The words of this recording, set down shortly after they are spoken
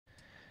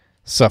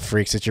Sup,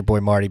 freaks? It's your boy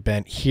Marty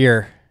Bent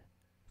here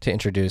to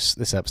introduce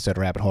this episode of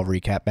Rabbit Hole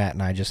Recap. Matt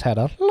and I just had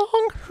a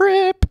long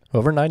trip,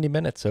 over 90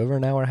 minutes, over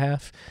an hour and a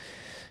half.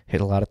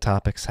 Hit a lot of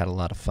topics, had a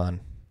lot of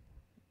fun.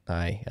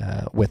 I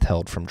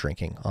withheld from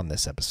drinking on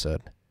this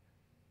episode.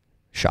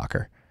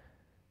 Shocker.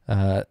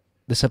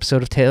 This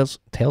episode of Tales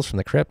from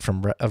the Crypt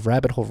of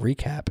Rabbit Hole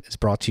Recap is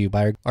brought to you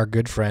by our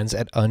good friends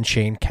at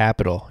Unchained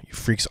Capital. You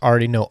freaks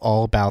already know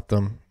all about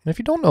them. And if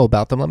you don't know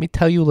about them, let me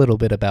tell you a little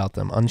bit about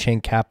them.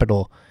 Unchained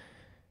Capital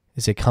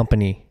is a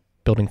company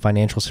building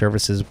financial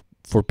services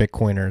for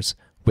Bitcoiners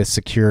with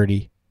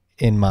security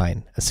in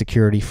mind, a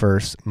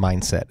security-first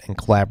mindset and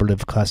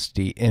collaborative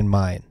custody in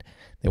mind.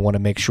 They want to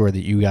make sure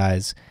that you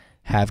guys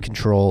have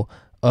control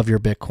of your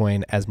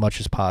Bitcoin as much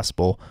as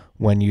possible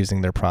when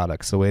using their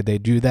products. The way they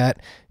do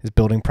that is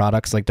building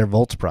products like their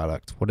Volts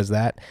product. What is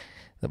that?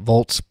 The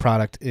Volts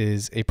product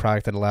is a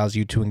product that allows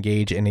you to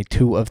engage in a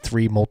 2 of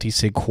 3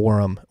 multi-sig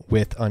quorum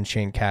with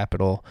Unchained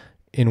Capital,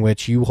 in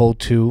which you hold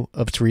 2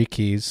 of 3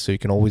 keys, so you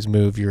can always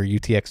move your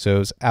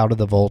UTXOs out of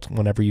the vault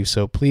whenever you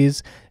so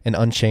please, and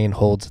Unchained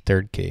holds the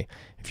 3rd key.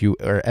 If you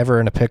are ever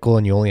in a pickle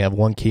and you only have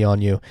 1 key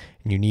on you,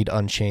 and you need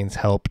Unchained's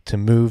help to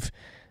move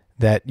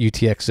that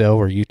UTXO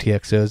or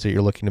UTXOs that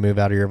you're looking to move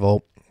out of your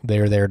vault,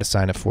 they're there to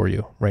sign it for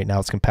you. Right now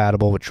it's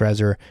compatible with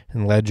Trezor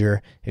and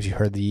Ledger. If you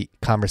heard the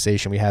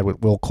conversation we had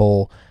with Will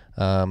Cole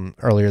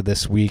earlier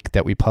this week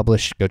that we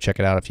published, go check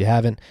it out if you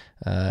haven't.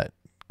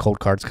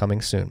 Cold cards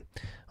coming soon.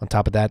 On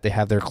top of that, they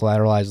have their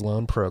collateralized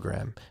loan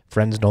program.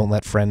 Friends don't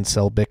let friends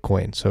sell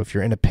Bitcoin. So if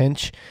you're in a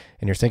pinch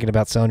and you're thinking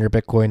about selling your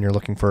Bitcoin, you're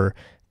looking for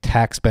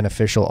tax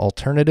beneficial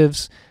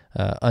alternatives,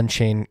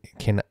 Unchained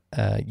can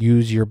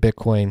use your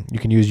Bitcoin. You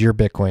can use your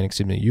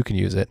Bitcoin, you can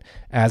use it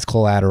as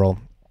collateral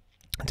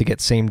to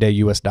get same day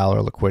US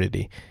dollar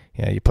liquidity.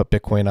 You put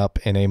Bitcoin up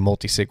in a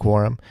multi-sig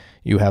quorum.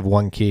 You have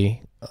 1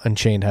 key.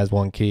 Unchained has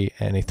 1 key,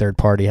 and a third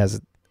party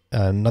has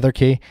another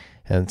key.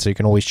 And so you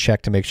can always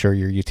check to make sure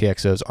your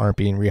UTXOs aren't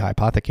being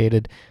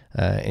rehypothecated,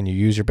 and you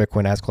use your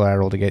Bitcoin as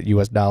collateral to get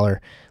US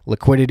dollar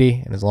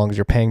liquidity. And as long as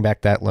you're paying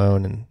back that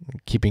loan and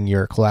keeping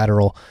your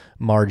collateral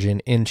margin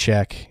in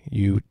check,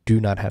 you do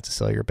not have to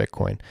sell your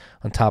Bitcoin.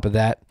 On top of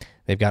that,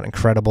 they've got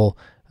incredible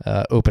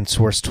open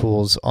source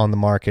tools on the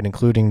market,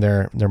 including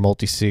their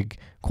multi-sig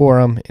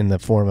quorum in the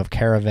form of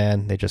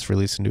Caravan. They just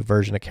released a new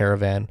version of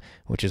Caravan,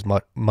 which is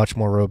much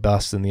more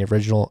robust than the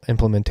original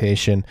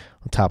implementation.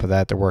 On top of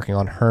that, they're working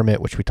on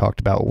Hermit, which we talked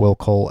about with Will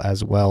Cole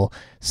as well.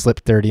 Slip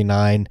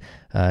 39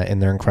 in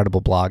their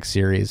incredible blog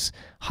series,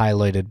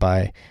 highlighted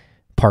by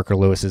Parker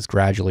Lewis's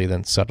Gradually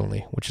Then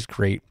Suddenly, which is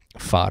great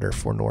fodder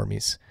for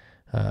normies.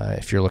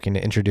 If you're looking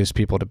to introduce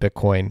people to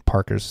Bitcoin,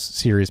 Parker's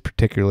series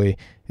particularly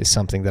is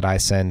something that I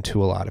send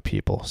to a lot of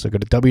people. So go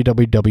to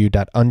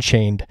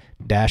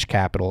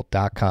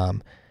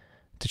www.unchained-capital.com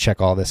to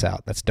check all this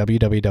out. That's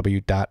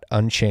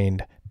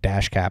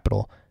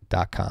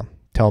www.unchained-capital.com.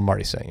 Tell them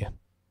Marty sent you.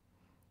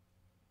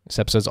 This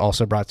episode is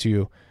also brought to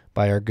you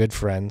by our good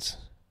friends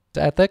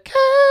at the Cash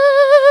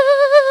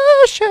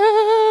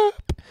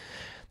App.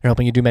 They're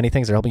helping you do many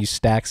things. They're helping you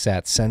stack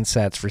sats, send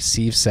sats,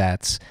 receive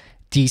sats,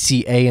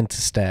 DCA into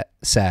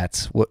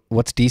sats.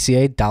 What's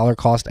DCA? Dollar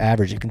cost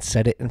average. You can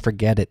set it and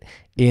forget it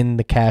in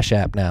the Cash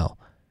App now.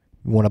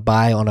 You want to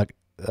buy on a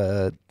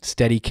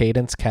steady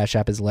cadence, Cash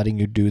App is letting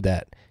you do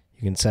that.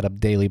 You can set up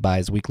daily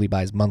buys, weekly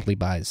buys, monthly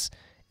buys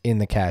in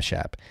the Cash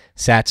App.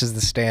 Sats is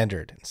the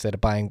standard. Instead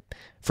of buying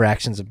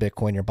fractions of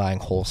Bitcoin, you're buying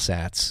whole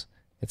sats.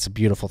 It's a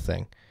beautiful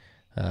thing.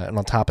 And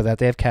on top of that,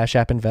 they have Cash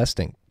App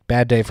investing.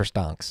 Bad day for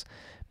stonks.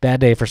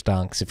 Bad day for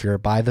stonks. If you're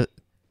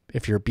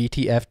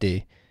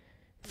BTFD,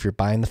 if you're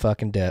buying the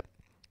fucking dip,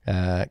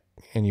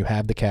 and you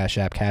have the Cash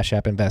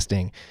App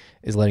investing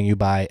is letting you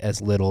buy as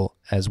little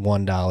as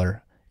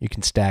 $1. You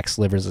can stack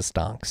slivers of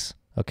stonks.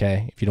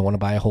 Okay, if you don't want to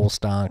buy a whole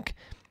stonk,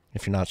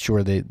 if you're not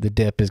sure the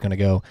dip is going to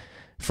go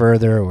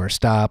further or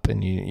stop,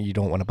 and you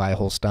don't want to buy a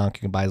whole stonk,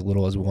 you can buy as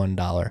little as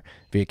 $1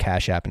 via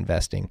Cash App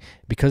investing.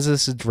 Because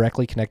this is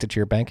directly connected to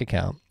your bank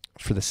account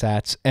for the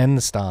sats and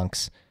the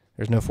stonks,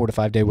 there's no 4 to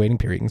 5 day waiting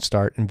period. You can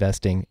start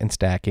investing and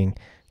stacking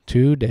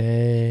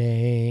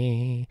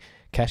today.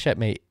 Cash App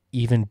may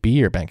even be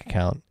your bank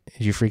account.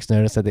 Did you freaks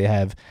notice that they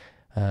have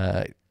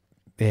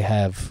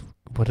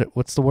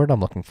what's the word I'm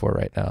looking for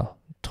right now?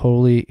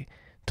 Totally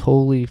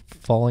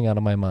falling out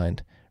of my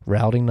mind.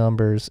 Routing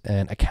numbers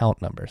and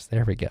account numbers.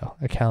 There we go.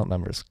 Account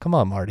numbers. Come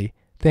on, Marty.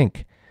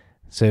 Think.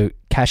 So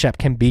Cash App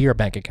can be your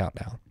bank account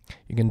now.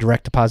 You can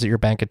direct deposit your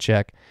bank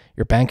check.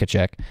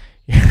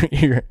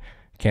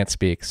 Can't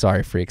speak.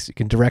 Sorry, freaks. You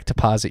can direct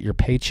deposit your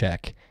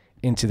paycheck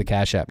into the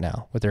Cash App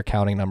now with their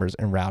accounting numbers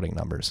and routing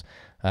numbers.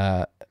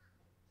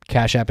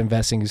 Cash App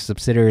investing is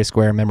subsidiary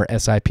Square, member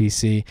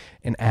SIPC,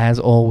 and as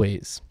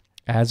always,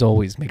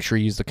 make sure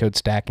you use the code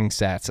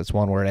STACKINGSATS. That's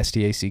one word,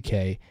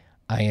 STACKINGSATS.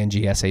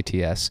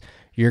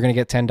 You're going to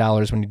get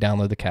 $10 when you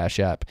download the Cash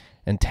App,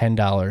 and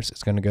 $10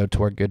 is going to go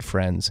to our good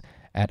friends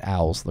at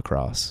Owls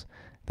Lacrosse.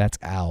 That's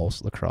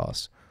Owls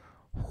Lacrosse.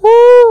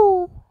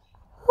 Woo!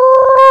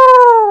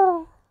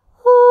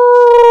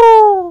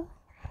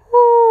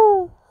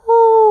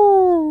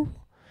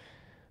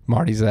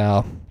 Marty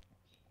Zal,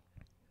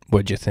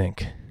 what'd you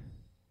think?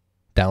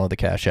 Download the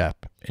Cash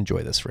App.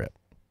 Enjoy this rip.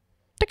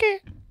 Take care.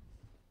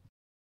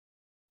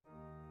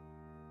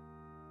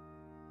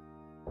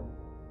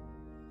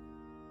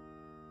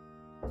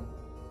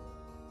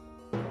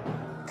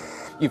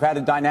 You've had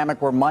a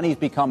dynamic where money's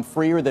become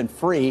freer than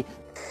free.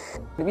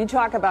 If you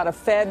talk about a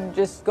Fed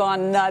just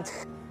gone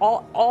nuts,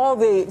 all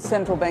the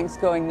central banks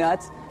going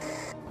nuts.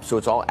 So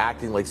it's all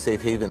acting like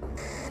safe haven.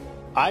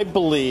 I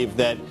believe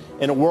that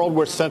in a world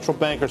where central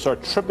bankers are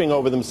tripping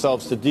over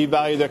themselves to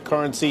devalue their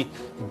currency,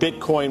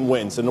 Bitcoin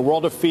wins. In the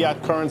world of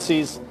fiat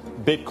currencies,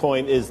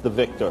 Bitcoin is the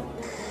victor.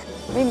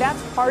 I mean,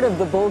 that's part of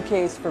the bull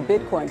case for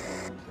Bitcoin.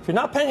 If you're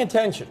not paying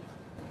attention,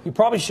 you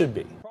probably should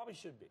be.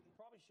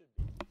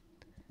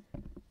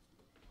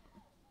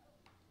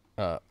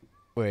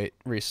 Wait,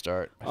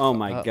 restart. Oh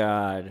my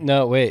God.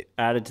 No, wait.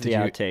 Add it to the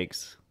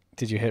outtakes.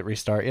 Did you hit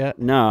restart yet?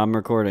 No, I'm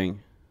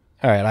recording.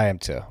 All right, I am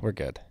too. We're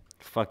good.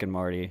 Fucking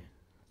Marty.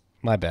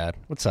 My bad.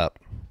 What's up?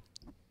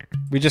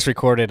 We just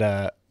recorded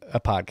a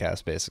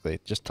podcast, basically.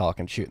 Just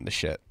talking, shooting the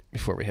shit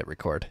before we hit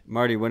record.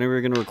 Marty, when are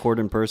we going to record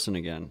in person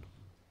again?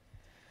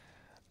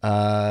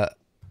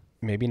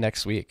 Maybe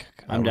next week.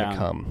 I'm gonna down.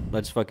 Come.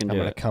 Let's fucking do I'm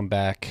it. going to come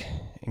back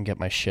and get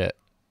my shit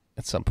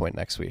at some point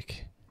next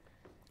week.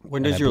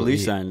 When does your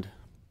lease end?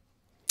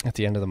 At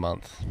the end of the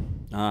month.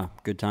 Ah,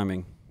 good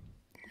timing.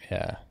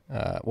 Yeah.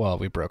 Well,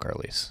 we broke our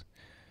lease.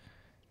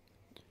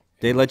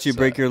 They let you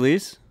break your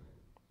lease?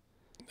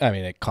 I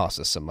mean, it cost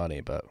us some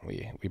money, but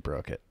we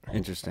broke it.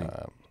 Interesting.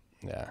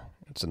 Yeah,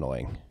 it's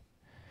annoying.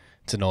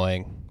 It's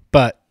annoying.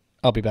 But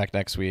I'll be back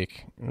next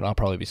week, and I'll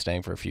probably be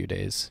staying for a few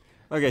days.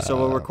 Okay, so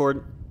we'll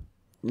record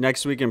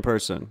next week in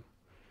person.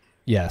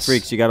 Yes.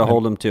 Freaks, you got to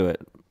hold them to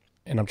it.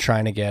 And I'm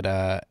trying to get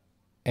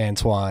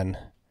Antoine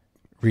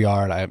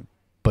Riard, I'm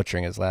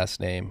butchering his last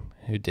name,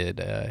 who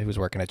he was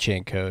working at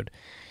Chain Code.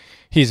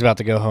 He's about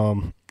to go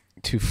home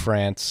to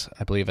France,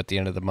 I believe, at the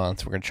end of the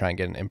month. We're going to try and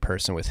get an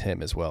in-person with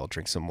him as well,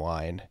 drink some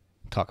wine,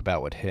 talk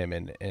about what him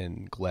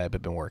and Gleb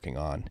have been working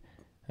on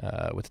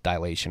with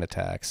dilation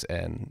attacks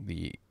and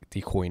the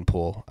coin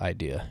pool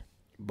idea.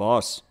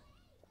 Boss.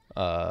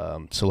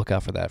 So look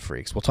out for that,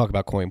 freaks. We'll talk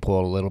about coin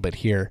pool a little bit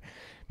here.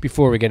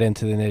 Before we get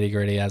into the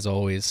nitty-gritty, as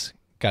always,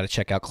 got to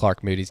check out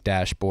Clark Moody's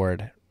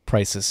dashboard.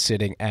 Prices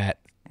sitting at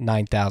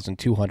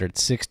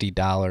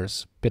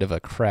 $9,260. Bit of a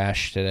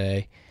crash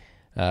today.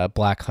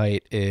 Black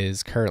height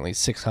is currently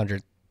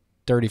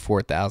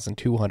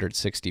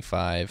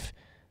 634,265.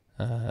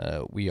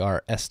 We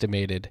are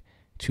estimated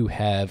to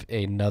have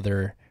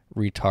another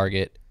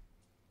retarget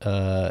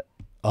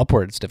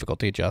upwards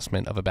difficulty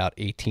adjustment of about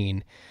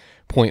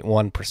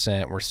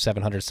 18.1%. We're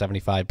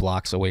 775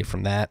 blocks away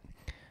from that.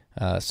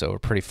 So we're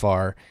pretty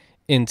far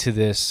into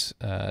this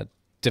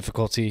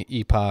difficulty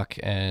epoch,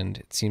 and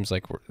it seems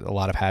like a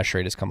lot of hash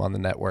rate has come on the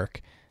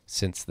network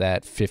since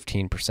that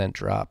 15%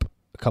 drop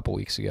a couple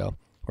weeks ago,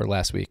 or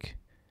last week,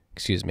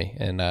 excuse me.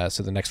 And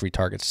so the next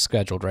retarget's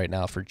scheduled right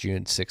now for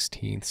June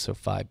 16th, so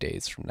 5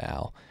 days from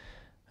now.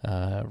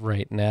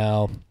 Right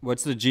now,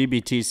 what's the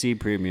GBTC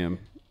premium?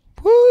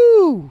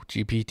 Woo!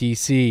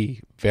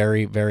 GPTC,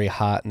 very, very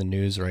hot in the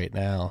news right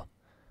now.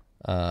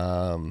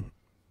 Where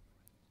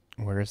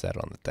is that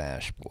on the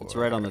dashboard? It's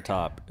right on the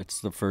top.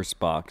 It's the first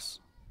box.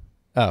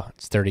 Oh,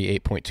 it's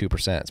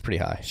 38.2%. It's pretty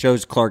high.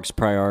 Shows Clark's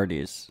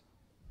priorities.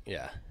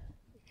 Yeah.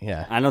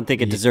 Yeah. I don't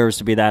think it deserves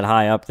to be that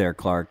high up there,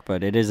 Clark,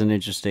 but it's an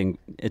interesting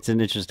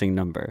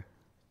number.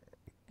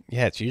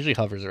 Yeah, it usually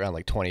hovers around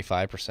like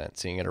 25%.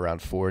 Seeing it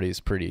around 40 is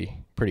pretty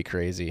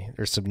crazy.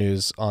 There's some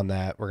news on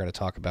that we're going to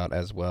talk about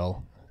as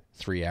well.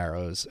 Three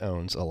Arrows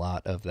owns a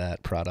lot of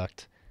that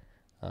product.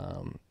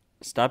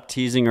 Stop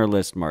teasing our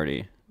list,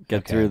 Marty.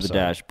 Get through the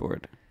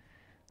dashboard.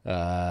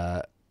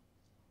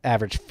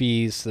 Average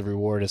fees, the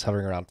reward is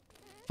hovering around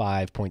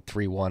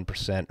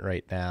 5.31%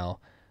 right now.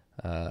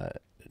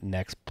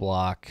 Next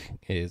block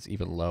is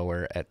even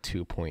lower at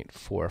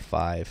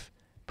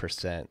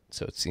 2.45%.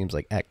 So it seems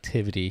like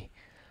activity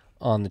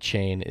on the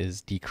chain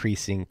is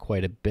decreasing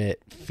quite a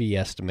bit. Fee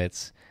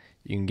estimates,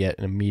 you can get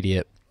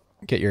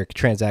your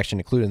transaction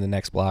included in the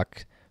next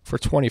block for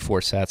 24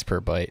 sats per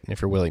byte. And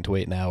if you're willing to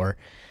wait an hour,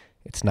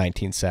 it's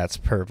 19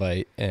 sats per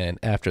byte. And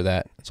after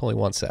that, it's only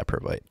 1 sat per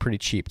byte. Pretty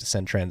cheap to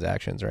send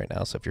transactions right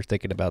now. So if you're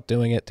thinking about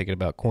doing it, thinking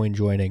about coin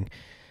joining,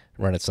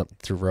 running something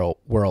through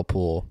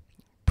Whirlpool,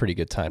 pretty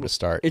good time to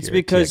start. It's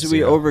because we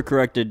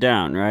overcorrected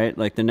down, right?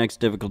 Like the next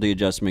difficulty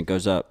adjustment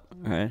goes up,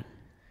 right?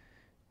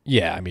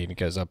 Yeah, I mean, it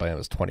goes up by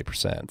almost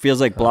 20%.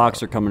 Feels like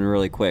blocks are coming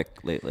really quick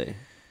lately.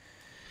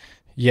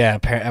 Yeah,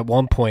 at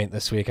one point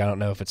this week, I don't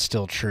know if it's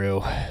still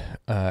true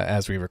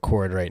as we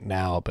record right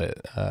now,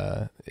 but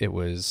it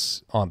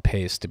was on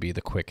pace to be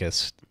the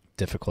quickest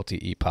difficulty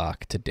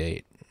epoch to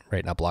date.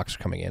 Right now, blocks are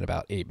coming in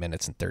about 8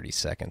 minutes and 30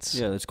 seconds.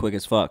 Yeah, that's quick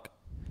as fuck.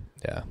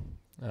 Yeah.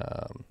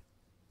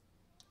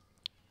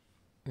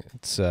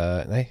 It's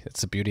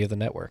the beauty of the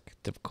network.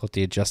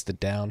 Difficulty adjusted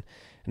down.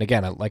 And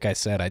again, like I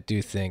said, I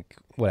do think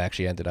what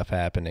actually ended up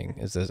happening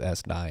is those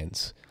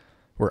S9s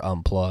were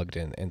unplugged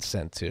and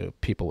sent to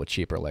people with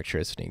cheaper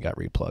electricity and got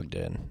replugged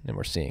in. And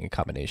we're seeing a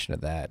combination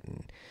of that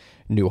and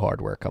new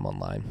hardware come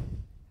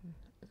online.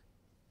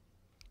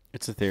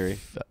 It's a theory.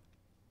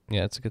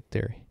 Yeah, it's a good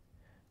theory.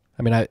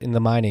 I mean, in the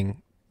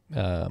mining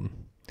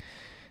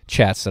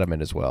chats that I'm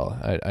in as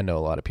well, I know a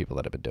lot of people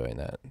that have been doing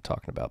that,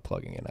 talking about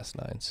plugging in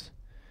S9s.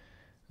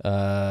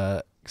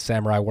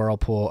 Samurai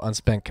Whirlpool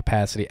unspent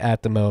capacity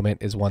at the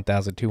moment is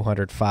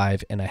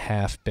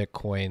 1,205.5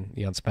 Bitcoin.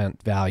 The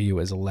unspent value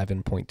is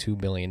 $11.2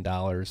 million.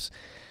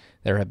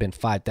 There have been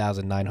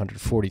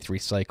 5,943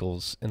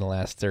 cycles in the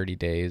last 30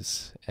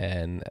 days,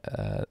 and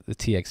the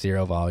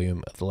TX0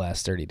 volume of the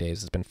last 30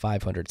 days has been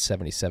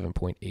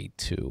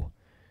 577.82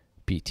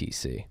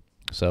 BTC.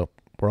 So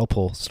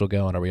Whirlpool still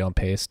going. Are we on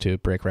pace to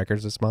break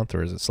records this month,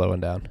 or is it slowing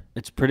down?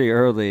 It's pretty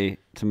early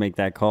to make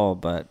that call,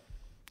 but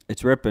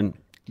it's ripping.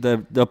 The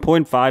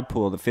 0.5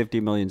 pool, the 50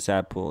 million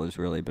sat pool, has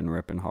really been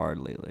ripping hard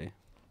lately.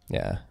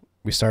 Yeah,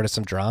 we started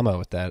some drama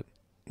with that,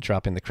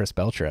 dropping the Chris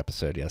Belcher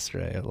episode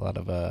yesterday. A lot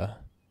of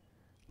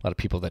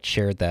people that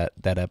shared that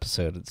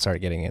episode started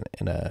getting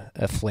in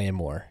a flame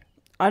war.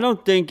 I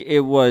don't think it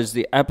was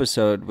the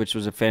episode, which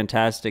was a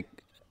fantastic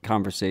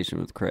conversation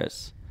with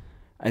Chris.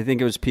 I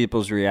think it was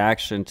people's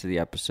reaction to the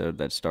episode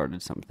that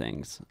started some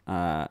things.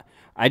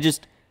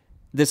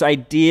 This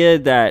idea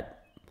that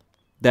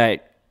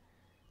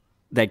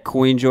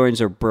coin joins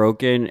are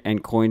broken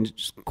and coin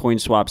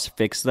swaps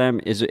fix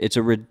them it's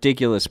a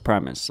ridiculous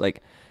premise.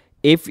 Like,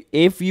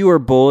 if you are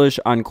bullish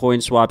on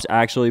coin swaps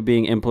actually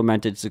being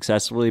implemented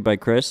successfully by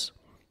Chris,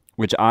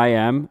 which I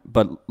am,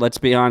 but let's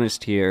be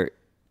honest here,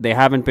 they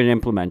haven't been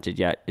implemented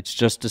yet. It's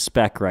just a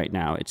spec right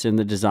now. It's in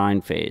the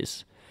design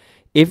phase.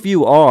 If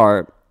you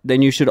are,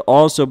 then you should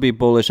also be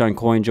bullish on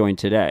CoinJoin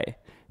today,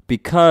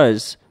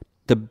 because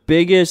the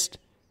biggest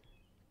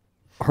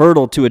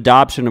hurdle to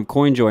adoption of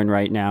CoinJoin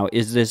right now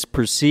is this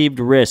perceived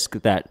risk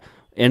that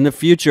in the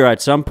future,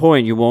 at some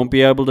point, you won't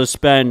be able to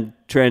spend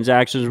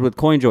transactions with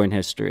CoinJoin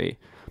history.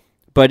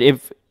 But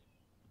if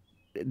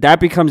that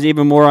becomes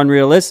even more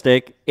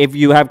unrealistic if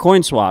you have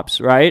coin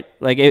swaps, right?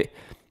 Like,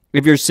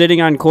 if you're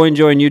sitting on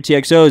CoinJoin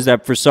UTXOs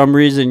that for some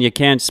reason you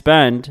can't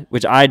spend,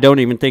 which I don't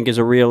even think is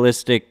a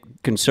realistic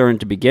concern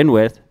to begin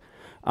with,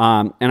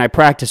 and I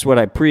practice what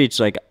I preach,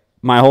 like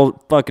my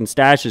whole fucking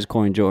stash is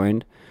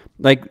CoinJoined,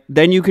 like,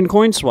 then you can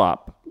coin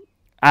swap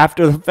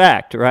after the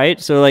fact,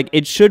 right? So, like,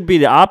 it should be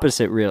the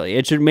opposite, really.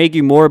 It should make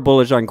you more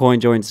bullish on coin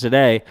joins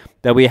today,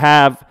 that we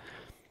have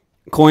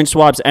coin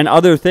swaps and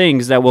other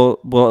things that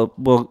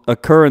will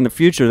occur in the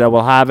future that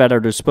we'll have at our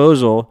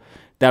disposal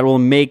that will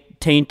make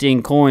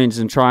tainting coins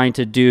and trying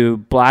to do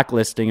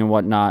blacklisting and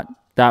whatnot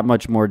that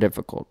much more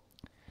difficult.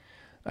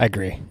 I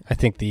agree. I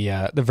think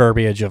the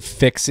verbiage of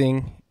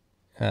fixing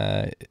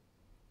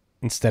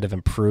instead of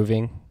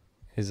improving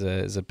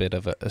is a bit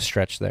of a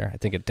stretch there. I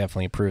think it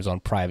definitely improves on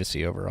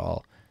privacy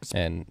overall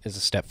and is a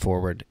step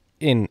forward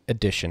in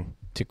addition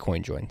to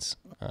coin joins.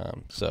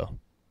 So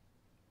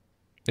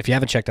if you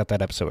haven't checked out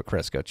that episode with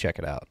Chris, go check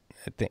it out.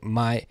 I think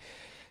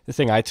the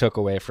thing I took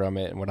away from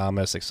it and what I'm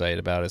most excited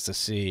about is to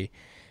see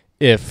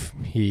if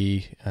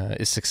he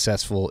is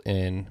successful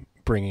in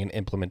bringing an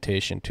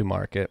implementation to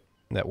market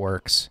that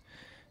works.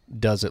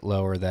 Does it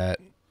lower that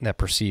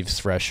perceived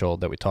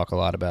threshold that we talk a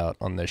lot about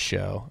on this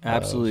show?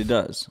 Absolutely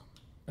does.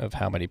 Of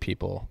how many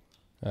people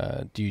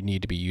do you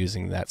need to be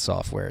using that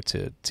software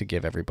to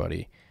give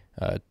everybody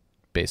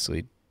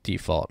basically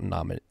default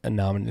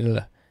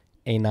anonymity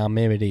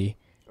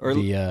or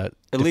the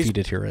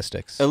defeated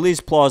heuristics. At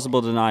least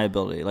plausible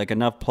deniability, like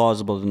enough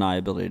plausible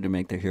deniability to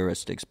make the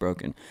heuristics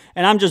broken.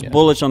 And I'm just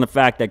bullish on the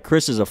fact that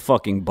Chris is a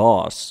fucking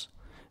boss.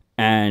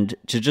 And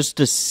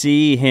to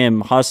see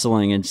him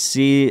hustling and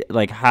see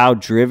like how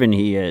driven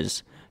he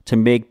is to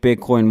make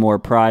Bitcoin more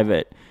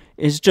private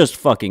is just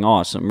fucking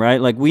awesome,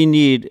 right? Like, we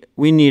need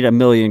a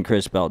million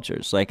Chris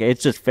Belchers. Like,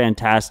 it's just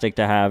fantastic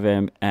to have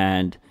him,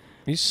 and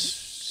he's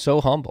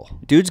so humble.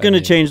 Dude's going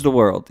to change the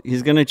world.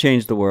 He's going to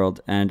change the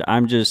world, and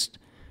I'm just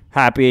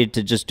happy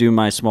to just do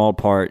my small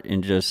part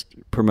in just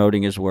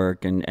promoting his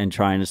work and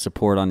trying to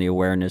support on the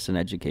awareness and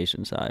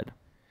education side.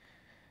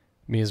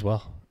 Me as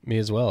well.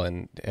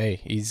 And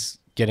hey, he's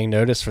getting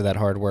noticed for that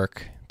hard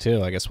work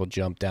too. I guess we'll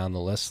jump down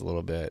the list a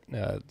little bit.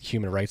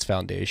 Human Rights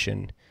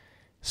Foundation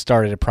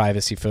started a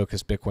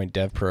privacy-focused Bitcoin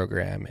dev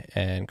program,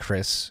 and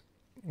Chris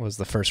was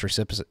the first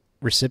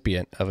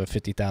recipient of a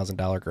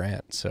 $50,000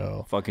 grant.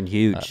 So fucking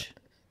huge.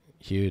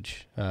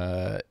 Huge.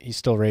 He's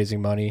still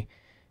raising money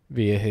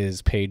via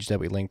his page that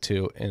we linked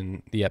to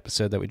in the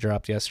episode that we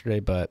dropped yesterday.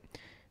 But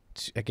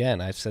again,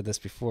 I've said this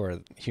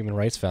before, Human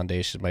Rights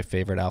Foundation is my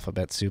favorite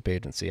alphabet soup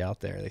agency out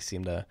there. They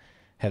seem to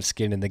have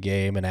skin in the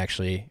game and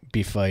actually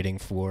be fighting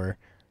for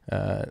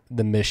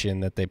the mission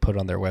that they put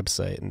on their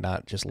website, and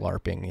not just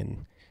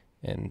LARPing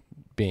and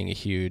being a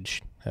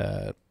huge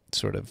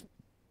sort of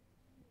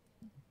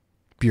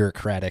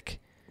bureaucratic.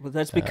 Well,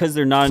 that's because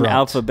they're not an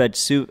alphabet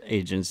soup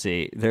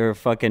agency. They're a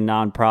fucking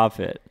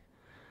nonprofit.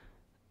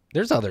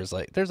 There's other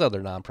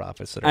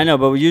nonprofits that are. I know,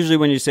 but usually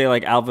when you say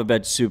like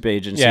alphabet soup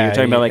agency, Yeah, you're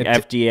talking about like it-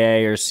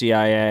 FDA or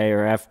CIA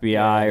or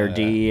FBI or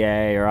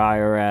DEA or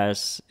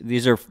IRS.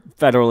 These are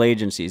federal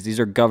agencies. These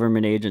are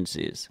government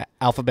agencies.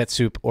 Alphabet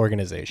Soup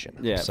Organization.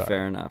 Yeah, Sorry.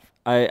 fair enough.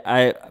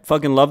 I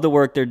fucking love the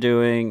work they're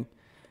doing.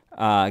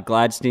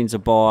 Gladstein's a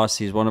boss.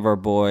 He's one of our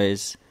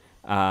boys.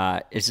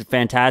 It's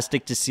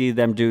fantastic to see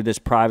them do this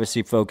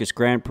privacy-focused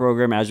grant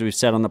program. As we've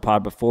said on the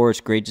pod before, it's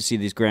great to see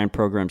these grant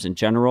programs in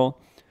general.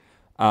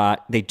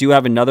 They do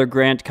have another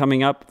grant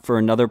coming up for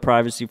another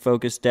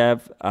privacy-focused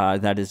dev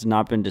that has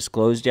not been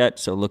disclosed yet,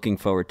 so looking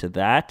forward to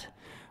that.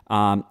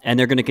 And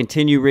they're going to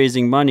continue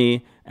raising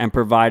money and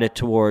provide it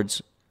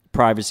towards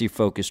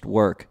privacy-focused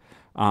work.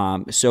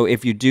 So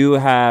if you do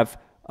have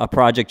a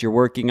project you're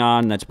working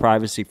on that's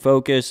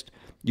privacy-focused,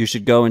 you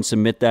should go and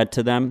submit that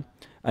to them.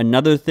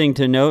 Another thing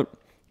to note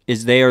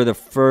is they are the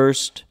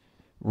first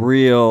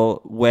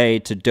real way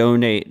to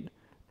donate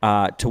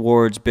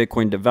towards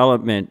Bitcoin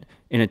development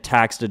in a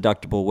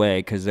tax-deductible way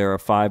because they're a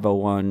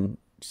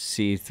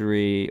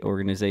 501c3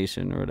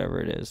 organization or whatever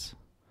it is.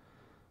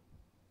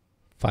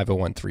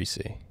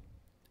 501c,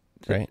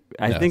 right?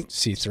 I think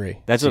C3.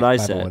 That's what I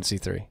said.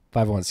 501c3.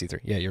 501c3.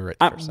 Yeah, you're right.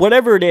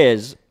 Whatever it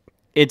is,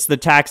 it's the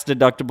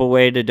tax-deductible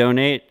way to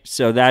donate,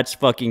 so that's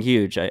fucking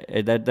huge.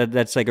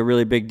 That's like a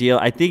really big deal.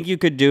 I think you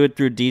could do it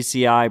through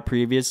DCI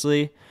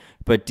previously,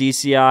 but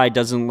DCI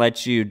doesn't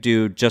let you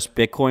do just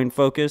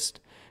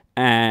Bitcoin-focused,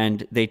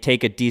 and they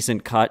take a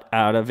decent cut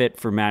out of it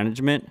for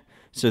management.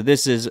 So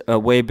this is a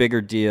way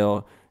bigger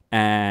deal,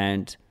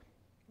 and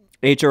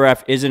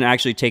HRF isn't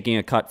actually taking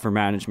a cut for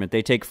management.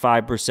 They take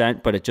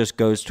 5%, but it just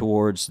goes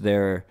towards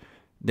the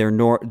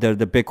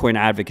Bitcoin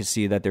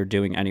advocacy that they're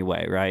doing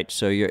anyway, right?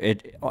 So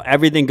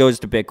everything goes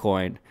to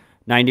Bitcoin.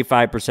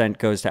 95%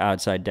 goes to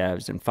outside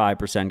devs, and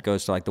 5%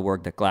 goes to like the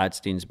work that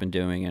Gladstein's been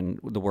doing and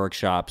the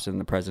workshops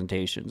and the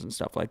presentations and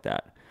stuff like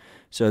that.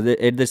 So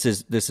this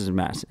is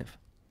massive.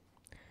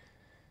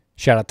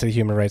 Shout out to the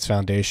Human Rights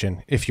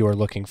Foundation. If you are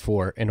looking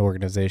for an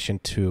organization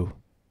to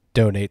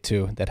donate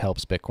to that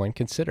helps Bitcoin,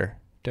 consider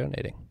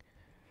donating.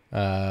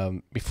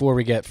 Before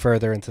we get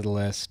further into the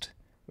list,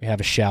 we have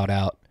a shout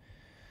out.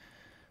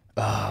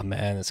 Oh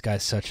man, this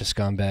guy's such a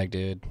scumbag,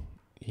 dude.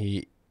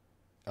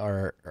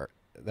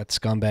 That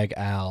scumbag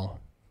Al,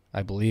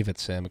 I believe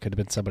it's him. It could have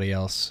been somebody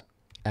else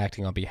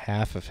acting on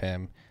behalf of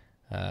him.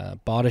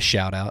 Bought a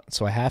shout out,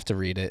 so I have to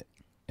read it.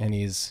 And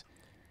he's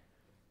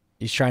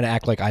trying to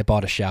act like I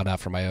bought a shout out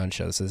for my own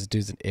show. So this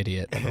dude's an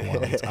idiot. Number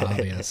one, it's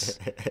obvious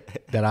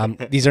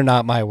that these are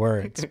not my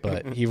words,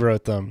 but he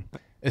wrote them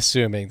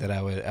assuming that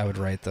I would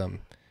write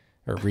them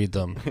or read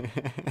them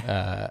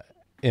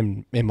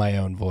in my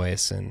own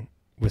voice and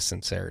with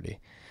sincerity.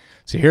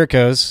 So here it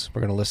goes.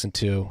 We're going to listen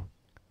to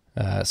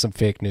some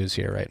fake news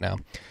here right now.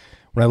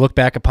 When I look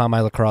back upon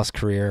my lacrosse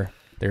career,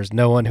 there's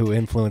no one who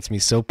influenced me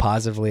so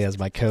positively as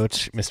my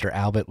coach, Mr.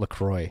 Albert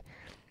LaCroix.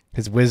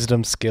 His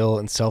wisdom, skill,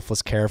 and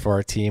selfless care for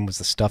our team was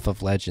the stuff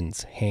of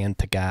legends, hand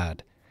to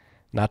God.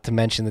 Not to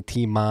mention the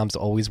team moms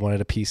always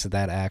wanted a piece of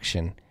that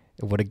action.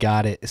 It would have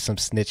got it if some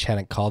snitch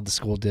hadn't called the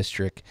school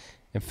district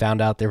and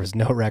found out there was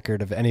no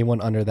record of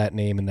anyone under that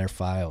name in their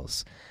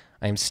files.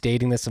 I am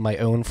stating this of my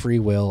own free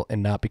will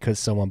and not because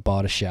someone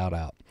bought a shout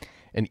out.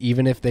 And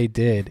even if they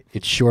did,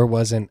 it sure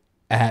wasn't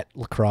at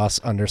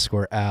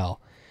lacrosse_Al.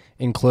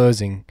 In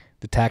closing,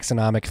 the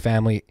taxonomic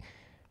family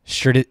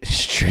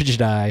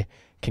Strigidae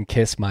can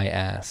kiss my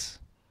ass.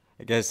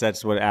 I guess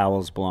that's what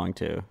owls belong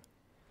to.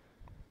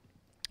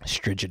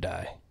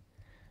 Strigidae.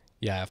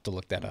 Yeah, I have to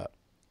look that up.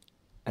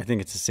 I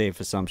think it's a safe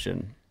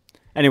assumption.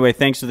 Anyway,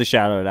 thanks for the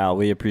shout out, Al.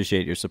 We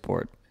appreciate your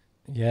support.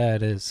 Yeah,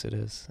 it is. It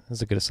is.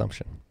 That's a good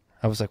assumption.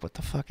 I was like, what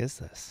the fuck is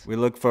this? We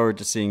look forward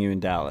to seeing you in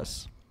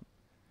Dallas.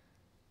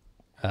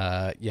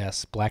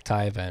 Yes, black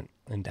tie event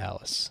in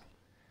Dallas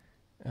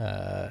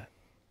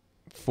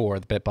for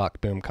the BitBox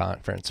Boom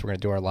Conference. We're going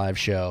to do our live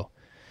show.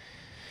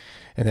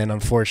 And then,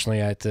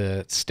 unfortunately, I had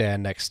to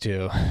stand next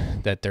to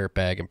that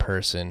dirtbag in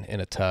person in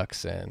a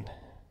tux and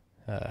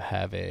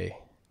have a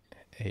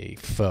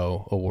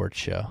faux award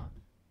show.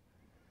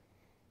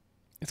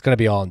 It's going to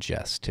be all in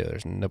jest, too.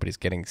 Nobody's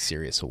getting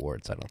serious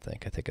awards, I don't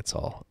think. I think it's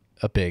all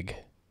a big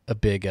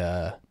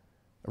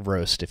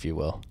roast, if you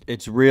will.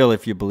 It's real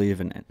if you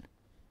believe in it.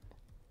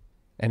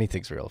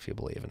 Anything's real if you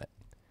believe in it.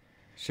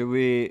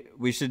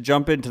 We should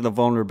jump into the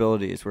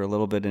vulnerabilities. We're a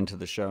little bit into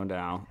the show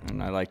now,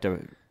 and I like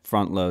to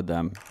front load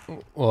them.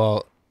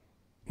 Well,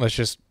 let's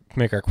just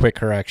make our quick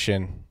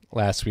correction.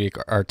 Last week,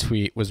 our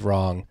tweet was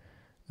wrong,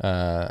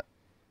 and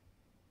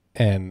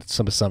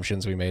some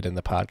assumptions we made in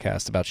the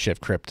podcast about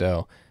Shift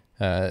Crypto.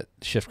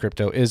 Shift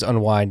Crypto is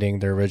unwinding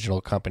their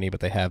original company,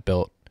 but they have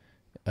built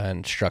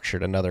and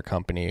structured another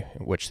company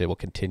in which they will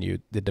continue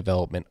the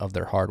development of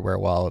their hardware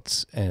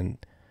wallets and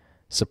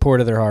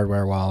support of their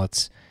hardware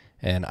wallets.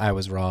 And I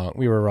was wrong.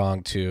 We were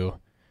wrong too.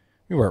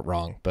 We weren't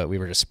wrong, but we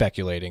were just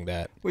speculating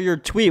that. Well, your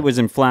tweet was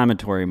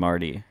inflammatory,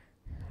 Marty.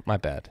 My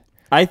bad.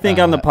 I think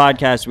on the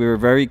podcast we were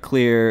very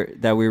clear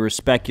that we were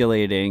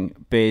speculating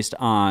based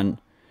on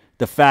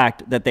the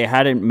fact that they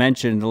hadn't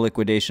mentioned the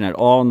liquidation at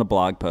all in the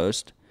blog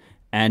post.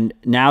 And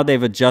now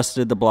they've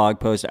adjusted the blog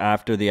post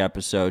after the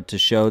episode to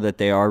show that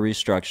they are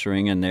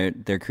restructuring, and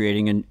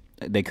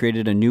they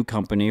created a new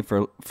company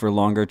for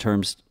longer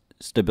term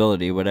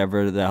stability,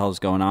 whatever the hell's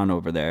going on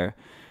over there.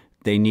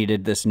 They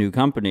needed this new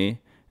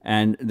company,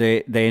 and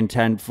they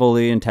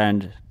fully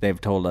intend, they've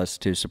told us,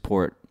 to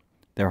support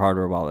their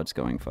hardware wallets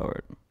going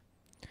forward.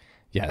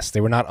 Yes,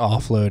 they were not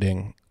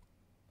offloading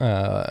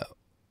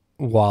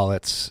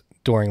wallets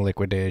during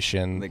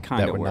liquidation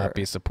that would not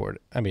be supported.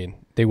 I mean,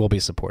 they will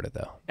be supported,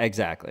 though.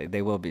 Exactly.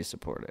 They will be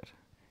supported.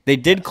 They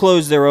did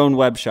close their own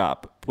web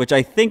shop, which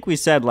I think we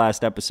said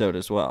last episode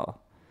as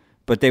well.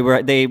 But they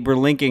were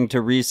linking to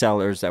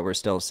resellers that were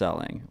still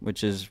selling,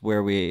 which is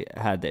where we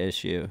had the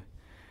issue.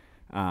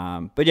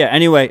 But yeah,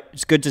 anyway,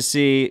 it's good to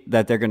see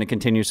that they're going to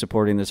continue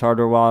supporting this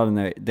hardware wallet,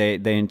 and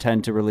they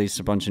intend to release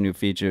a bunch of new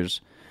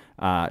features.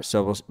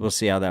 So we'll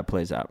see how that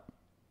plays out.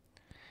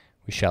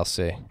 We shall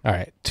see. All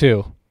right,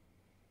 2,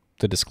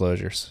 the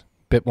disclosures.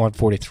 BIP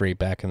 143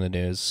 back in the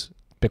news.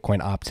 Bitcoin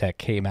Optech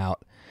came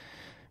out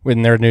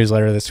in their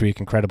newsletter this week,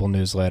 incredible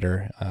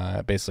newsletter.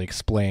 Basically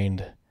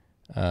explained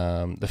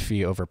the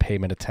fee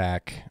overpayment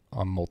attack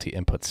on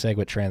multi-input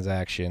SegWit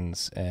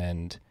transactions,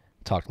 and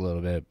talked a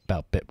little bit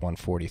about BIP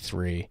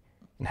 143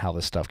 and how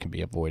this stuff can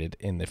be avoided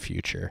in the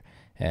future.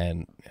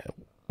 And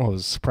what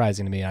was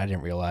surprising to me, and I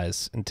didn't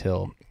realize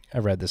until I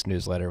read this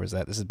newsletter, was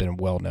that this has been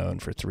well known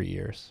for 3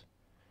 years,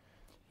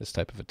 this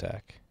type of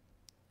attack.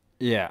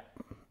 Yeah.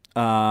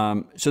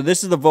 So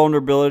this is the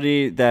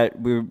vulnerability that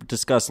we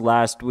discussed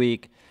last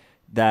week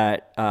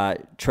that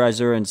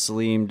Trezor and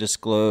Salim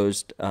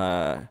disclosed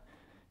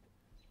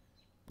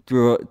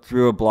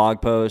through a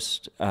blog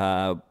post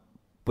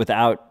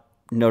without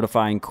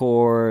notifying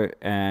Core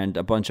and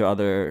a bunch of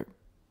other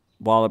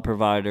wallet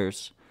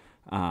providers.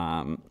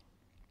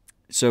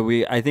 So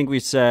I think we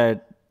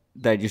said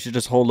that you should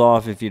just hold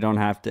off if you don't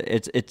have to.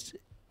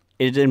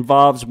 It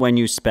involves when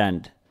you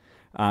spend.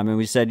 And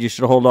we said you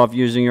should hold off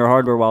using your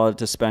hardware wallet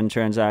to spend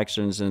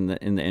transactions in the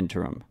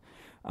interim.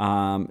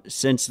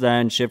 Since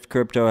then, Shift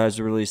Crypto has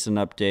released an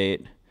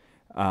update.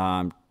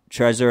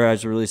 Trezor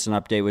has released an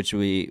update, which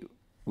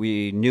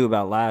we knew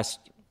about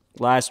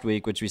last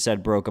week, which we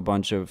said broke a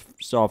bunch of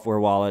software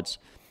wallets.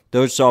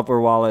 Those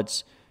software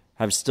wallets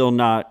have still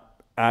not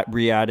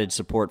re-added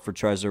support for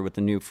Trezor with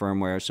the new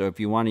firmware. So if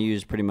you want to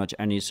use pretty much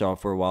any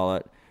software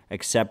wallet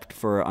except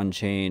for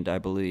Unchained, I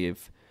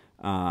believe,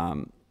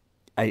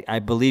 I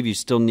believe you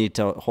still need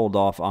to hold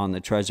off on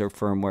the Trezor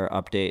firmware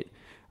update.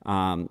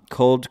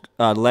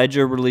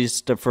 Ledger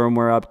released a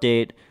firmware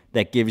update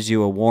that gives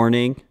you a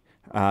warning.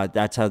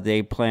 That's how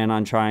they plan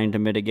on trying to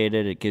mitigate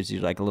it. It gives you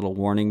like a little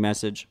warning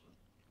message.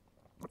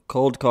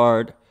 Cold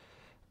Card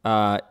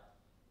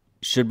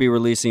should be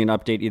releasing an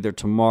update either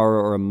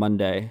tomorrow or a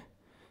Monday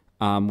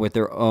with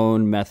their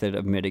own method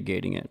of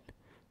mitigating it.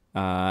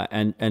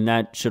 And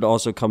that should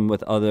also come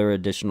with other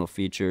additional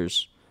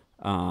features.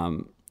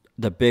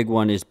 The big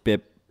one is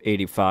BIP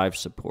 85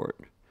 support,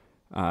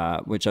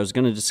 which I was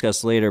going to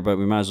discuss later, but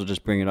we might as well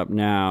just bring it up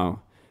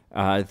now.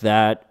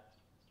 That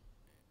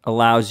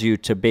allows you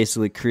to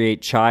basically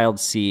create child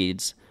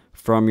seeds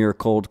from your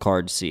cold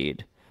card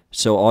seed.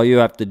 So all you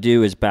have to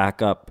do is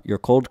back up your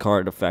cold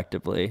card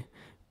effectively,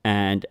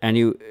 and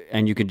you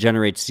can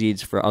generate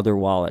seeds for other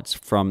wallets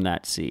from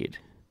that seed,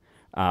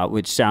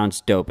 which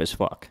sounds dope as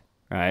fuck,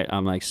 right?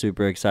 I'm like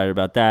super excited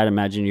about that.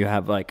 Imagine you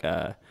have like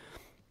a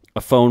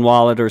phone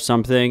wallet or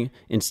something.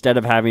 Instead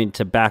of having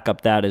to back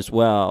up that as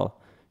well,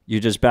 you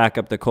just back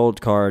up the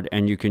cold card,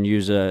 and you can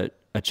use a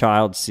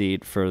child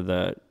seed for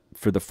the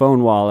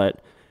phone wallet.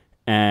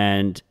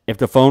 And if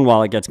the phone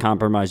wallet gets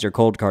compromised, your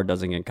cold card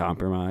doesn't get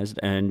compromised,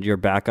 and your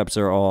backups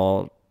are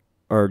all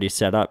already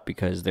set up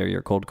because they're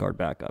your cold card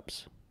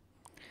backups.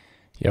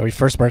 Yeah, we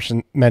first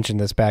mentioned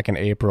this back in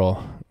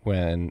April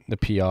when the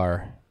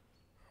PR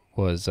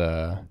was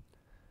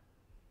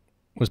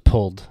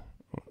pulled.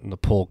 The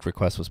pull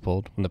request was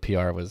pulled when the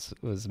PR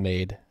was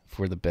made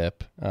for the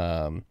BIP.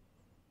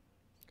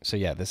 So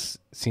yeah, this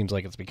seems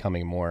like it's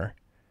becoming more.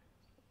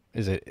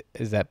 Was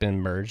that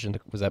merged into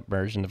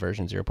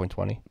version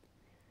 0.20?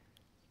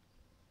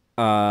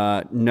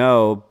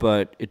 No,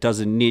 but it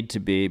doesn't need to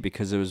be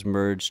because it was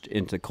merged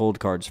into Cold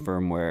Card's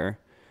firmware.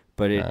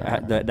 But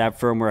that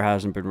firmware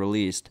hasn't been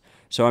released.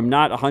 So I'm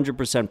not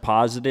 100%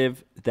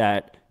 positive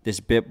that this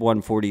BIP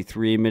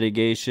 143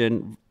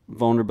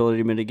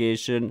 vulnerability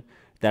mitigation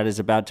that is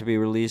about to be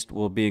released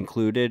will be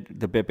included.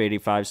 The BIP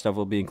 85 stuff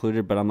will be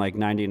included, but I'm like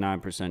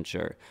 99%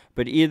 sure.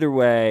 But either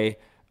way,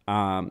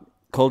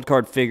 Cold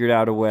Card figured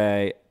out a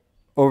way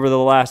over the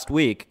last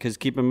week, because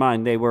keep in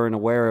mind, they weren't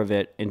aware of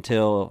it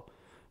until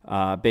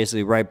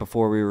basically right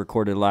before we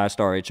recorded last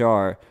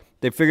RHR.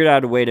 They figured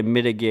out a way to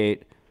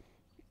mitigate,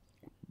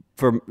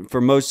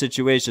 for most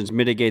situations,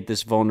 mitigate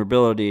this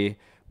vulnerability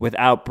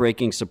without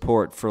breaking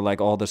support for like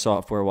all the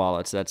software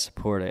wallets that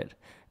support it.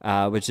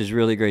 Which is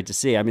really great to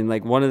see. I mean,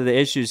 like one of the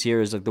issues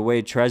here is like the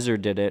way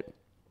Trezor did it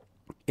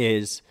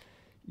is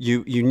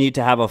you need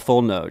to have a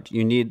full node.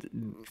 You need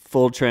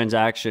full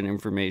transaction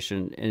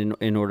information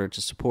in order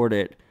to support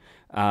it,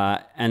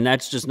 and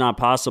that's just not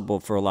possible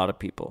for a lot of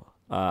people.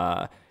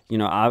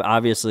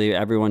 Obviously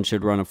everyone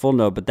should run a full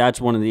node, but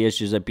that's one of the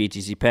issues that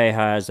BTC Pay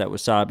has, that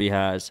Wasabi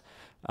has,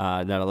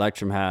 that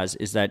Electrum has,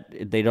 is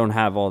that they don't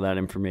have all that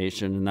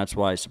information, and that's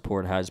why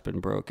support has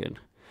been broken.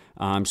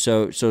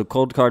 So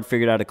Cold Card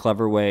figured out a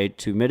clever way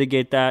to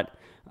mitigate that.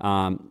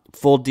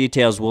 Full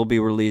details will be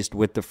released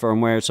with the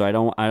firmware, so I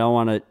don't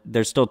want to.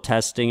 They're still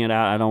testing it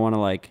out. I don't want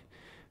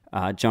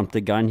to jump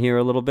the gun here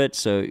a little bit.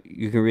 So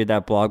you can read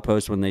that blog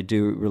post when they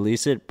do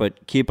release it,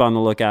 but keep on the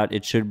lookout.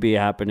 It should be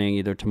happening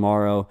either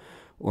tomorrow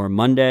or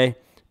Monday.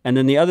 And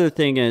then the other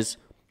thing is,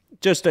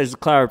 just as a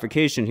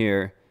clarification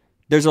here,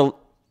 this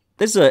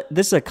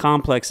is a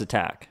complex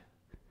attack,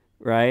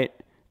 right?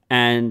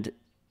 And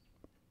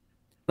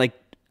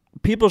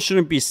people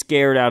shouldn't be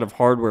scared out of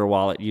hardware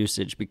wallet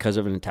usage because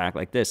of an attack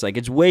like this. Like,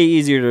 it's way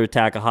easier to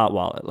attack a hot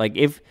wallet. Like,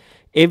 if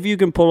you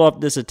can pull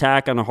off this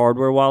attack on a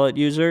hardware wallet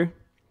user,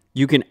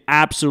 you can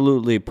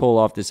absolutely pull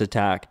off this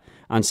attack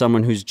on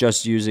someone who's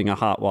just using a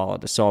hot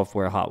wallet, a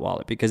software hot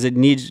wallet, because it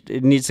needs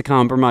to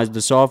compromise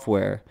the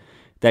software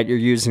that you're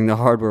using the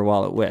hardware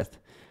wallet with.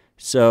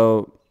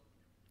 So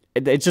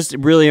it's just a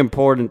really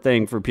important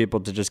thing for people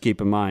to just keep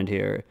in mind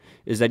here,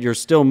 is that you're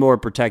still more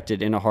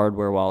protected in a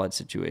hardware wallet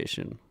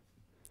situation.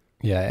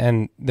 Yeah,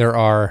 and there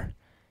are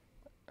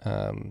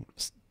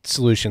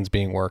solutions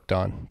being worked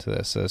on to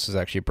this. So this was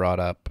actually brought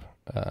up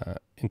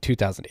in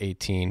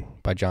 2018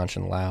 by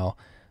Johnson Lau.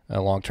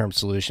 A long-term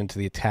solution to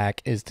the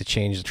attack is to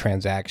change the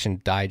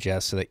transaction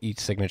digest so that each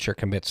signature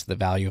commits to the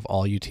value of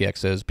all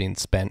UTXOs being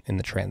spent in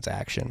the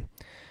transaction.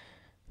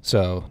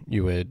 So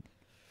you would,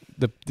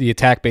 the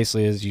attack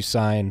basically is you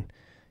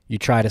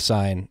try to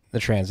sign the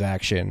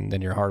transaction,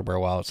 then your hardware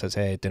wallet says,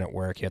 hey, it didn't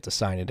work, you have to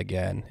sign it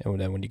again. And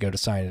then when you go to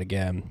sign it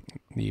again,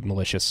 the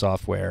malicious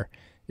software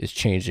is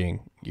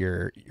changing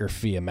your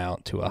fee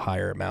amount to a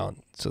higher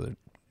amount, so that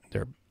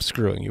they're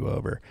screwing you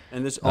over.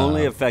 And this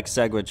only affects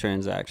SegWit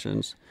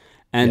transactions.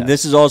 And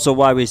this is also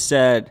why we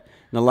said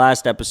in the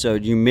last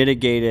episode, you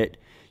mitigate it.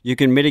 You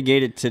can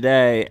mitigate it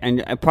today,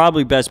 and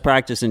probably best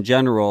practice in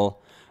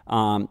general,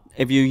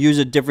 if you use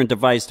a different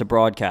device to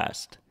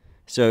broadcast.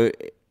 So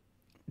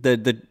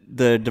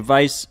the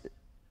device,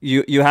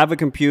 you have a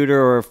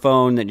computer or a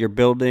phone that you're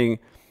building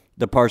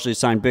the partially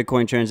signed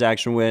Bitcoin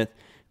transaction with,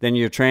 then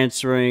you're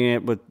transferring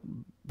it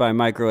by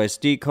micro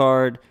SD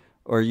card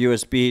or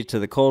USB to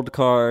the cold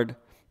card,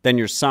 then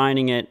you're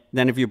signing it.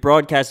 Then if you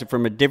broadcast it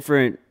from a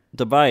different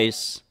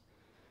device,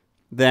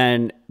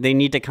 then they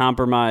need to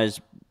compromise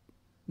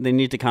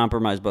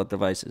both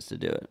devices to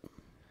do it.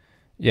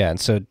 Yeah, and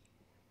so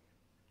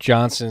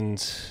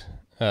Johnson's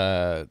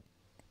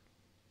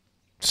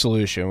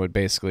solution would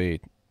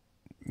basically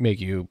make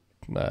you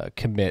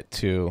commit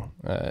to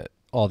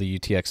all the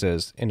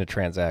UTXOs in a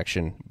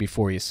transaction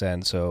before you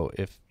send. So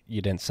if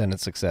you didn't send it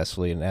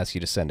successfully and ask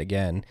you to send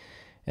again,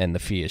 and the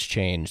fee is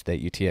changed,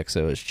 that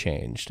UTXO is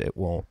changed, it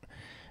won't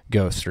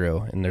go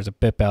through. And there's a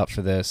BIP out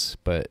for this,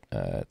 but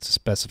it's a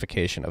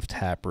specification of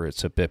Taproot.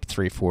 So BIP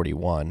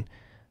 341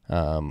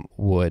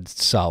 would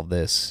solve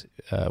this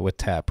with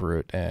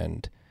Taproot,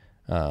 and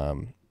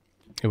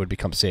it would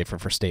become safer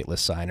for stateless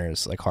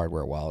signers like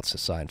hardware wallets to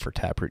sign for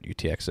Taproot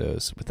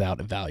UTXOs without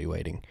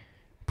evaluating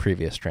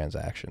previous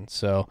transactions.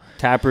 So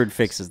Taproot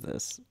fixes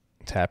this.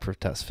 Taproot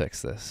does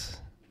fix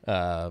this.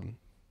 That's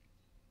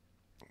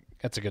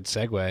a good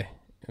segue.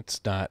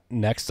 It's not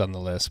next on the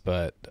list,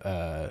 but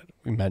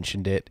we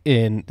mentioned it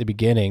in the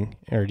beginning.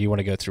 Or do you want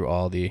to go through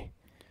all the...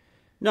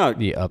 No,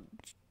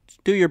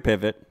 do your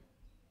pivot.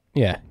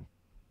 Yeah.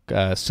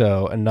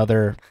 So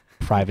another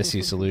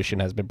privacy solution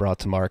has been brought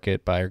to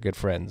market by our good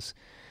friends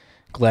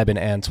Gleb and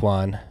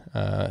Antoine,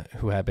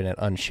 who have been at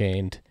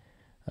Unchained,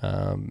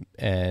 and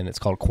it's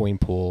called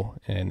CoinPool,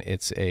 and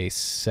it's a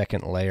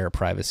second layer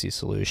privacy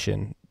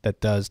solution that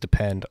does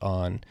depend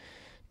on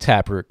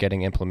Taproot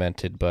getting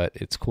implemented, but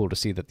it's cool to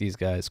see that these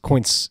guys,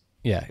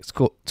 it's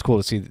cool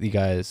to see that the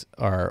guys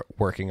are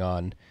working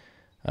on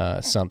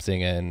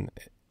something, and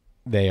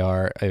they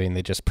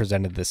just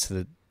presented this to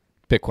the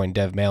Bitcoin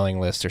dev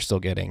mailing list. They're still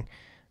getting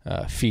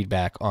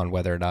feedback on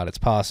whether or not it's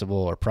possible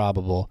or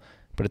probable,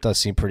 but it does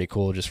seem pretty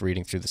cool just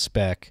reading through the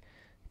spec.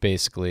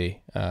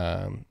 Basically,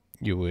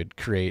 you would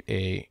create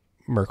a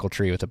Merkle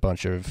tree with a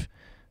bunch of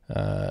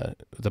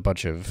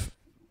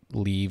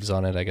leaves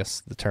on it, I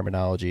guess the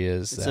terminology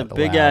is. It's a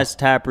big-ass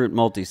Taproot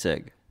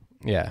multisig.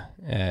 Yeah,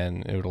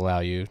 and it would allow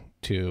you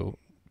to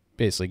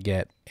basically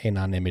get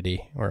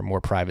anonymity or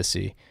more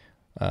privacy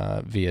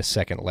via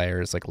second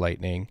layers like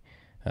Lightning,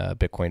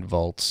 Bitcoin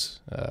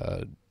vaults,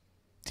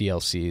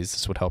 DLCs.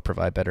 This would help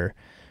provide better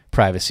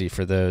privacy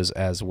for those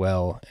as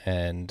well.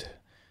 And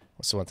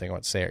what's the one thing I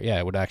want to say? Yeah,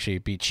 it would actually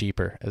be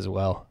cheaper as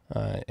well,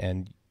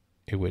 and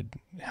it would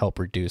help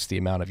reduce the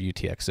amount of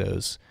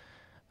UTXOs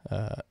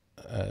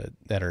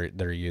that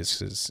are used,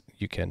 because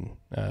you can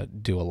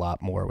do a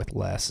lot more with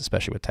less,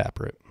 especially with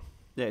Taproot.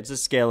 Yeah, it's a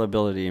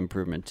scalability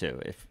improvement too,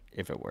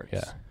 if it works.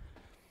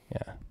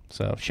 Yeah.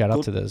 So shout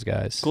out to those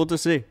guys. Cool to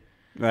see.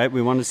 Right?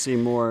 We want to see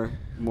more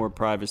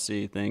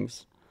privacy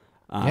things.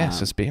 So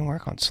it's being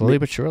worked on slowly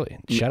but surely.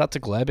 Shout out to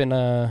Gleb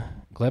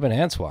and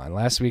Antoine.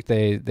 Last week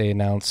they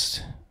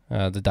announced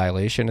the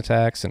dilation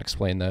attacks and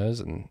explained those,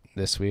 and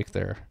this week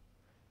they're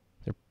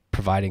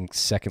providing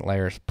second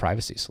layer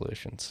privacy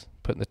solutions,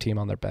 putting the team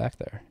on their back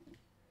there.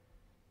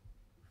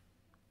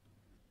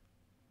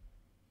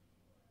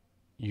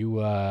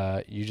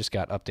 You just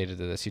got updated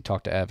to this. You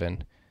talked to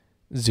Evan.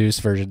 Zeus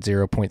version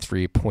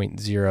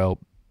 0.3.0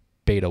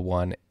 beta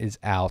 1 is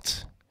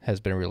out, has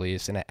been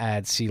released, and it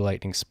adds C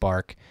Lightning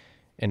Spark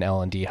and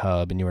L&D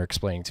Hub. And you were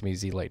explaining to me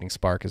Z Lightning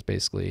Spark is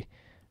basically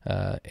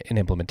an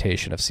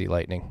implementation of C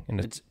Lightning in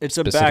it's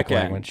a back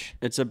end.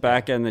 It's a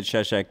back end that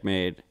Sheshak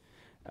made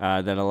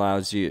that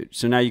allows you.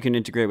 So now you can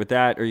integrate with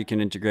that, or you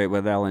can integrate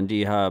with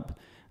L&D Hub.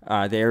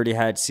 They already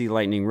had C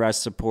Lightning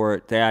REST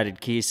support. They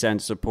added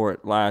KeySend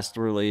support last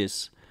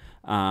release.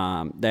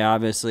 They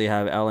obviously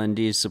have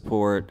L&D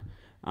support.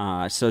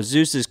 So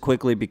Zeus is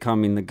quickly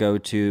becoming the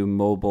go-to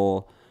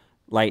mobile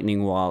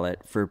Lightning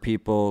wallet for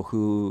people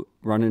who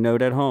run a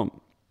node at home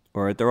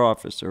or at their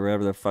office or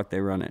wherever the fuck they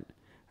run it.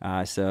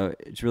 So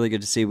it's really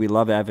good to see. We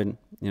love Evan.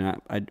 You know,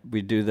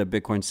 we do the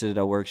Bitcoin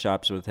Citadel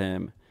workshops with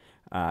him.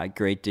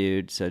 Great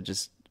dude. So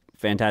just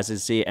fantastic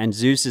to see. And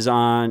Zeus is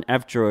on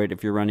F-Droid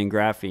if you're running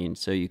Graphene,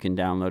 so you can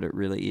download it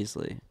really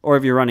easily. Or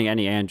if you're running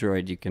any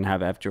Android, you can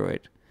have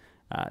F-Droid.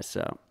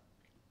 So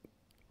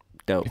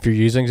dope. If you're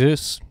using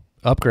Zeus,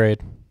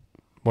 upgrade.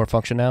 More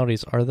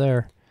functionalities are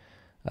there.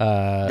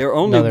 They're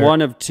only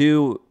one of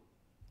two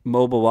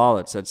mobile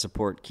wallets that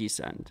support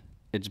KeySend.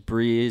 It's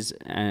Breeze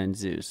and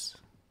Zeus.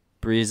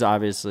 Breeze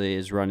obviously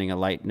is running a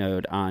light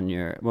node on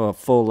a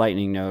full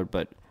Lightning node,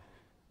 but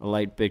a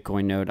light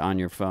Bitcoin node on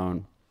your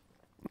phone.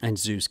 And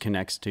Zeus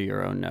connects to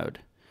your own node.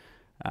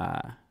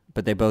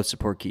 But they both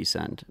support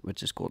KeySend,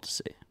 which is cool to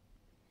see.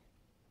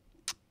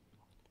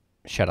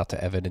 Shout out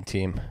to Evan and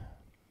team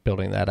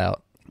building that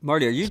out.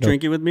 Marty, are you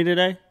drinking with me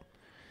today?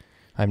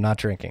 I'm not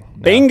drinking.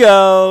 No.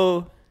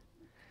 Bingo!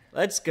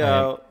 Let's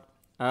go.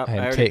 I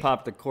already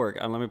popped the cork.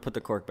 Let me put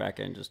the cork back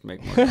in just to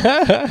make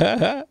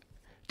more.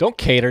 Don't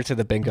cater to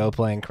the bingo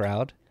playing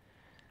crowd.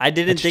 I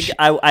didn't think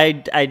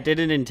I did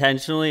it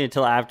intentionally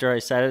until after I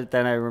said it.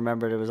 Then I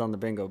remembered it was on the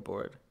bingo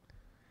board.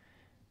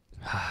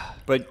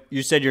 But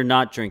you said you're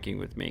not drinking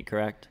with me,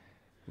 correct?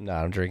 No,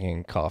 I'm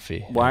drinking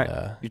coffee.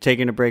 Why? You're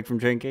taking a break from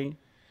drinking?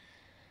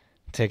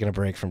 Taking a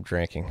break from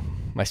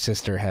drinking. My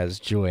sister has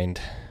joined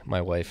my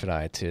wife and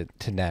I to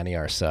nanny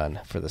our son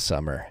for the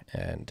summer,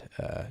 and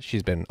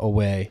she's been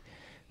away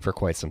for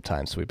quite some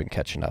time, so we've been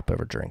catching up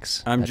over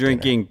drinks. I'm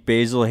drinking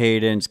Basil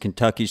Hayden's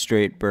Kentucky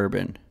Straight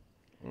Bourbon,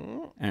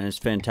 and it's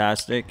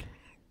fantastic.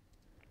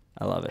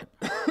 I love it.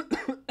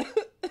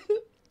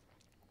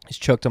 He's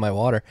choked on my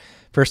water.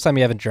 First time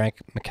you haven't drank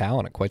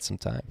Macallan in quite some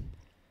time.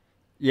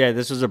 Yeah,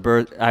 this was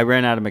I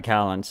ran out of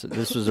Macallan, so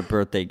this was a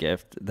birthday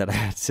gift that I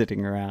had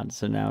sitting around.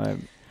 So now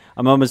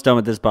I'm almost done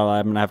with this bottle.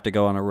 I'm going to have to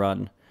go on a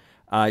run.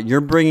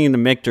 You're bringing the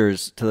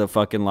Mictors to the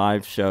fucking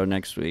live show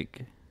next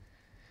week.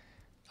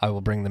 I will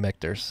bring the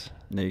Mictors.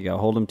 There you go.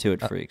 Hold them to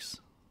it, freaks.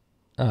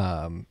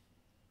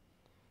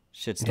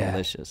 Shit's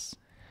delicious.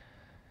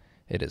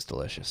 It is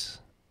delicious.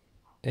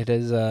 It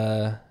is,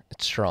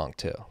 it's strong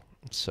too.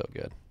 It's so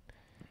good.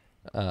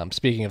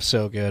 Speaking of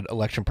so good,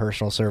 Electrum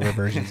Personal Server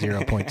version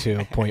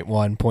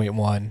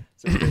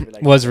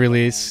 0.2.1.1 was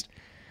released.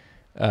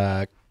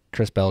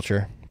 Chris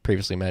Belcher,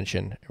 previously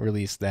mentioned,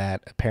 released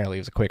that. Apparently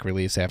it was a quick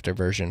release after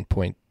version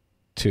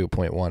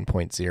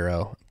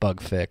 0.2.1.0. Bug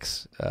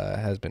fix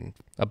a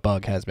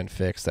bug has been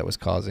fixed that was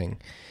causing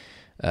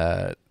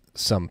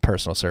some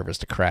personal servers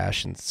to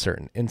crash in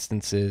certain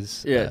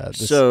instances. Yeah,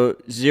 so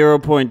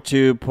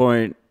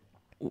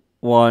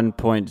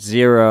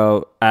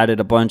 0.2.1.0 added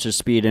a bunch of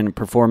speed and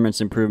performance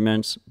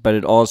improvements, but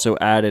it also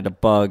added a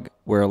bug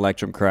where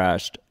Electrum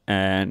crashed.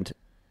 And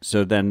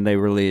so then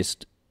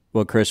Chris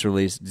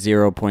released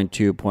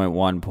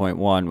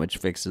 0.2.1.1, which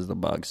fixes the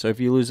bug. So if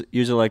you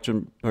use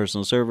Electrum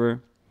Personal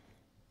Server,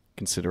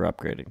 consider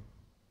upgrading.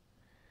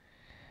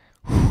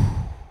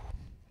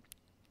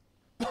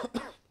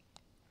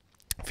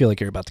 I feel like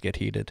you're about to get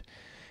heated.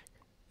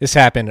 This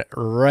happened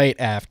right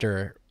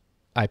after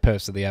I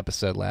posted the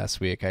episode last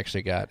week. I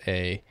actually got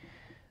a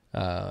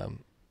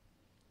DM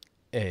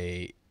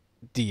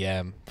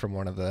from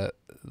one of the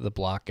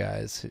block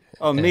guys.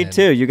 Oh, me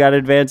too. You got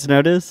advance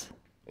notice?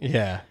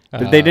 Yeah.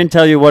 But they didn't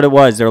tell you what it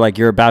was. They're like,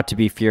 you're about to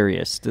be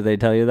furious. Did they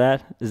tell you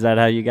that? Is that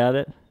how you got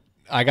it?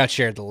 I got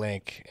shared the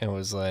link and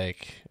was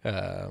like,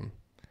 and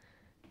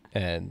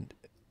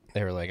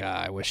they were like,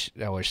 I wish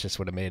this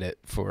would have made it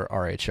for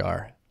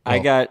RHR.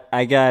 Well,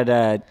 I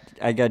got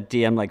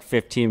DM like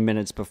 15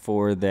 minutes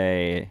before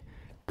they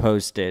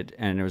posted,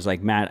 and it was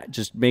like, Matt,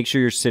 just make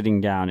sure you're sitting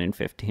down in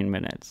 15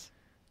 minutes.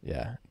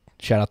 Yeah.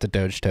 Shout out to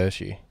Doge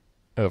Toshi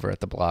over at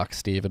the block,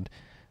 Steven.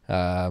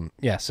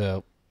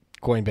 So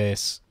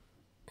Coinbase,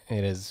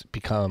 it has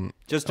become...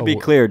 Just to be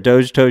clear,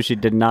 Doge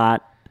Toshi did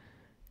not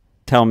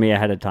tell me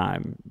ahead of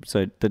time,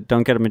 so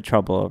don't get him in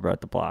trouble over at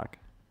the block.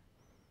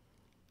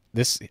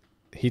 This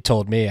he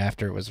told me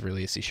after it was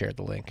released. He shared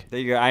the link. There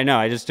you go. I know.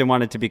 I just didn't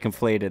want it to be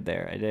conflated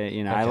there. I did,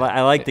 Okay.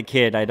 I like the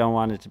kid. I don't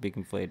want it to be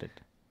conflated.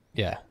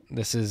 Yeah,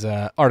 this is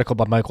an article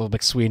by Michael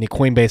McSweeney.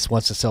 Coinbase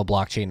wants to sell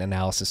blockchain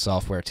analysis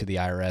software to the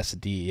IRS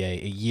and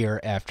DEA a year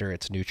after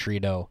its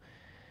Neutrino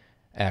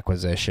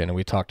acquisition. And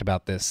we talked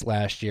about this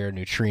last year.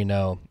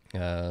 Neutrino.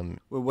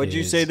 What did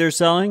you say they're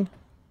selling?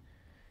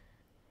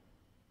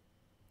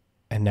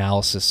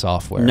 Analysis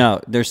software. No,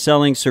 they're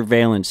selling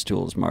surveillance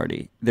tools,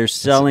 Marty. They're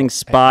selling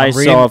spy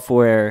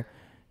software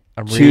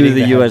to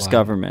the U.S.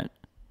 government.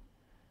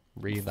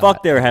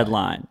 Fuck their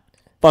headline.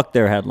 Fuck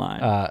their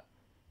headline.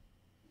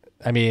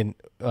 I mean,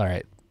 all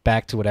right,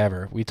 back to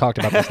whatever. We talked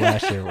about this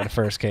last year when it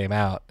first came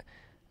out.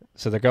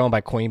 So they're going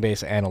by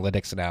Coinbase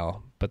Analytics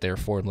now, but they were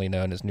formerly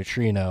known as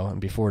Neutrino, and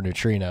before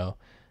Neutrino,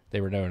 they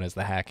were known as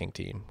the hacking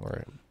team.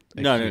 Or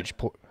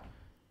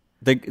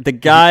the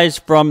guys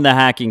from the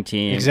hacking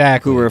team,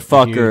 exactly, who were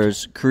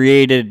fuckers,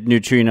 created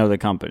Neutrino, the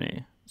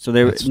company. So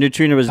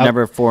Neutrino was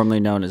never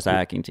formally known as the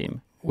hacking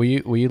team. Will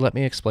you let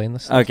me explain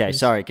this? Okay, please?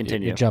 sorry,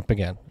 continue. You jump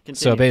again. Continue.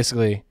 So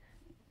basically,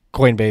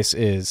 Coinbase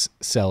is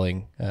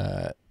selling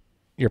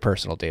your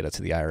personal data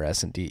to the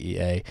IRS and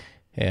DEA.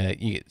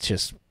 It's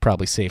just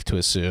probably safe to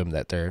assume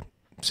that they're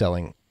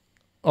selling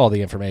all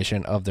the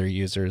information of their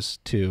users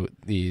to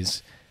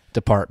these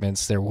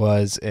departments. There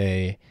was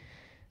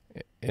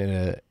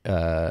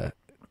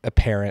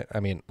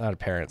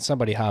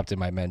somebody hopped in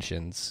my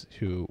mentions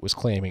who was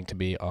claiming to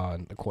be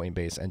on the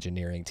Coinbase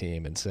engineering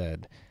team and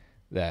said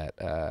that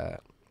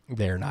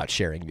they're not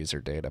sharing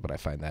user data, but I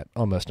find that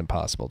almost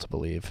impossible to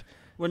believe.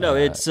 Well, no,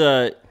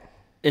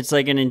 it's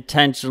like an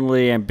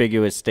intentionally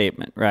ambiguous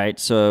statement, right?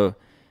 So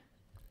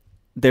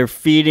they're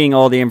feeding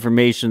all the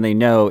information they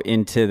know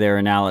into their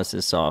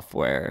analysis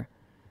software,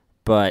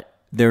 but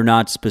they're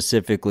not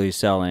specifically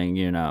selling,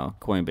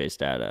 Coinbase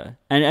data.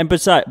 And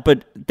besides,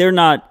 but they're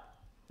not.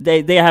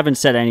 They haven't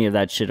said any of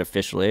that shit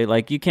officially.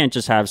 Like, you can't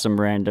just have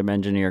some random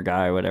engineer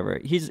guy or whatever.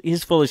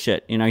 He's full of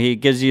shit. He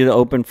gives you the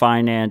open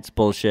finance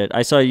bullshit.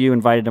 I saw you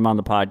invited him on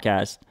the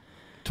podcast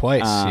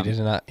twice.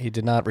 He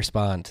did not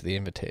respond to the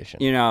invitation.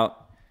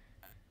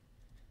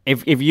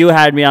 If you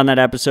had me on that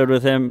episode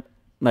with him,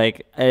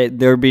 like,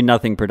 there would be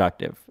nothing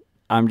productive.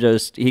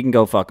 He can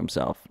go fuck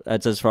himself.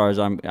 That's as far as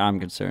I'm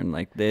concerned.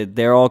 Like,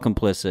 they're all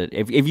complicit.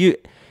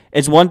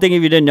 It's one thing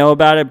if you didn't know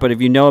about it, but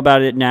if you know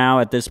about it now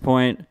at this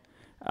point,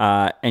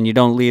 and you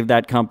don't leave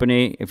that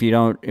company, if you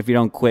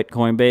don't quit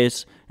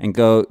Coinbase and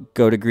go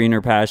to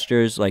greener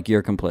pastures, like,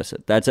 you're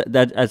complicit. That's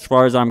as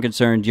far as I'm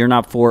concerned. You're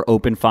not for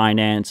open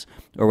finance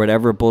or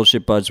whatever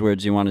bullshit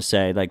buzzwords you want to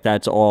say. Like,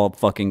 that's all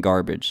fucking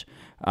garbage.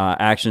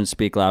 Actions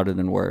speak louder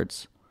than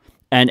words.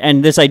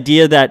 And this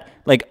idea that,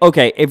 like,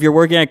 okay, if you're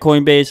working at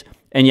Coinbase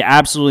and you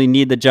absolutely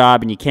need the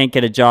job and you can't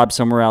get a job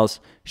somewhere else,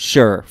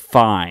 sure,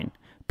 fine.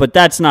 But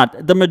that's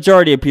not the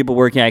majority of people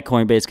working at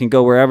Coinbase can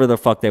go wherever the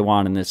fuck they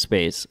want in this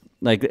space.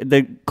 Like,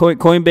 the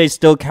Coinbase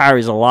still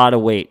carries a lot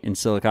of weight in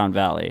Silicon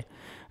Valley.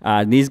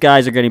 These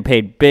guys are getting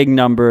paid big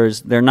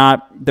numbers. They're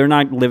not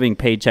living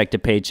paycheck to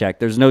paycheck.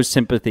 There's no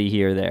sympathy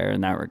here or there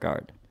in that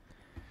regard.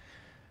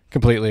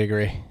 Completely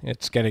agree.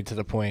 It's getting to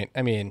the point.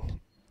 I mean,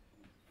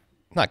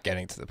 not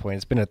getting to the point.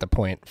 It's been at the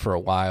point for a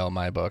while in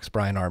my books.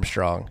 Brian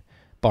Armstrong,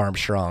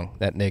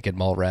 that naked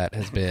mole rat,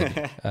 has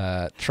been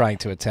trying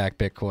to attack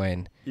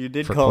Bitcoin. You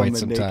did for call quite him a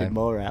some naked time.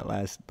 mole rat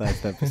last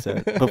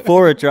episode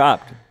before it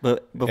dropped,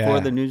 but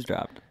before the news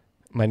dropped.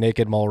 My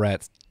naked mole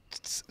rat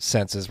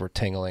senses were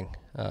tingling.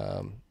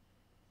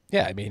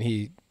 Yeah, I mean,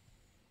 he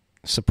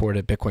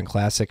supported Bitcoin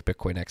Classic,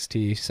 Bitcoin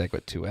XT,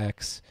 Segwit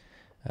 2X.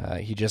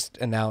 He just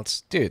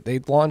announced, dude, they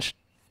launched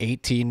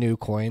 18 new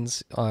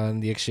coins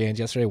on the exchange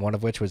yesterday, one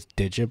of which was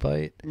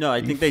Digibyte. No,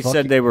 I think they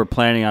said they were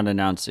planning on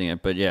announcing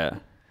it, but yeah.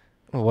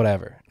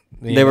 Whatever.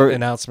 They were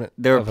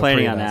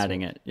planning on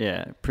adding it.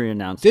 Yeah,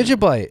 pre-announcement.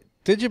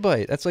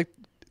 Digibyte. That's like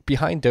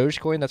behind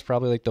Dogecoin. That's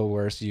probably like the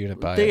worst unit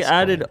bias. They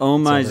added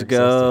Omai's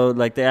Go.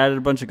 Like, they added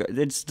a bunch of.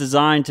 It's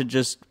designed to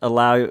just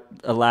allow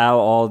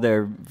all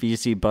their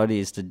VC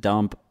buddies to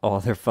dump all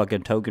their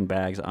fucking token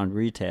bags on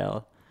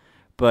retail.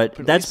 But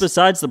that's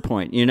besides the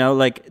point.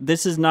 Like,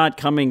 this is not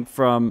coming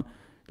from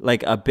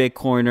like a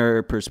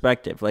Bitcoiner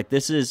perspective. Like,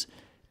 this is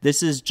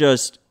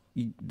just.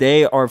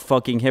 They are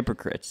fucking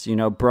hypocrites.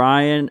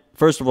 Brian,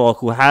 first of all,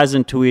 who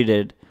hasn't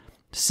tweeted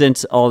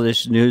since all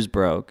this news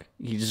broke.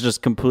 He's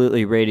just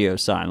completely radio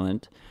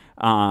silent.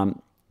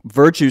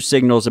 Virtue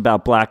signals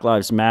about Black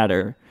Lives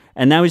Matter.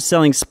 And now he's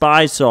selling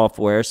spy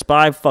software,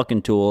 spy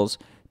fucking tools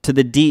to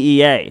the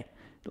DEA.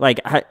 Like,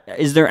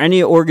 is there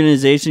any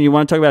organization, you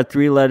want to talk about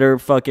 3-letter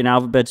fucking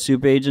alphabet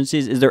soup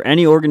agencies? Is there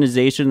any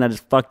organization that has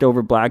fucked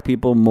over black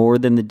people more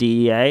than the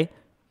DEA?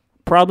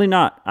 Probably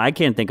not. I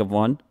can't think of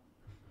one.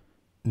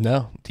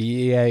 No,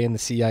 DEA and the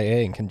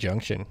CIA in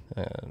conjunction.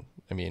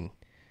 I mean,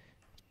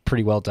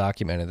 pretty well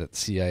documented that the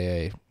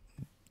CIA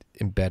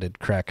embedded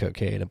crack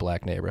cocaine in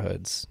black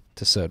neighborhoods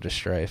to sow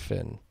strife,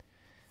 and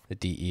the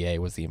DEA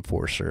was the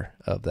enforcer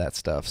of that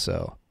stuff.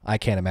 So I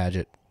can't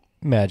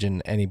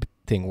imagine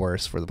anything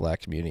worse for the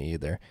black community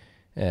either.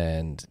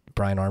 And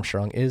Brian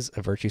Armstrong is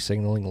a virtue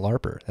signaling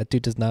LARPer. That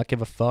dude does not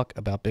give a fuck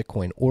about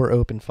Bitcoin or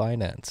open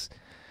finance.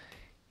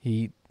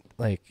 He,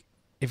 like,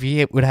 if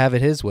he would have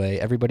it his way,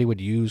 everybody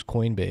would use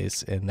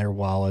Coinbase and their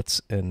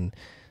wallets and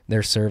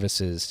their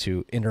services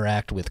to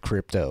interact with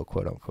crypto,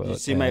 quote unquote. You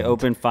see my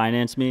open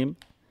finance meme?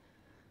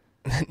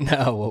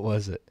 No, what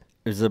was it?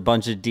 There's a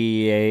bunch of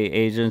DEA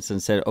agents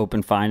and said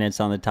open finance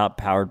on the top,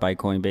 powered by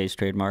Coinbase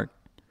trademark.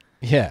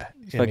 Yeah.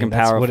 It's fucking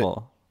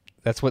powerful.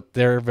 That's what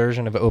their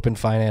version of open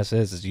finance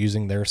is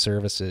using their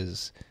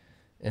services.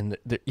 And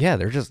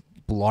they're just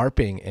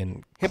LARPing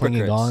and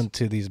clinging on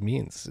to these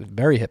means.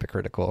 Very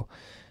hypocritical.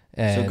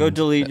 And so go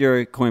delete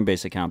your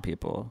Coinbase account,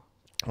 people.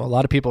 Well, a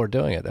lot of people are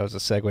doing it. That was the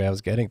segue I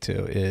was getting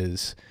to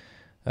is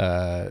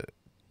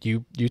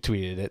you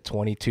tweeted it.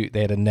 22.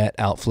 They had a net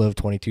outflow of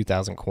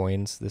 22,000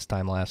 coins this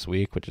time last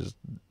week, which is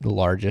the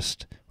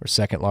largest or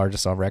second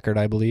largest on record,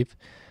 I believe.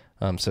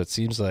 So it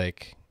seems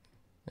like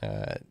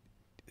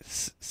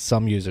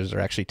some users are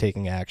actually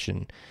taking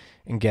action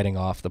and getting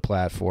off the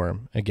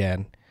platform.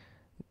 Again,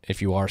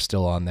 if you are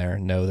still on there,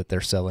 know that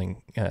they're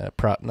selling,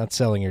 not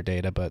selling your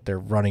data, but they're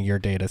running your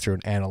data through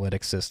an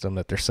analytics system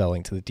that they're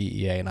selling to the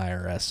DEA and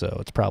IRS. So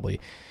it's probably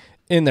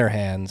in their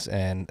hands,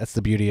 and that's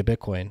the beauty of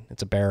Bitcoin.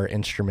 It's a bearer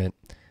instrument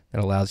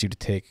that allows you to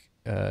take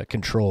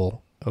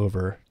control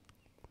over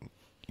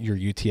your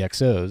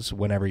UTXOs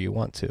whenever you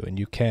want to, and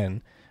you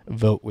can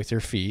vote with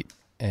your feet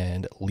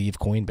and leave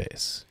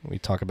Coinbase. We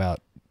talk about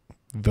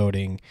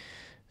voting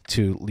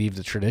to leave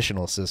the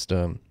traditional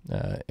system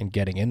and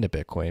getting into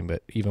Bitcoin,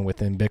 but even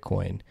within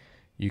Bitcoin,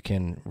 you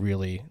can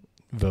really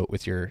vote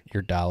with your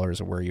dollars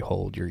or where you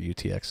hold your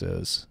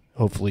UTXOs.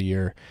 Hopefully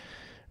you're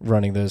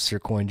running those through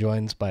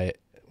CoinJoins by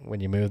when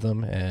you move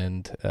them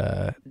and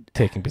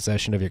taking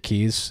possession of your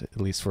keys,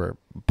 at least for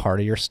part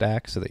of your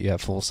stack, so that you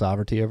have full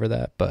sovereignty over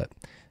that. But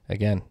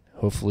again,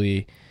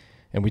 hopefully,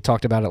 and we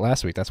talked about it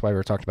last week. That's why we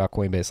were talking about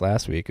Coinbase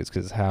last week, is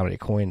because how many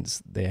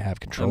coins they have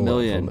control of. 1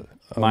 million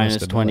minus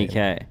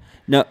 20K.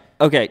 No,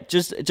 okay,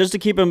 just to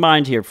keep in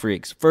mind here,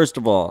 freaks. First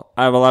of all,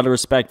 I have a lot of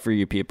respect for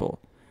you people,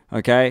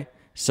 okay?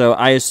 So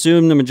I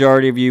assume the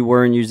majority of you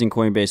weren't using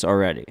Coinbase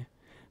already.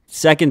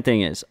 Second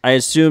thing is, I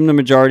assume the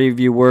majority of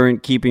you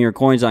weren't keeping your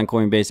coins on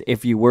Coinbase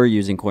if you were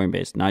using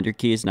Coinbase, not your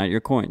keys, not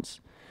your coins.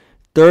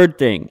 Third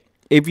thing,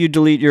 if you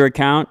delete your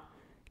account,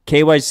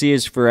 KYC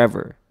is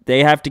forever.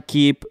 They have to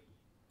keep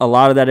a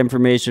lot of that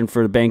information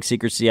for the Bank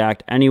Secrecy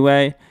Act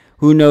anyway.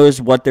 Who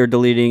knows what they're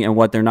deleting and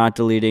what they're not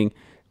deleting.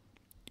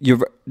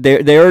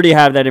 They already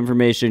have that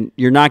information.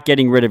 You're not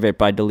getting rid of it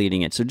by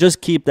deleting it. So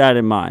just keep that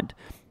in mind.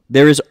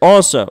 There is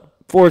also,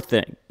 fourth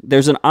thing,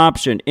 there's an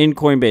option in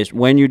Coinbase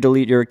when you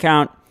delete your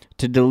account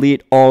to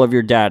delete all of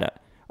your data.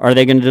 Are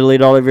they going to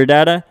delete all of your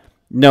data?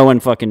 No one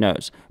fucking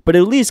knows. But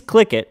at least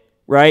click it,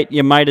 right?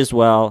 You might as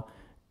well.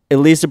 At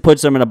least it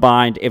puts them in a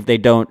bind if they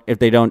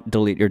don't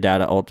delete your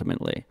data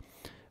ultimately.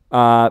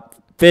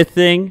 Fifth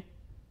thing,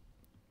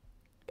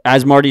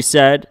 as Marty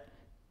said,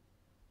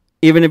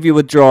 even if you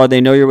withdraw, they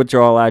know your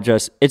withdrawal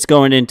address. It's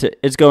going into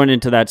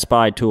that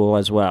spy tool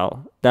as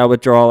well. That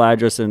withdrawal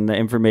address and the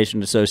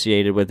information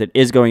associated with it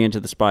is going into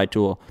the spy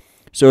tool.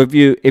 So if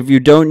you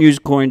don't use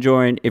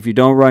CoinJoin, if you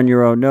don't run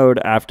your own node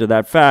after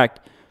that fact,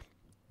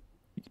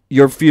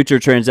 your future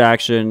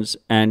transactions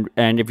and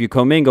if you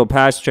commingle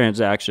past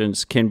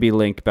transactions can be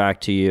linked back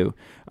to you.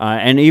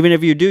 And even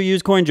if you do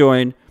use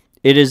CoinJoin,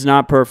 it is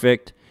not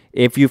perfect.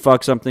 If you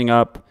fuck something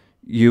up,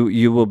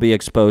 you will be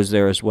exposed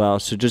there as well.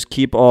 So just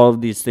keep all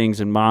of these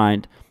things in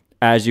mind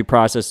as you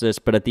process this.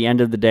 But at the end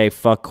of the day,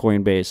 fuck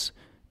Coinbase.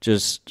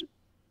 Just,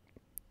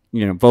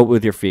 vote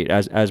with your feet,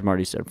 as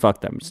Marty said.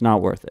 Fuck them. It's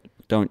not worth it.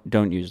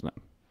 Don't use them.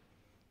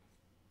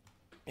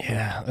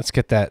 Yeah, let's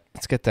get that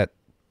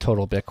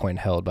total Bitcoin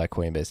held by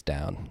Coinbase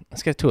down.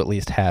 Let's get to at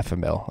least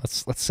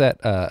 $500,000. Let's set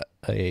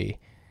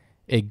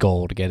a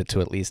goal to get it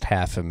to at least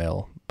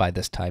 $500,000 by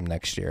this time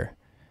next year.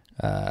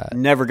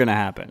 Never gonna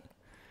happen.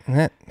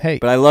 Hey,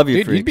 but I love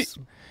you, dude, freaks.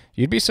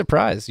 You'd be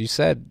surprised. You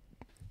said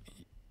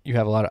you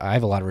have I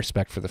have a lot of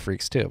respect for the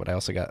freaks too, but I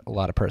also got a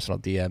lot of personal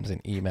DMs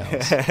and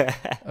emails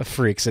of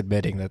freaks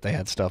admitting that they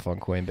had stuff on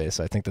Coinbase.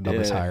 So I think the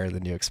number's higher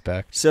than you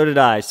expect. So did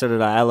I.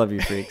 I love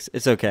you, freaks.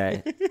 It's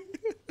okay.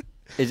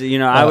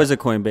 I was a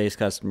Coinbase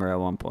customer at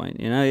one point.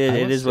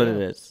 It is what it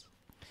is.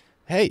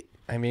 Hey,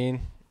 I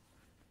mean,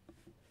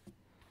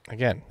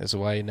 again, this is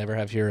why you never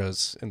have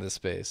heroes in this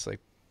space. Like,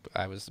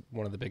 I was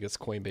one of the biggest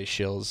Coinbase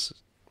shills.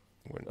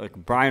 Like,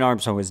 Brian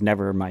Armstrong was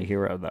never my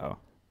hero, though.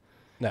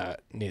 No,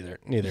 neither.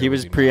 He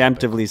was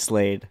preemptively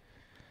slayed.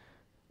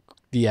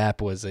 The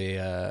app was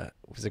a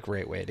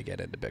great way to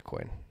get into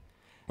Bitcoin.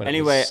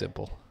 Anyway, it was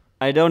simple.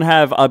 I don't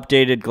have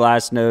updated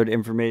Glassnode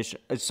information.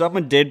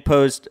 Someone did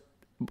post,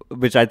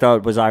 which I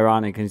thought was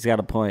ironic, and he's got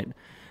a point,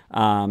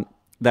 that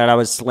I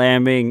was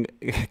slamming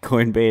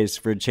Coinbase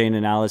for chain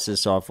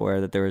analysis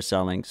software that they were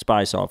selling,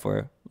 spy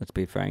software, let's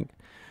be frank,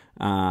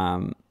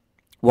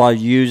 while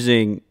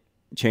using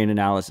chain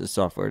analysis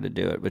software to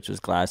do it, which was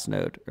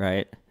Glassnode,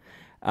 right?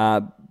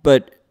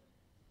 But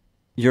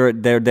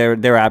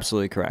they're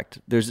absolutely correct.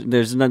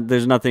 There's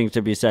nothing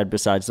to be said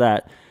besides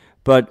that.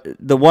 But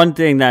the one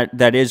thing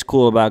that is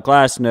cool about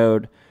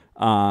Glassnode,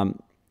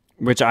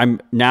 which I'm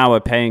now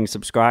a paying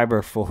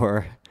subscriber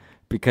for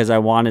because I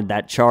wanted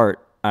that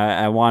chart.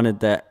 I wanted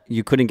that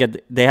you couldn't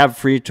get. They have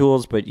free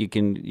tools, but you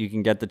can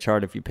get the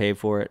chart if you pay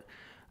for it.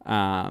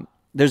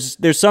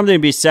 There's something to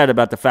be said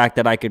about the fact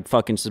that I could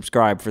fucking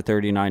subscribe for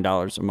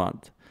 $39 a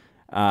month.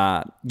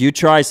 You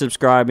try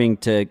subscribing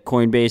to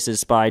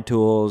Coinbase's spy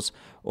tools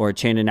or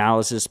chain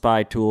analysis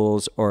spy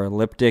tools or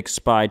Elliptic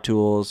spy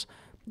tools.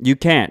 You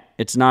can't.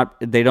 It's not.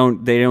 They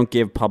don't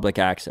give public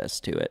access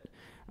to it,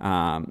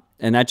 and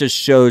that just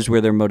shows where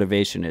their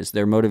motivation is.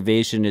 Their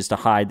motivation is to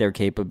hide their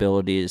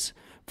capabilities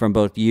from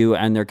both you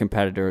and their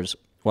competitors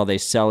while they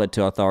sell it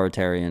to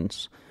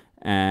authoritarians.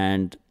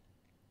 And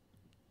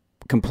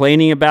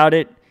complaining about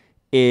it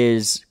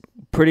is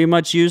pretty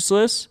much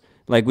useless.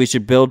 Like, we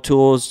should build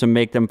tools to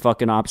make them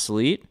fucking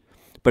obsolete.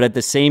 But at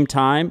the same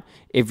time,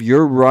 if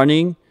you're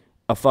running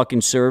a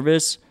fucking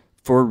service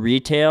for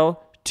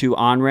retail to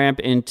on-ramp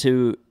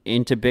into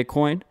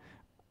Bitcoin,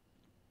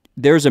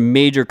 there's a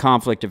major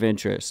conflict of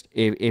interest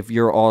if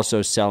you're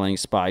also selling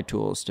spy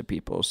tools to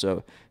people.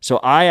 So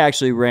I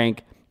actually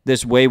rank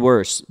this way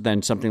worse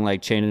than something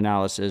like chain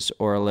analysis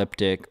or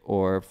Elliptic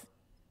or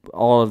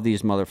all of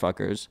these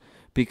motherfuckers,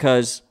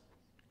 because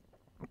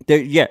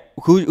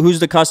who's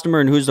the customer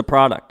and who's the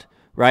product,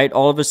 right?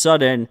 All of a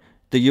sudden,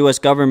 the U.S.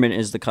 government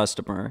is the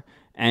customer,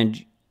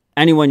 and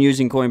anyone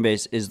using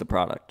Coinbase is the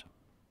product.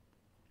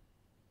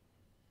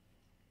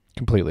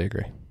 Completely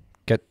agree.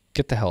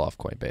 Get the hell off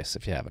Coinbase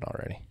if you haven't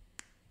already.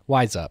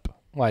 Wise up.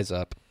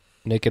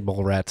 Naked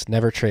mole rats.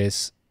 Never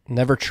trust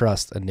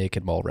a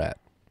naked mole rat.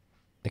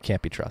 They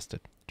can't be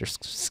trusted. They're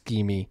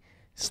schemy,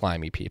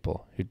 slimy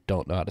people who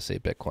don't know how to say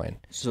Bitcoin.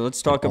 So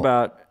let's talk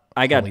about.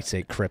 Only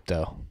say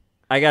crypto.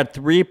 I got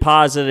 3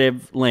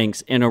 positive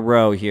links in a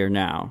row here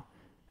now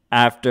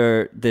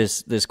after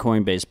this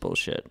Coinbase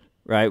bullshit,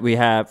 right? We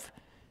have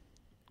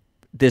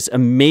this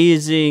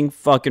amazing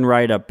fucking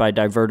write-up by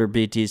Diverter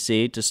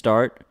BTC to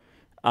start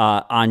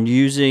on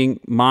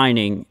using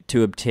mining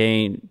to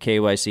obtain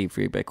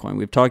KYC-free Bitcoin.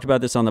 We've talked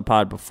about this on the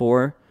pod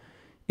before.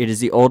 It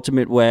is the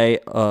ultimate way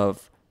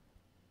of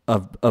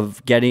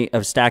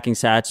stacking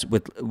sats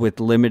with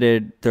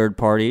limited third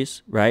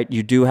parties, right?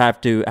 You do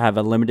have to have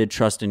a limited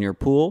trust in your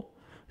pool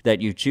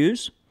that you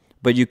choose,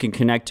 but you can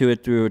connect to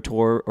it through a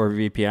Tor or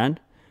VPN,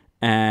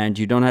 and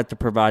you don't have to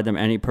provide them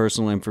any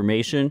personal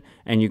information,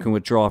 and you can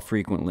withdraw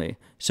frequently.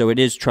 So it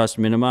is trust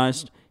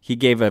minimized. He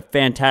gave a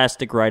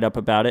fantastic write-up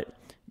about it.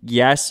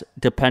 Yes,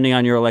 depending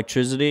on your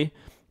electricity,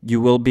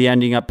 you will be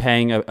ending up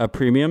paying a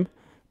premium.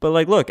 But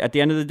like, look, at the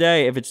end of the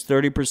day, if it's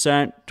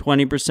 30%,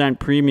 20%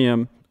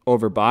 premium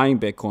over buying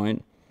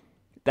Bitcoin,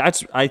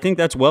 I think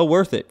that's well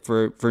worth it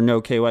for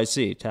no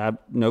KYC, to have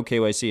no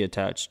KYC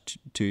attached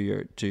to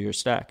your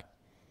stack.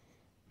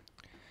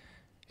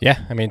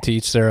 Yeah, I mean, to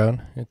each their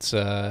own. It's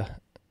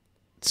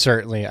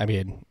certainly, I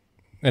mean,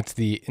 that's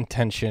the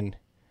intention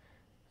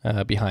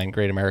behind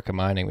Great America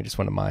Mining. We just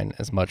want to mine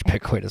as much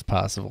Bitcoin as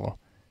possible,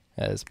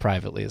 as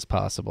privately as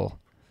possible.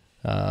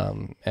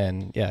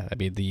 And yeah, I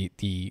mean,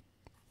 the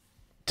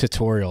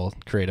tutorial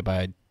created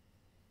by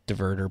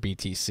Diverter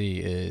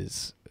BTC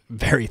is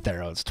very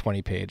thorough. It's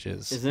 20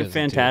 pages. Isn't it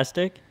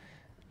fantastic?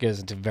 Goes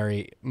into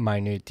very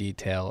minute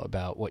detail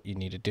about what you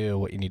need to do,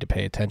 what you need to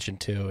pay attention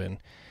to. And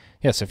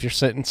yeah, so if you're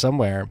sitting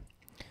somewhere,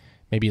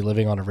 maybe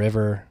living on a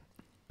river,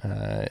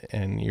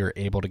 and you're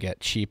able to get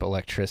cheap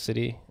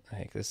electricity, I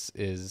think this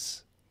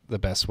is the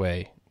best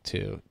way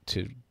to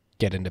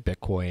get into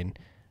Bitcoin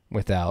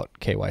without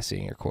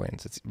KYCing your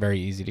coins. It's very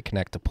easy to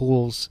connect to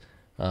pools.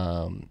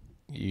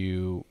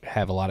 You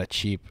have a lot of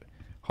cheap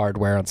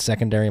hardware on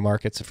secondary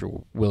markets if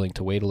you're willing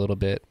to wait a little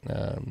bit.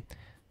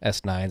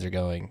 S9s are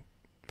going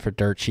for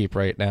dirt cheap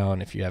right now,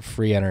 and if you have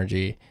free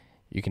energy,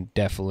 you can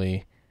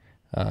definitely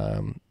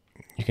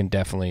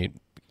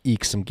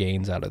eke some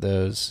gains out of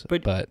those.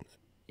 But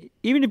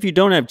even if you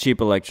don't have cheap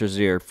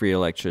electricity or free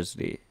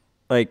electricity,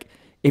 like,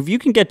 if you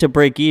can get to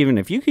break even,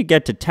 if you could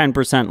get to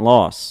 10%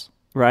 loss,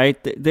 right?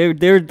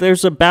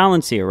 There's a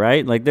balance here,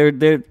 right? Like,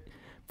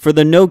 for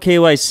the no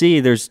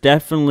KYC, there's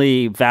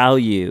definitely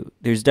value.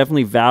 There's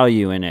definitely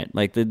value in it.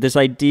 Like, this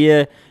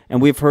idea, and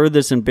we've heard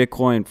this in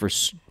Bitcoin for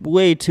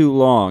way too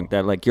long,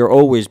 that like, you're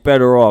always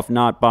better off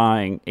not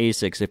buying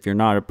ASICs if you're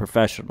not a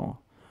professional.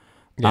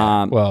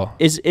 Yeah,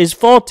 is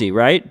faulty,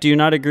 right? Do you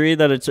not agree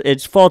that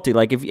it's faulty?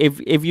 Like, if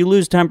you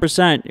lose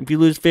 10%, if you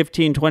lose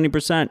 15,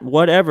 20%,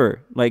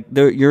 whatever, like,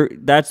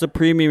 that's the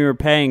premium you're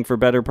paying for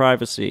better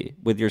privacy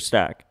with your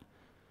stack.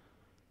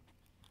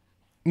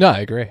 No, I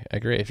agree.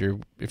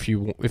 If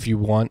you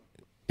want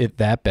it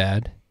that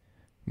bad,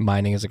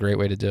 mining is a great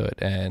way to do it.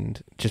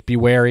 And just be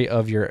wary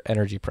of your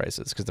energy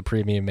prices, because the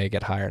premium may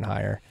get higher and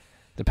higher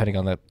depending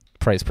on the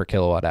price per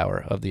kilowatt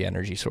hour of the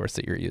energy source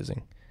that you're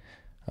using.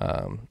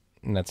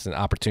 And that's an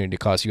opportunity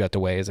cost you have to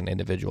weigh as an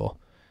individual.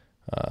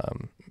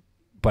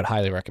 But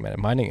highly recommend it.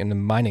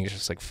 Mining is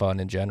just like fun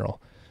in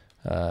general.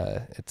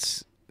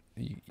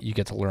 You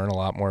get to learn a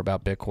lot more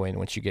about Bitcoin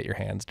once you get your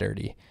hands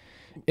dirty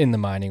in the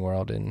mining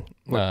world. And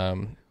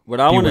when What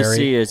I want to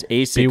see is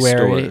ASIC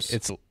stores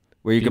It's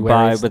where you can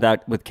buy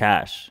with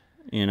cash.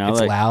 You know,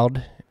 it's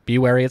loud. Be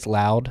wary. It's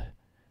loud.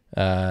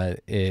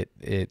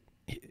 It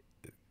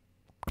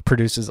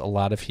produces a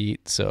lot of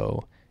heat.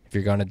 So if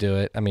you're going to do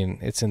it, I mean,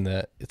 it's in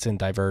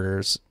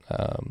Diverter's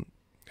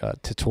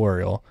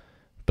tutorial,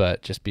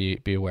 but just be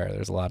aware.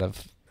 There's a lot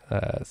of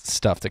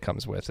stuff that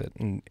comes with it,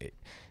 and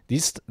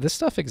this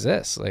stuff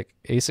exists. Like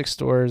ASIC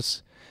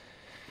stores,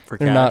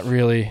 they're not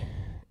really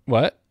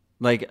what.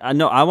 Like I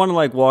know I want to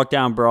like walk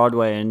down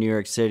Broadway in New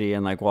York City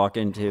and like walk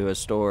into a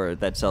store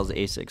that sells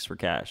ASICs for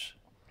cash.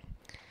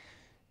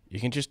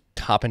 You can just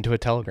hop into a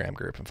Telegram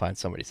group and find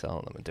somebody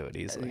selling them and do it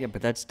easily. Yeah,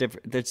 but that's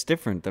different. That's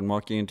different than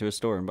walking into a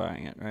store and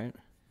buying it, right?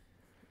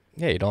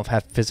 Yeah, you don't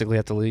physically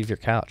have to leave your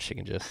couch. You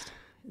can just.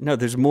 No,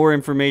 there's more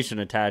information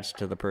attached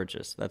to the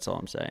purchase. That's all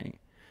I'm saying.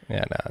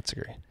 Yeah, no, that's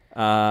agree.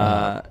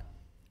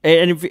 And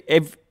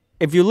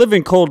if you live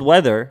in cold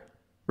weather,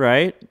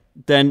 right?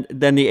 Then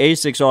the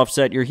ASICs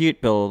offset your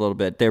heat bill a little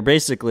bit. They're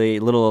basically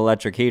little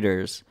electric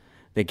heaters.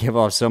 They give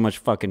off so much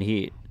fucking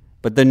heat.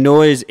 But the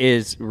noise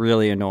is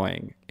really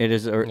annoying. It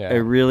is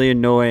a really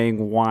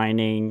annoying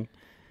whining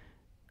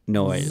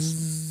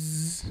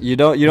noise. You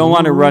don't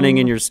want it running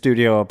in your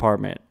studio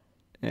apartment.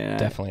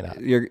 Definitely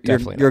not.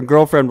 Your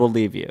girlfriend will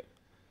leave you.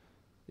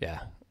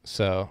 Yeah.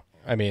 So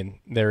I mean,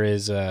 there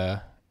is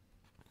I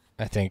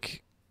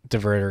think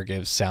Diverter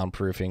gives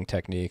soundproofing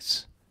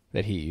techniques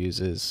that he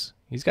uses.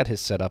 He's got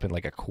his set up in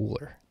like a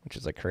cooler, which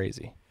is like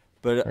crazy.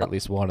 But or at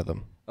least one of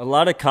them. A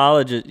lot of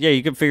colleges,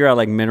 you can figure out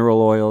like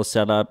mineral oil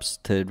setups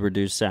to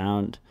reduce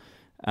sound.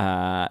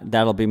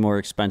 That'll be more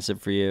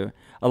expensive for you.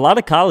 A lot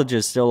of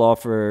colleges still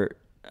offer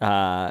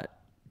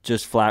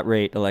just flat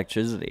rate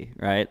electricity,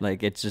 right?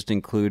 Like it's just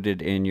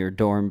included in your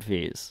dorm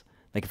fees.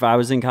 Like if I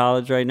was in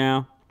college right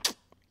now,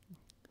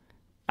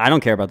 I don't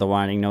care about the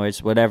whining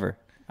noise, whatever.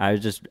 I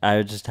would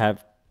just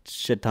have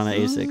shit ton of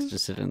ASICs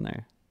just sitting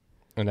there.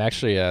 And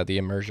actually, the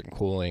immersion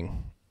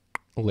cooling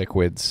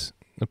liquids,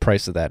 the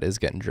price of that is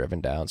getting driven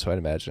down. So I'd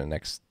imagine the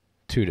next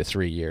 2 to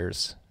 3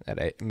 years,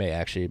 that may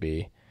actually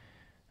be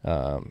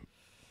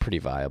pretty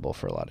viable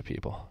for a lot of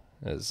people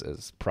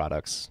as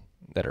products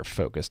that are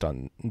focused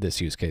on this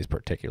use case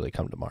particularly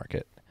come to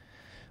market.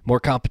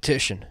 More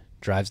competition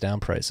drives down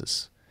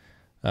prices.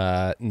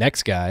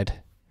 Next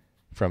guide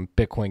from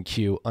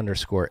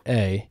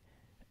BitcoinQ_A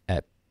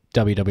at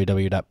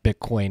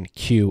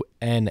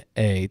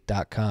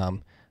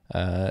www.bitcoinqna.com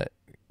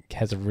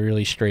has a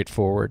really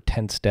straightforward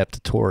 10-step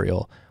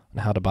tutorial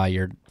on how to buy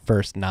your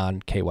first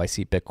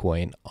non-KYC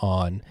Bitcoin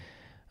on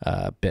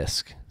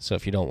BISC. So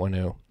if you don't want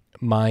to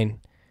mine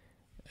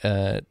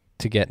to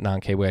get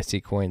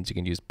non-KYC coins, you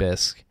can use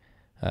BISC.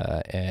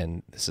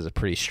 And this is a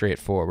pretty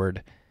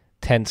straightforward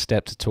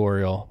 10-step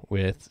tutorial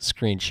with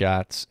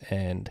screenshots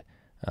and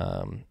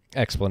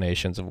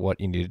explanations of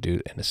what you need to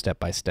do in a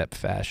step-by-step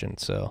fashion.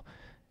 So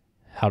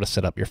how to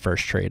set up your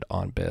first trade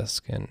on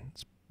BISC, and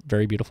it's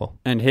very beautiful.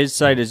 And his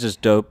site is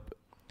just dope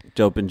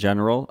in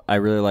general. I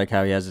really like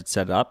how he has it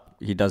set up.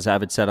 He does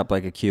have it set up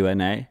like a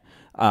Q&A.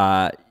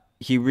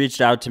 He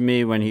reached out to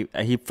me when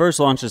he first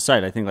launched his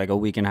site, I think like a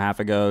week and a half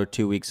ago,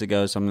 2 weeks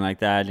ago, something like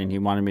that, and he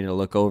wanted me to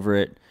look over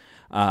it.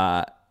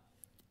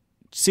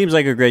 Seems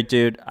like a great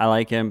dude. I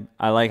like him.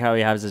 I like how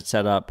he has it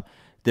set up.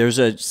 There's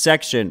a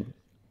section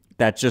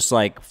that's just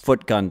like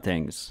foot gun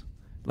things,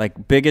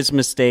 like biggest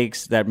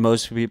mistakes that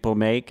most people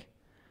make.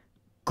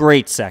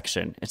 Great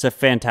section. It's a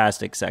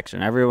fantastic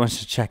section. Everyone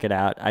should check it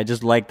out. I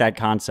just like that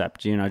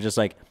concept, just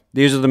like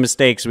these are the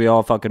mistakes we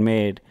all fucking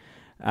made.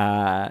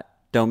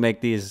 Don't make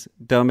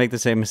the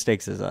same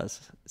mistakes as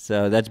us.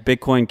 So that's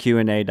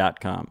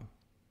bitcoinqna.com.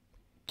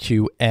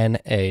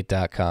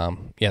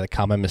 Qna.com. Yeah, the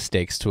common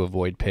mistakes to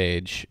avoid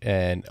page.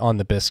 And on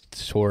the BISC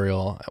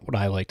tutorial, what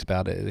I liked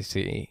about it is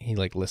he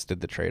like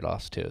listed the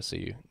trade-offs too, so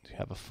you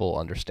have a full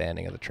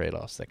understanding of the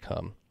trade-offs that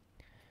come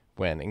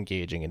when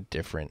engaging in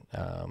different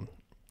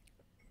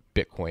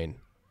Bitcoin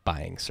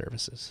buying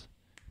services.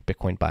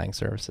 Bitcoin buying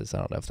services. I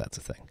don't know if that's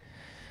a thing.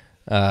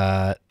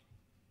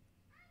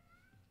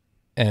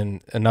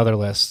 And another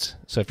list,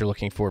 so if you're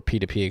looking for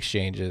P2P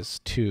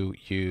exchanges to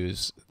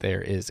use,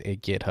 there is a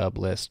GitHub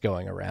list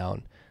going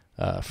around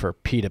for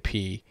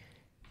P2P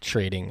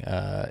trading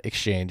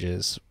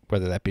exchanges,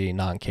 whether that be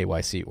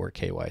non-KYC or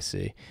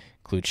KYC.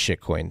 Includes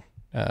shitcoin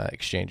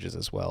exchanges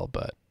as well,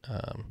 but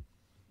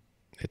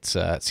it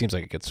seems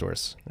like a good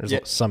source.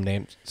 There's some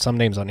names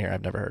on here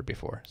I've never heard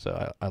before,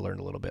 so I learned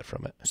a little bit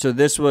from it. So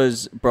this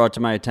was brought to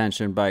my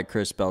attention by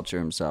Chris Belcher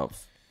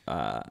himself.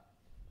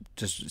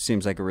 Just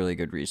seems like a really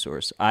good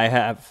resource. I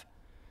have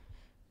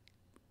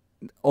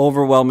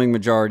overwhelming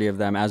majority of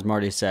them, as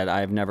Marty said,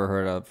 I've never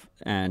heard of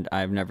and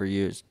I've never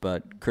used,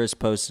 but Chris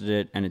posted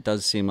it and it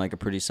does seem like a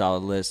pretty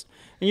solid list.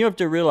 And you have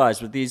to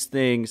realize with these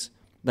things,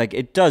 like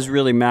it does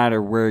really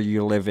matter where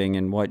you're living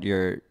and what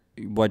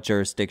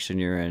jurisdiction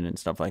you're in and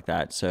stuff like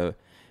that. So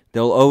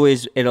it'll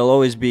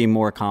always be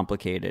more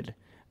complicated.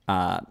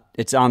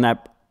 It's on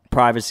that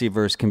privacy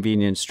versus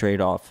convenience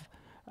trade-off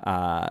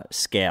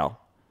scale.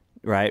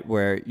 Right,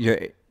 where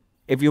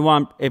if you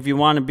want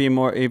to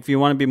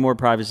be more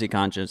privacy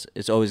conscious,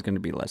 it's always going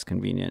to be less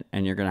convenient,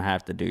 and you're going to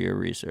have to do your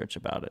research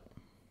about it.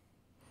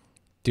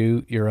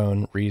 Do your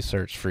own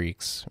research,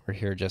 freaks. We're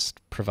here just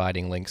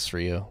providing links for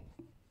you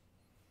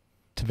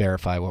to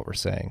verify what we're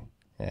saying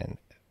and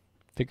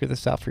figure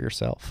this out for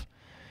yourself.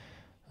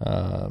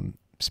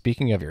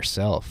 Speaking of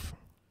yourself,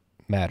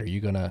 Matt, are you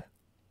going to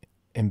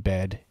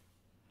embed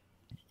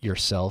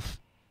yourself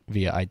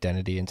via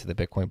identity into the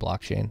Bitcoin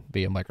blockchain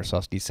via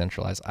Microsoft's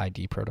decentralized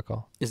ID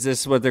protocol? Is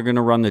this what they're going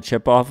to run the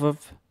chip off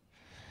of?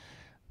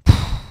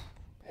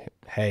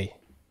 Hey,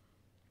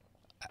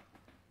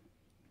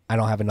 I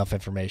don't have enough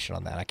information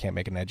on that. I can't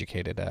make an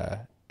educated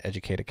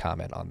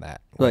comment on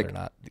that, whether or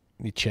not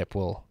the chip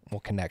will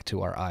connect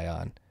to our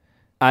Ion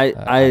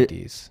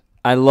IDs.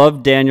 I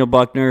love Daniel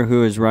Buckner,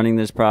 who is running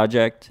this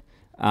project.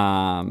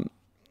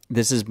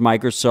 This is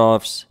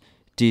Microsoft's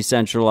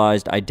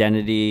decentralized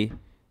identity.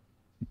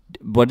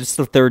 What is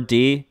the third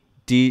D?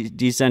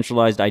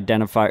 Decentralized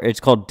identifier. It's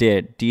called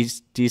DID,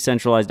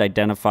 decentralized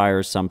identifier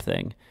or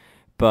something.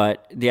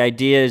 But the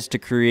idea is to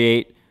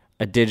create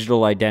a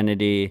digital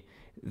identity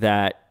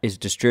that is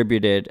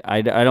distributed.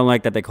 I don't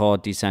like that they call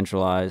it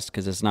decentralized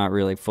because it's not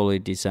really fully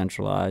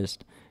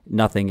decentralized.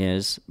 Nothing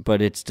is,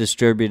 but it's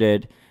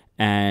distributed,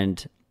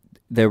 and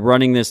they're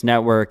running this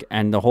network,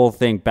 and the whole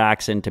thing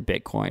backs into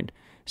Bitcoin.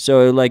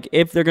 So, like,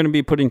 if they're going to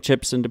be putting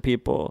chips into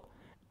people,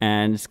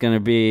 and it's going to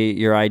be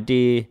your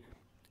ID,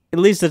 at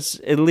least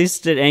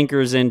it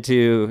anchors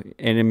into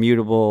an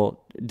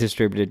immutable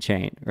distributed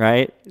chain,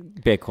 right?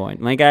 Bitcoin.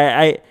 Like,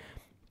 I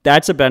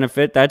that's a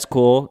benefit. That's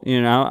cool.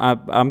 You know,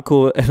 I'm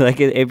cool. Like,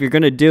 if you're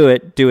going to do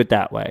it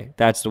that way.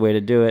 That's the way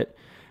to do it.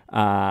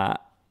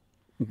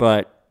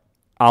 But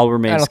I'll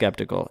remain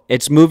skeptical.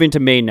 It's moving to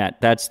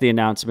mainnet. That's the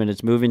announcement.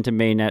 It's moving to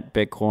mainnet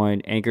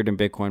Bitcoin, anchored in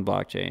Bitcoin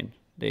blockchain.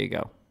 There you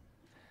go.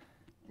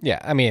 Yeah,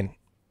 I mean,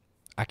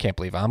 I can't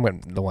believe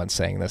I'm the one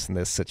saying this in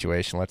this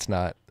situation. Let's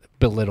not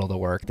belittle the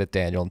work that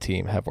Daniel and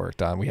team have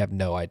worked on. We have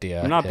no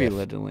idea. I'm not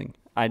belittling.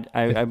 I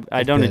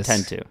don't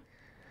intend to.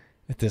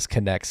 If this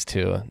connects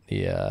to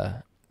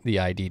the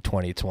ID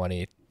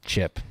 2020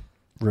 chip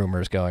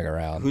rumors going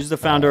around. Who's the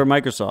founder of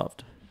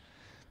Microsoft?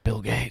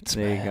 Bill Gates.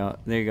 There you go.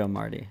 There you go,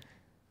 Marty.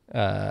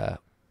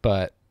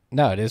 But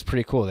no, it is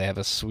pretty cool. They have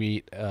a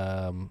sweet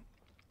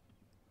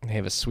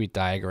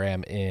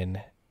diagram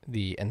in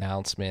the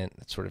announcement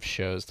that sort of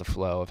shows the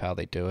flow of how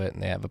they do it,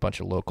 and they have a bunch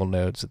of local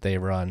nodes that they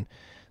run,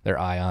 their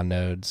Ion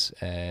nodes,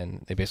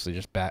 and they basically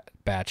just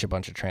batch a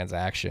bunch of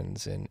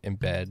transactions and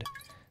embed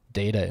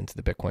data into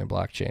the Bitcoin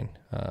blockchain.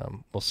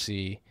 We'll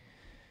see.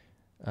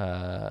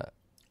 How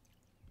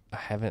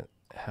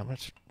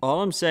much?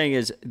 All I'm saying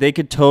is they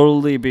could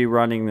totally be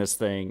running this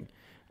thing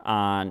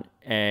on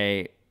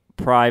a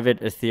private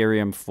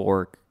Ethereum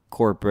fork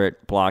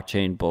corporate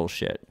blockchain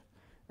bullshit.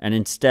 And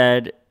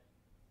instead,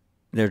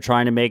 they're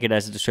trying to make it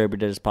as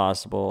distributed as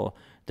possible.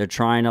 They're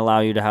trying to allow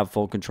you to have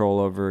full control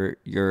over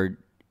your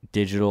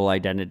digital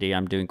identity.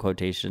 I'm doing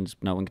quotations.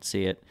 No one can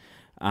see it.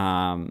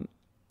 And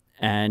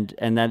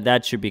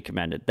that should be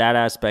commended. That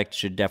aspect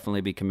should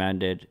definitely be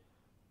commended.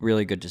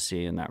 Really good to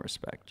see in that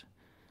respect.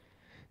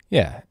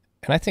 Yeah.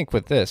 And I think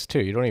with this, too,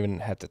 you don't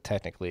even have to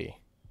technically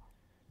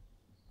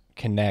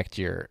connect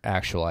your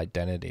actual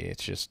identity.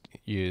 It's just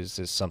used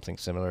as something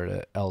similar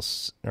to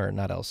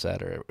not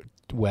LSAT or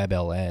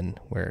WebLN,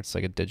 where it's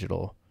like a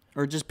digital,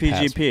 or just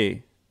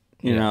PGP,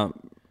 you know,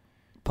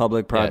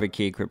 public-private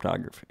key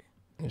cryptography.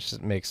 It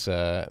just makes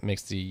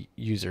the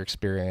user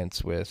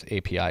experience with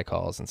API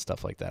calls and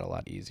stuff like that a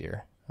lot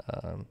easier.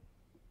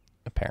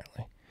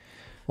 Apparently,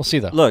 we'll see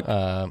though. Look,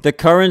 the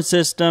current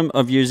system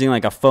of using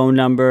like a phone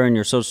number and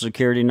your social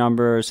security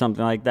number or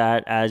something like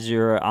that as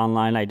your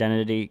online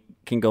identity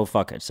can go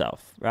fuck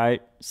itself,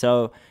 right?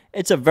 So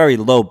it's a very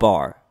low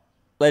bar.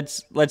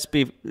 Let's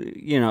be,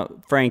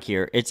 frank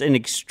here. It's an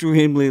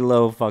extremely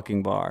low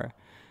fucking bar.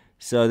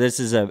 So this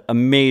is a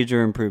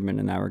major improvement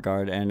in that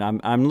regard, and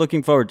I'm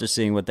looking forward to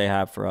seeing what they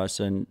have for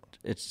us. And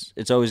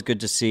it's always good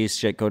to see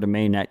shit go to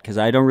mainnet, because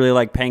I don't really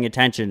like paying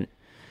attention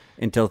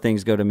until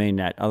things go to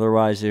mainnet.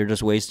 Otherwise, you're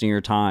just wasting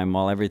your time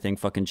while everything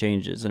fucking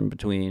changes in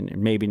between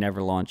and maybe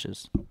never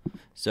launches.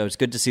 So it's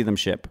good to see them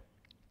ship.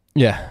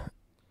 Yeah,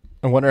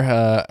 I wonder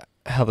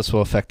how this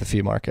will affect the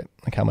fee market,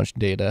 like how much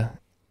data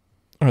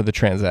or the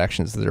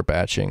transactions that they're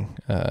batching,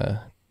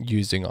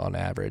 using on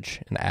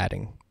average and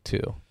adding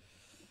to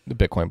the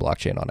Bitcoin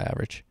blockchain on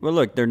average. Well,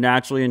 look, they're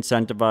naturally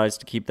incentivized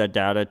to keep that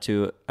data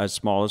to as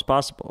small as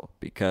possible,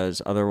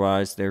 because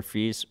otherwise their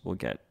fees will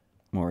get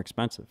more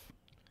expensive.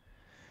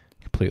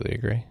 Completely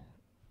agree.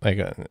 Like,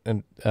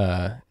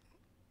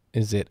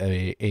 is it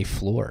a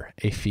floor,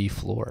 a fee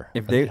floor?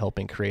 If they're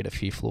helping create a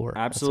fee floor,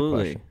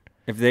 absolutely.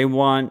 If they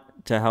want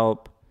to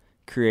help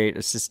create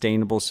a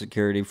sustainable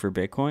security for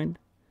Bitcoin,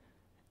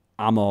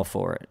 I'm all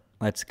for it.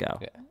 Let's go.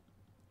 Yeah.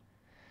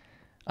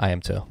 I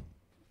am too.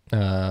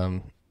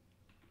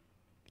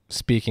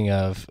 Speaking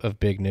of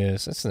big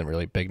news, this isn't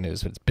really big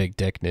news, but it's big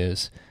dick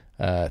news.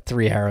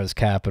 Three Arrows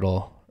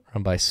Capital,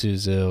 run by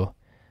Suzu,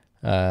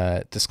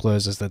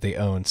 discloses that they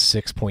own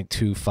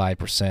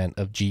 6.25%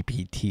 of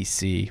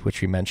GBTC,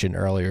 which we mentioned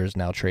earlier is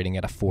now trading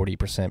at a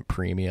 40%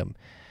 premium.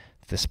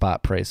 The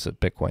spot price of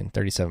Bitcoin,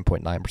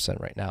 37.9%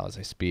 right now as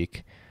I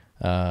speak.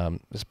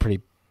 It's a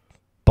pretty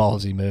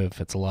ballsy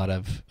move. It's a lot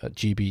of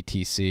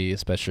GBTC,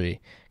 especially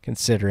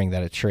considering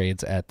that it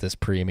trades at this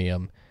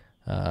premium.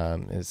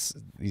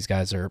 These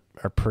guys are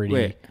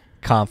pretty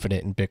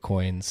confident in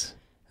Bitcoin's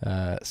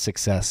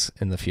success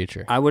in the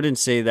future. I wouldn't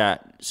say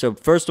that. So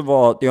first of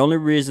all, the only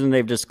reason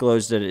they've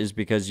disclosed it is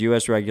because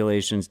U.S.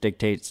 regulations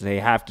dictates they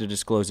have to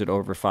disclose it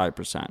over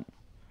 5%.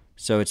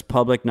 So it's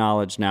public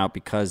knowledge now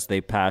because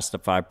they passed the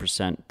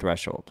 5%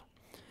 threshold.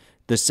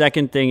 The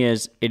second thing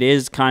is it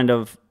is kind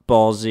of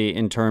ballsy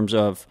in terms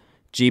of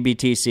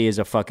GBTC is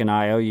a fucking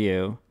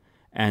IOU,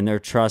 and they're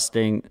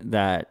trusting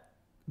that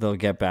they'll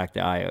get back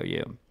the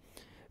IOU.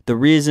 The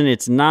reason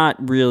it's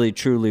not really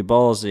truly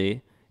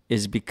ballsy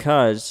is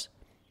because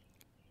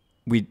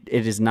it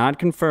is not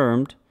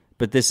confirmed,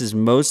 but this is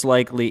most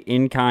likely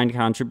in-kind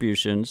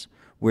contributions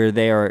where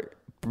they are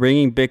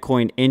bringing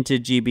Bitcoin into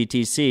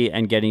GBTC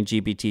and getting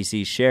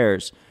GBTC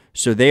shares.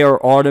 So they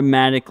are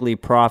automatically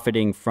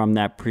profiting from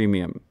that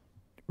premium,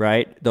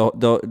 right?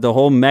 The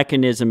whole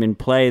mechanism in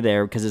play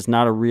there, because it's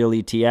not a real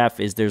ETF,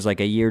 is there's like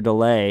a year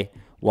delay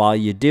while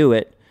you do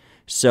it.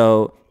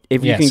 So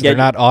if you can so get... they're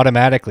not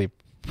automatically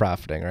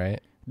profiting,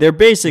 right? They're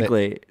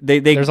basically... they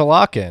there's a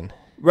lock-in.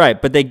 Right,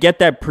 but they get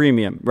that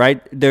premium,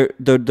 right?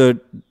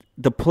 The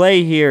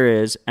play here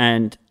is,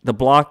 and the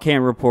block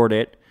can't report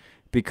it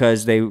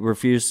because they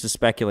refuse to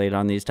speculate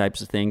on these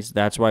types of things.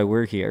 That's why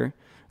we're here.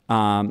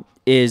 Got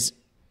in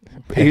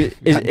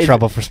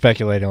trouble for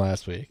speculating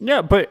last week.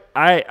 Yeah, but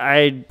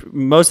I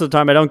most of the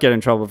time I don't get in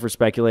trouble for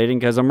speculating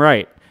because I'm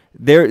right.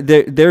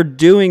 They're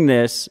doing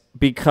this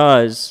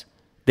because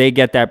they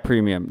get that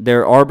premium.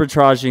 They're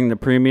arbitraging the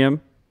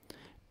premium,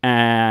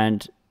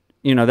 and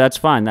that's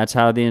fine. That's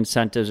how the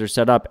incentives are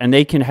set up, and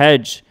they can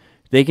hedge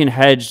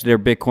their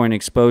Bitcoin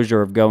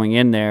exposure of going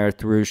in there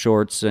through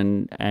shorts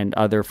and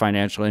other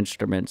financial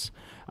instruments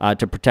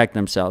to protect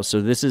themselves.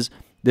 So this is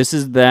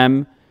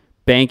them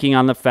banking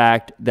on the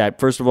fact that,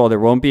 first of all, there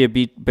won't be a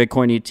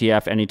Bitcoin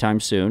ETF anytime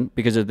soon,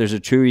 because if there's a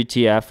true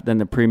ETF, then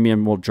the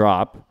premium will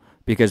drop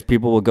because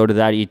people will go to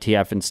that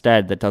ETF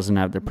instead that doesn't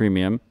have the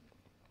premium.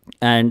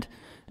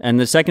 And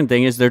the second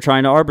thing is they're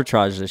trying to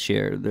arbitrage this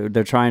year.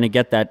 They're trying to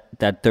get that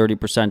 30%,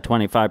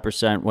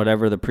 25%,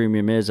 whatever the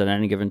premium is at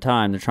any given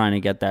time. They're trying to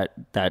get that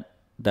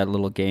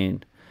little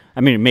gain.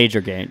 I mean, a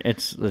major gain.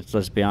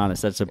 Let's be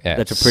honest. That's a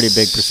pretty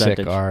big percentage.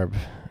 Sick arb,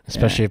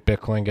 especially if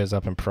Bitcoin goes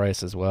up in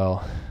price as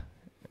well,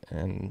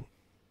 and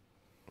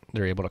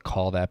they're able to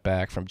call that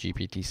back from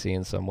GPTC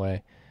in some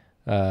way.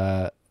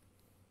 I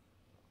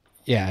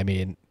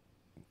mean,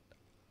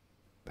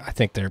 I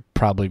think they'll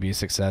probably be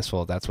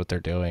successful if that's what they're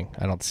doing.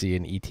 I don't see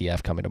an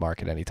ETF coming to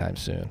market anytime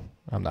soon.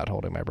 I'm not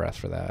holding my breath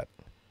for that.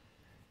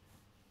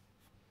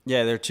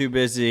 Yeah, they're too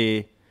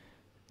busy.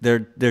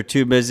 They're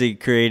too busy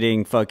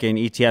creating fucking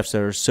ETFs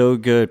that are so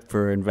good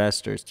for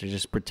investors to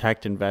just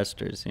protect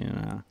investors,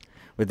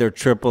 with their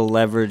triple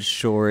leverage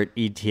short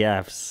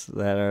ETFs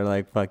that are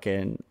like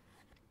fucking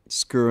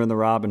screwing the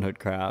Robinhood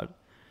crowd.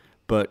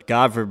 But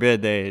God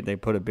forbid they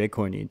put a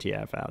Bitcoin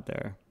ETF out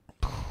there.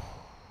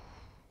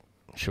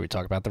 Should we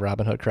talk about the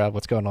Robinhood crowd?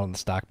 What's going on in the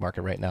stock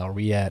market right now? Are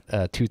we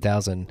at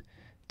 2000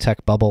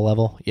 tech bubble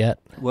level yet?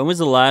 When was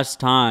the last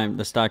time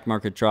the stock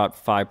market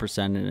dropped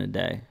 5% in a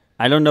day?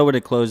 I don't know what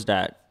it closed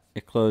at.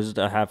 It closed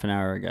a half an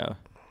hour ago.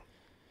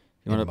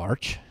 In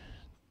March?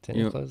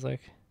 Didn't it close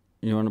like?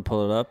 You want to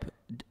pull it up?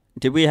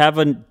 Did we have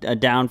a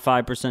down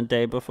 5%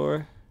 day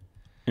before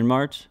in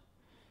March?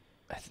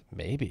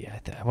 Maybe. I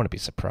want to be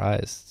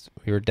surprised.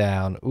 We were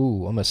down,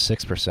 almost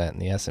 6% in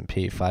the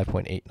S&P,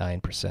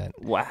 5.89%.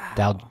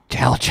 Wow.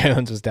 Dow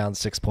Jones was down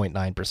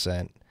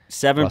 6.9%.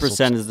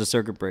 7% is the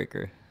circuit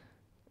breaker.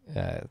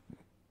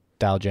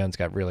 Dow Jones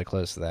got really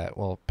close to that.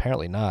 Well,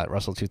 apparently not.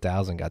 Russell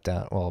 2000 got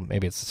down. Well,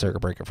 maybe it's the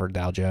circuit breaker for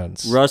Dow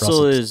Jones.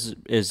 Russell is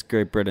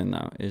Great Britain,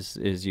 though, is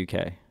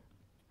UK.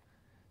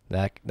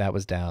 That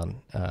was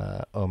down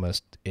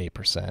almost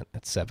 8%.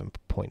 It's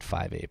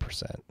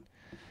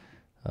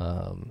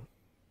 7.58%.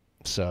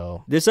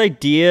 So this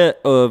idea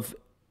of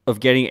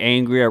getting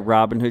angry at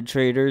Robinhood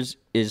traders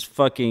is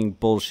fucking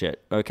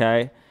bullshit,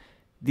 okay?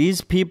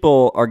 These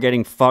people are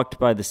getting fucked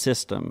by the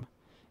system.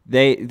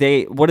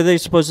 They what are they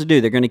supposed to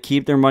do? They're going to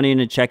keep their money in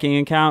a checking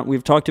account?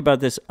 We've talked about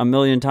this a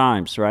million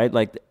times, right?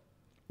 Like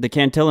the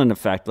Cantillon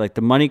effect. Like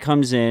the money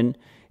comes in,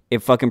 it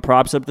fucking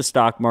props up the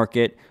stock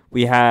market.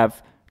 We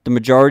have the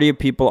majority of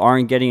people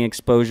aren't getting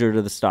exposure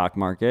to the stock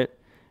market,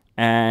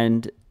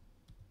 and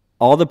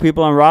all the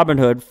people on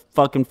Robinhood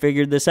fucking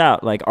figured this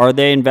out. Like, are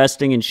they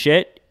investing in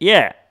shit?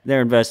 Yeah,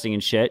 they're investing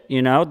in shit.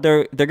 They're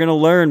going to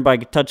learn by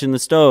touching the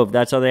stove.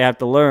 That's how they have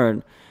to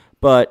learn.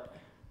 But,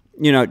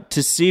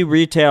 to see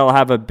retail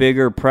have a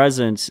bigger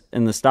presence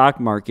in the stock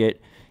market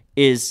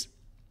it's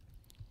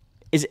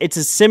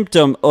a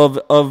symptom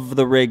of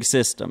the rig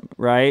system,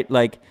 right?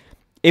 Like,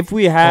 if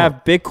we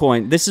have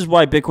Bitcoin, this is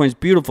why Bitcoin's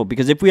beautiful,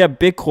 because if we have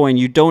Bitcoin,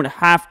 you don't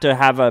have to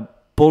have a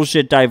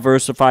bullshit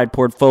diversified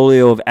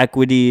portfolio of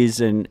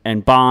equities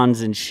and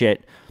bonds and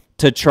shit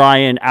to try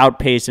and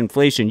outpace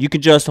inflation. You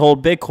could just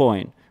hold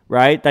Bitcoin,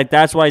 right? Like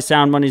that's why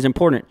sound money is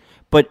important.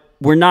 But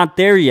we're not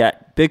there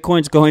yet.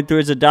 Bitcoin's going through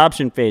its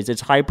adoption phase.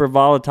 It's hyper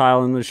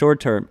volatile in the short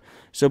term.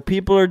 So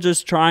people are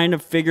just trying to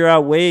figure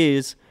out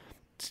ways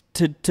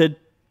to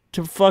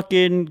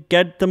fucking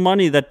get the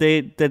money that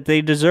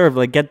they deserve,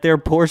 like get their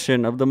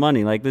portion of the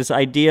money. Like this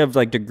idea of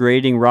like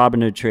degrading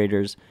Robinhood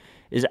traders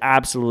is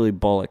absolutely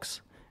bollocks.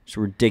 It's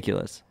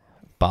ridiculous.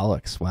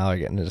 Bollocks. Wow,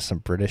 you're getting into some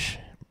British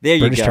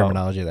go.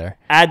 terminology there.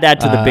 Add that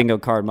to the bingo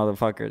card,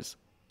 motherfuckers.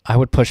 I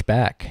would push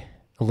back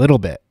a little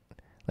bit.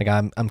 Like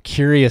I'm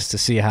curious to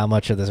see how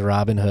much of this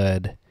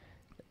Robinhood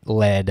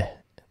led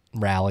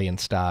rally in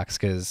stocks,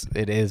 because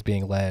it is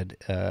being led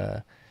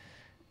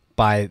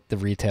by the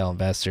retail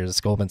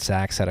investors. Goldman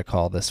Sachs had a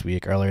call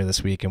earlier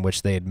this week, in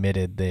which they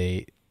admitted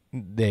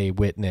they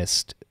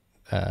witnessed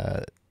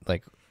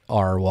like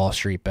our Wall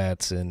Street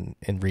bets and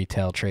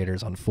retail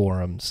traders on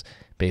forums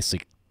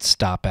basically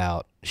stop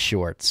out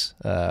shorts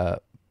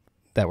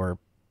that were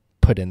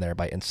put in there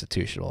by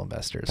institutional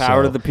investors.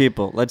 Power to the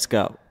people. Let's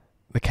go.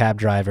 The cab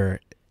driver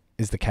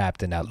is the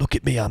captain now. Look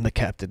at me, I'm the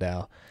captain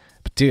now.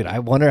 But dude, I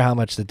wonder how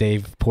much the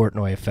Dave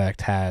Portnoy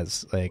effect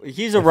has. Like,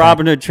 he's a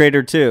Robinhood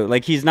trader too.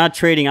 Like he's not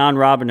trading on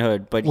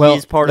Robinhood, but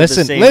he's part of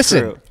the same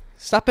crew.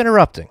 Stop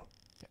interrupting.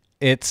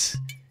 It's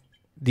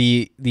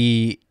the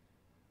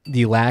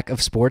lack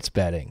of sports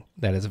betting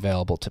that is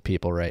available to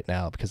people right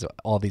now because of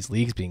all these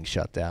leagues being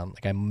shut down.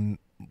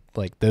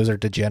 Like those are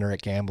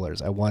degenerate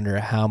gamblers. I wonder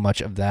how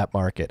much of that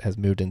market has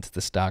moved into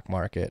the stock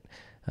market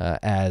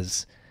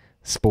as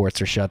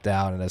sports are shut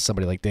down, and as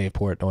somebody like Dave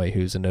Portnoy,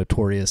 who's a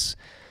notorious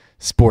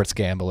sports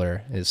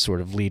gambler, is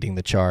sort of leading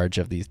the charge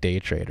of these day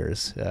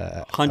traders.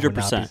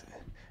 100%.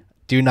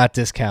 Do not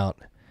discount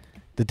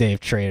the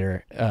Dave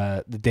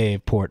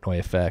Portnoy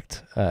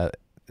effect.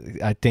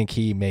 I think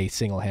he may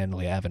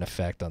single-handedly have an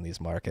effect on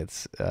these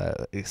markets,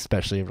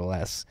 especially over the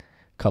last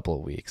couple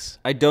of weeks.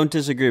 I don't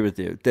disagree with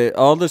you.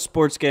 All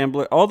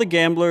the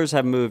gamblers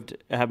have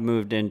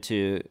moved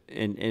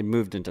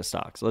into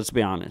stocks. Let's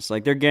be honest.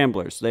 Like they're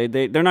gamblers.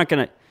 They're not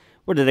gonna.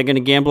 What are they gonna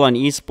gamble on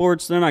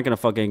esports? They're not gonna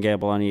fucking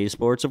gamble on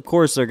esports. Of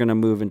course they're gonna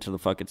move into the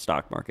fucking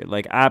stock market.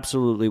 Like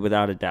absolutely,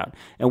 without a doubt.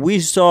 And we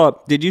saw.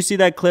 Did you see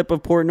that clip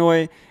of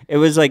Portnoy? It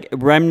was like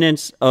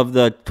remnants of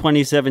the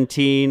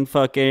 2017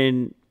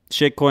 fucking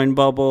shitcoin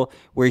bubble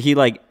where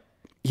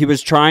he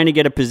was trying to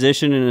get a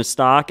position in a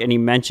stock and he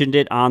mentioned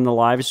it on the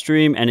live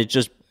stream and it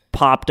just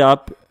popped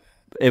up.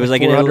 It was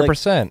like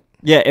 400%.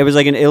 Yeah, it was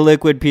like an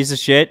illiquid piece of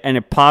shit and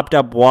it popped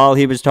up while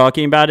he was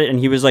talking about it and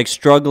he was like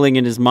struggling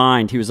in his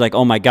mind. He was like,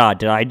 oh my God,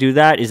 did I do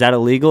that? Is that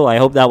illegal? I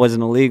hope that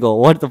wasn't illegal.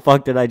 What the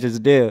fuck did I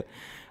just do?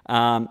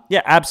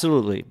 Yeah,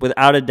 absolutely.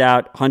 Without a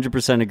doubt,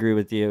 100% agree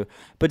with you.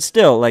 But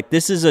still, like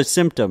this is a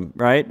symptom,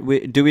 right?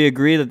 Do we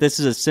agree that this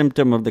is a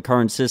symptom of the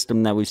current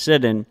system that we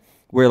sit in?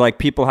 Where like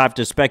people have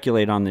to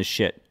speculate on this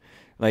shit.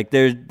 Like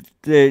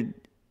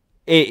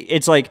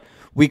it's like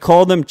we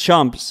call them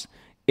chumps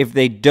if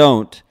they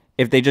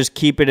just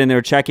keep it in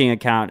their checking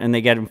account and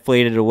they get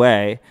inflated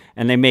away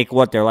and they make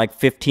they're like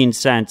 15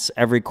 cents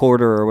every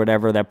quarter or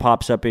whatever that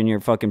pops up in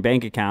your fucking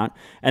bank account.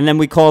 And then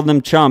we call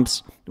them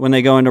chumps when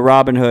they go into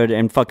Robinhood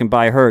and fucking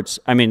buy Hertz.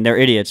 I mean, they're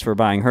idiots for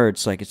buying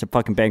Hertz. Like it's a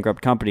fucking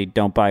bankrupt company.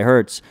 Don't buy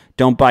Hertz.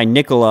 Don't buy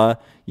Nikola.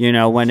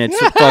 When it's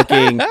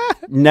fucking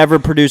never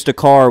produced a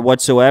car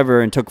whatsoever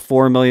and took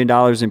 $4 million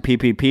in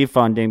PPP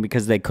funding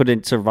because they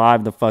couldn't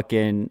survive the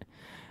fucking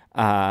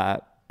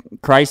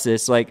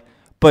crisis. Like,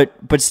 but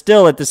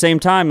still at the same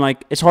time,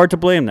 like it's hard to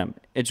blame them.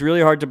 It's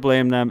really hard to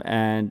blame them.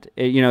 And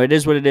it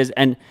is what it is.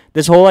 And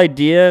this whole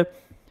idea,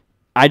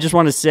 I just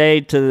want to say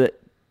to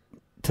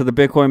the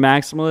Bitcoin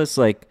maximalists,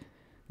 like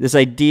this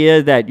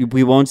idea that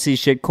we won't see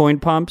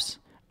shitcoin pumps.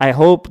 I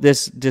hope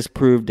this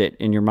disproved it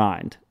in your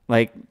mind.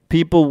 Like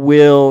people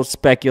will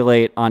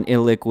speculate on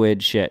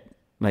illiquid shit.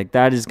 Like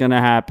that is going to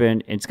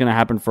happen. It's going to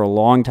happen for a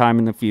long time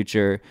in the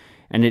future.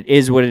 And it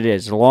is what it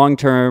is. Long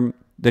term,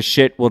 the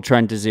shit will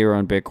trend to zero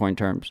in Bitcoin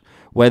terms.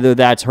 Whether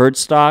that's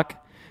Hertz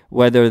stock,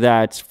 whether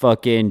that's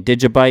fucking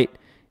Digibyte,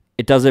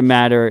 it doesn't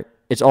matter.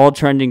 It's all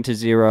trending to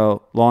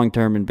zero long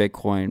term in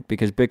Bitcoin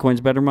because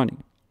Bitcoin's better money.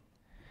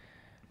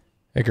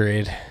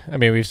 Agreed. I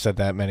mean, we've said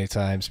that many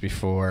times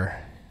before.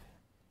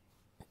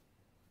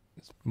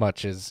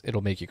 Much as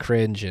it'll make you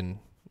cringe and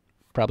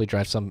probably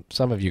drive some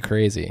of you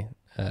crazy,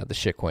 the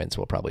shitcoins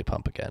will probably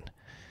pump again.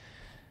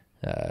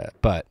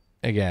 But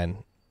again,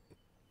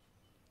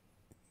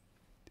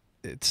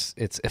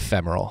 it's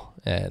ephemeral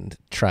and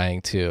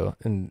so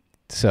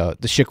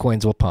the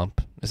shitcoins will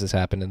pump. This has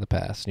happened in the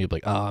past, and you'll be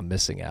like, "Oh, I'm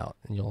missing out,"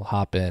 and you'll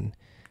hop in,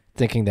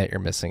 thinking that you're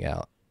missing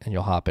out, and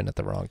you'll hop in at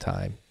the wrong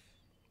time,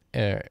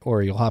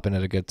 or you'll hop in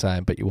at a good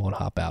time, but you won't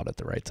hop out at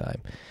the right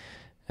time.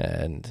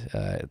 And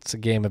it's a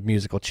game of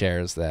musical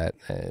chairs that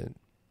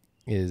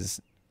is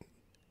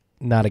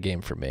not a game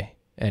for me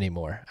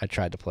anymore. I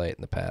tried to play it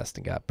in the past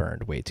and got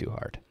burned way too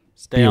hard.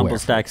 Stay humble,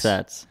 stack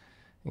sats.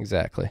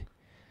 Exactly.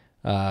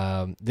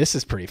 This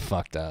is pretty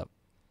fucked up.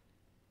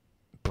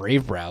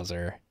 Brave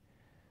browser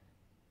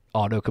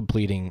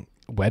auto-completing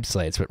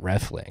websites with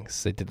ref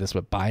links. They did this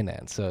with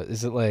Binance. So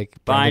is it like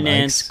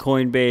Binance,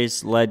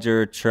 Coinbase,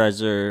 Ledger,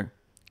 Trezor?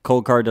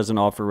 Cold Card doesn't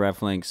offer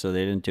ref links, so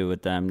they didn't do it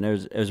with them.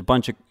 There's a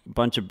bunch of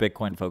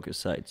Bitcoin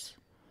focused sites.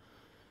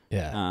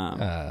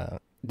 Yeah.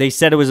 They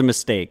said it was a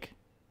mistake.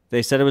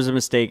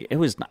 It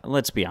was not.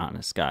 Let's be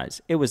honest,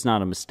 guys. It was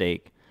not a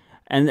mistake.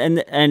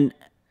 And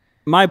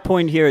my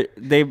point here,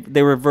 they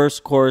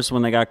reversed course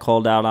when they got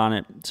called out on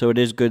it. So it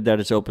is good that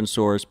it's open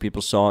source.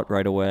 People saw it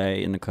right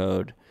away in the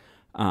code.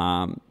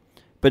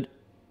 But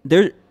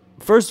there,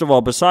 first of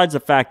all, besides the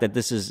fact that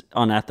this is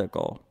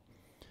unethical,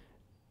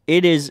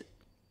 it is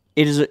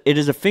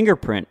a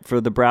fingerprint for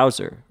the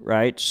browser,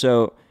 right?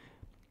 So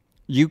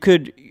you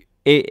could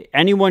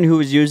anyone who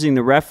was using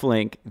the ref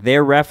link,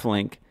 their ref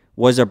link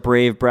was a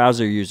Brave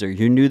browser user.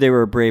 You knew they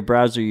were a Brave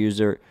browser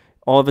user.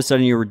 All of a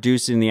sudden, you're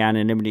reducing the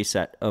anonymity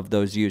set of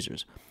those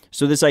users.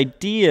 So this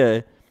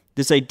idea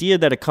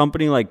that a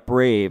company like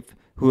Brave,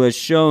 who has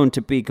shown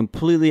to be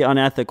completely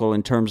unethical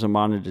in terms of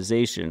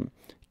monetization,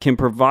 can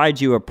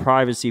provide you a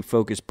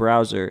privacy-focused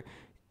browser,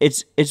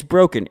 it's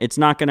broken. It's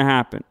not going to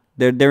happen.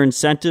 Their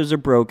incentives are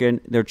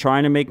broken. They're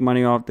trying to make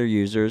money off their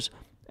users,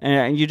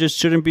 and you just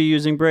shouldn't be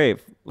using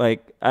Brave.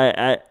 Like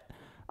I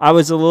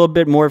was a little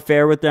bit more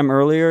fair with them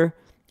earlier.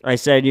 I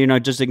said,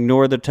 just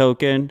ignore the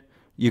token.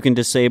 You can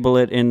disable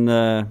it in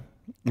the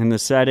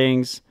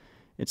settings.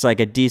 It's like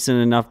a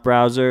decent enough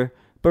browser.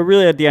 But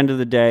really, at the end of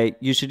the day,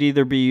 you should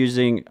either be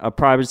using a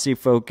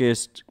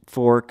privacy-focused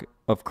fork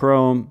of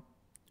Chrome,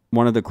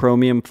 one of the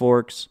Chromium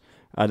forks.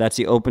 That's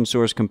the open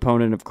source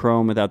component of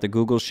Chrome without the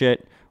Google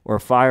shit, or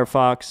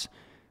Firefox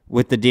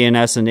with the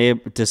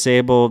DNS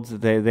disabled.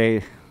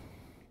 They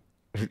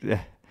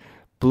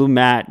Blue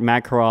Matt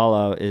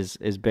Corallo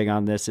is big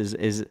on this.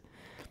 Is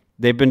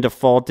they've been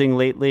defaulting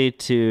lately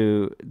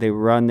to they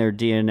run their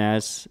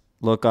DNS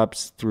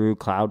lookups through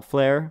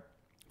Cloudflare.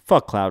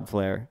 Fuck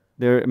Cloudflare.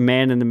 They're a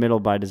man in the middle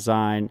by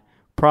design,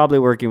 probably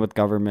working with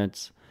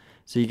governments.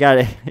 So you got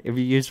to, if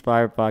you use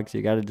Firefox,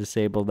 you got to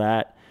disable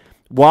that.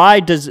 Why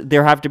does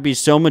there have to be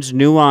so much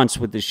nuance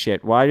with this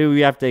shit? Why do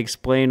we have to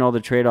explain all the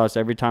trade-offs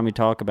every time we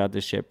talk about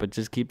this shit? But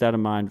just keep that in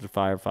mind with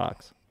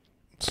Firefox.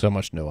 So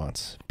much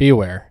nuance. Be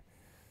aware.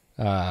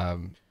 We're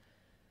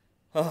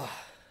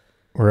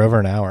over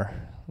an hour.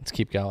 Let's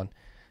keep going.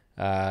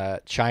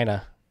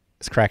 China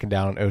is cracking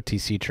down on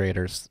OTC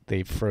traders.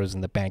 They've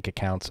frozen the bank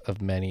accounts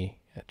of many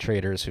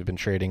traders who've been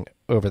trading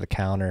over the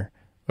counter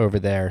over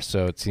there.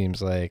 So it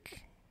seems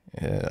like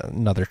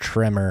another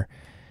tremor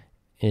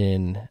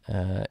in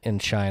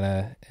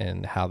China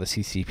and how the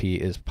CCP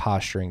is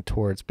posturing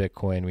towards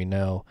Bitcoin. We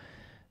know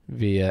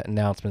via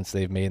announcements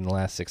they've made in the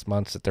last 6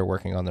 months that they're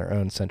working on their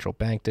own central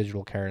bank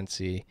digital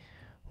currency.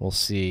 We'll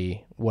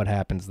see what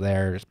happens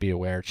there. Just be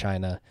aware,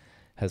 China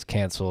has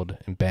canceled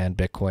and banned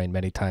Bitcoin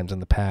many times in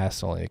the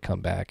past, only to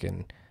come back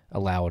and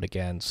allow it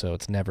again. So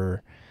it's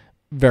never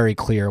very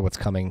clear what's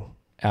coming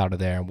out of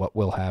there and what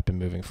will happen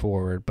moving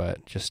forward,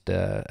 but just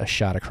a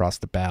shot across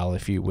the bow,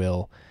 if you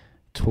will,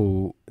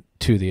 to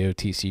the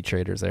OTC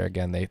traders there.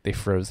 Again, they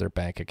froze their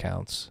bank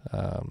accounts.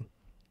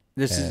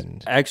 This is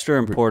extra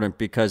important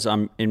because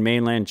in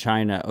mainland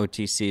China,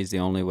 OTC is the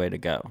only way to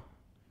go,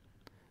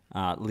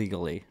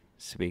 legally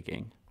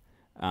speaking.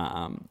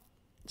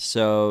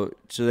 So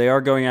they are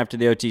going after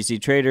the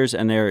OTC traders,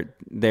 and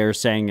they're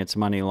saying it's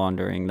money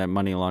laundering, that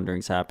money laundering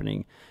is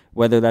happening.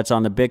 Whether that's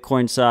on the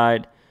Bitcoin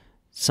side,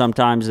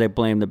 sometimes they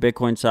blame the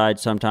Bitcoin side,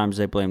 sometimes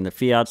they blame the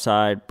fiat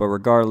side, but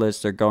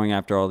regardless, they're going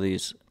after all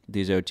these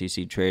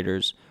OTC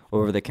traders.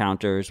 Over the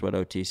counter is what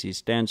OTC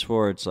stands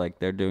for. It's like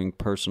they're doing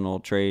personal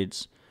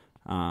trades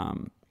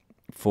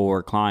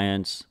for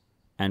clients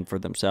and for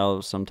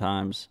themselves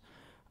sometimes.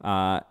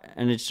 And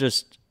it's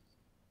just,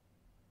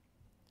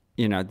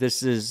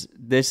 this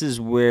is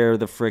where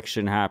the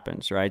friction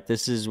happens, right?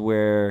 This is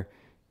where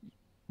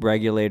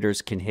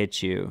regulators can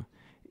hit you,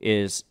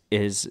 is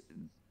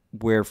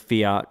where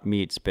fiat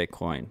meets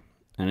Bitcoin.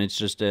 And it's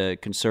just a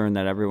concern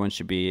that everyone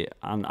should be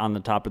on the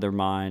top of their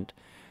mind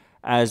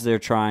as they're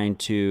trying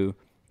to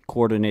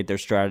coordinate their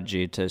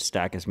strategy to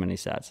stack as many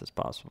sats as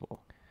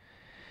possible.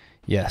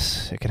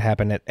 Yes, it could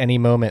happen at any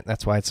moment.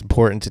 That's why it's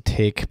important to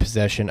take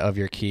possession of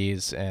your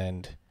keys,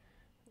 and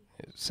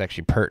it's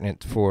actually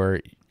pertinent for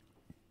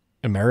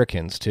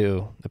Americans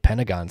too. The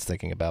Pentagon's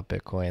thinking about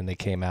Bitcoin. They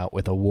came out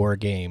with a war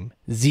game,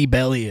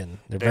 Zbellion.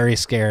 They're very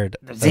scared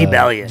of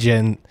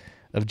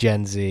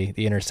Gen Z.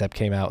 The Intercept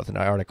came out with an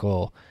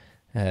article.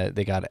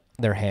 They got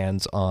their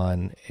hands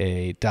on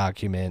a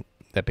document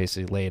that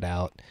basically laid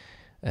out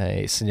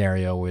a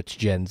scenario which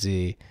Gen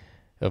Z,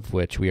 of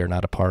which we are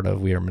not a part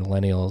of, we are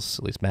millennials,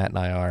 at least Matt and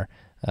I are,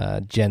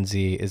 Gen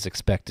Z is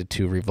expected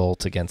to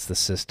revolt against the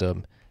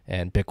system,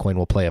 and Bitcoin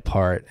will play a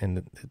part, and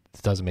it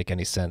doesn't make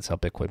any sense how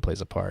Bitcoin plays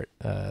a part.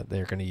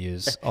 They're going to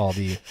use all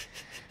the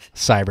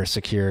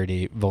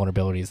cybersecurity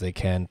vulnerabilities they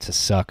can to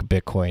suck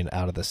Bitcoin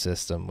out of the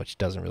system, which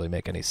doesn't really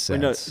make any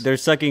sense. No, they're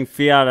sucking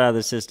fiat out of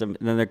the system,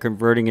 and then they're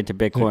converting it to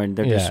Bitcoin.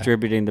 They're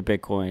distributing the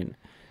Bitcoin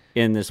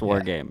in this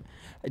war game.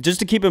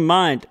 Just to keep in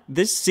mind,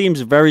 this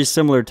seems very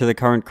similar to the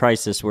current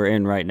crisis we're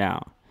in right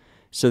now.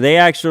 So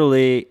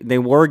they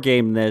war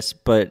gamed this,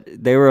 but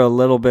they were a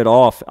little bit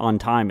off on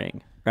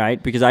timing,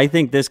 right? Because I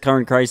think this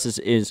current crisis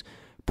is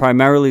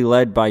primarily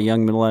led by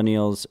young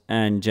millennials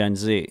and Gen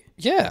Z.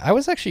 Yeah, I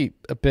was actually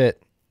I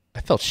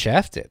felt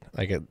shafted.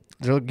 Like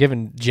they're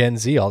giving Gen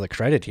Z all the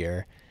credit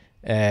here.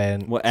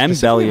 And Well,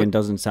 M-Bellion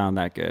doesn't sound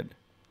that good.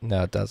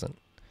 No, it doesn't.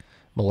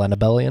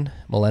 Millennium?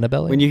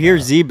 When you hear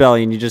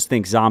Z-Bellion, you just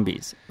think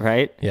zombies,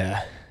 right?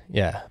 Yeah,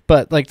 yeah.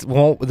 But like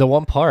the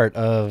one part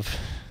of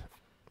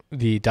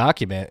the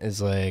document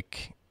is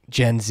like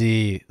Gen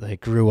Z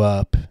like grew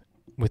up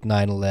with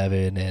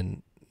 9/11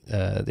 and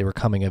they were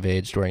coming of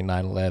age during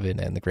 9/11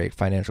 and the great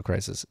financial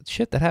crisis.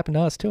 Shit, that happened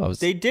to us too.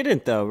 They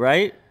didn't though,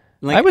 right?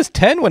 Like, I was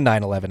 10 when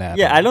 9/11 happened.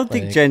 Yeah, I don't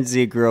think Gen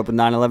Z grew up with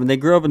 9/11. They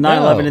grew up with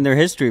 9/11 in their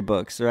history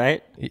books,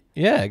 right?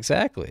 Yeah,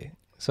 exactly.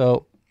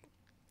 So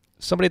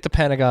somebody at the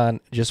Pentagon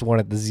just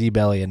wanted the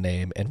Z-Bellion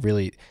name and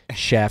really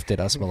shafted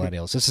us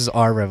millennials. This is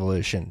our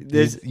revolution.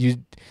 You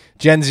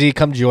Gen Z,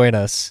 come join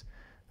us.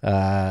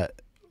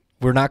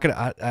 We're not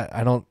gonna.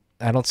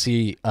 I don't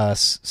see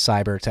us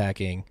cyber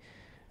attacking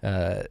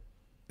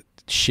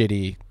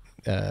shitty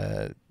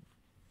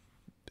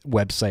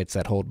websites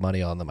that hold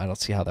money on them. I don't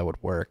see how that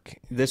would work.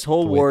 This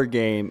whole war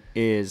game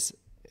is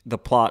the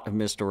plot of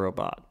Mr.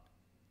 Robot.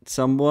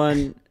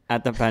 Someone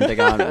at the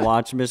Pentagon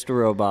watched Mr.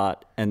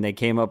 Robot and they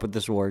came up with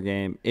this war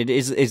game.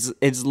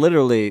 It's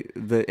literally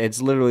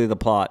the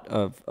plot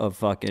of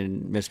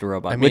fucking Mr.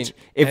 Robot. Which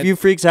if you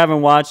freaks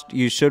haven't watched,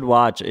 you should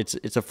watch.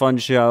 It's a fun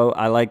show.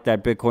 I like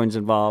that Bitcoin's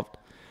involved.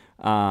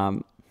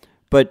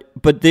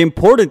 But the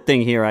important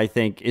thing here, I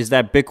think, is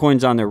that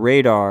Bitcoin's on their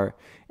radar,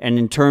 and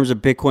in terms of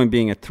Bitcoin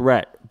being a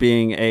threat,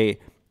 being a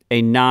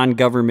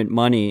non-government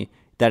money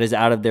that is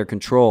out of their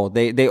control,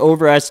 they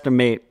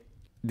overestimate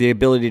the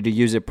ability to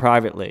use it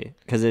privately,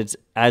 because it's,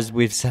 as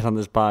we've said on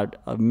this pod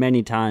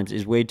many times,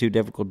 is way too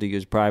difficult to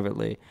use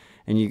privately,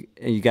 and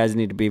you guys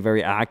need to be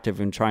very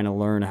active in trying to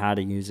learn how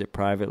to use it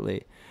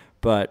privately.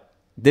 But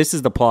this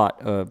is the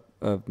plot of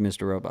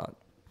Mr. Robot.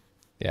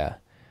 Yeah,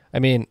 I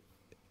mean,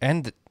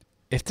 and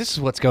if this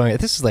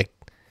is like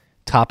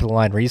top of the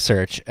line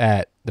research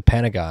at the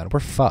Pentagon, we're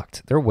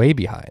fucked. They're way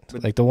behind.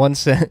 Like the one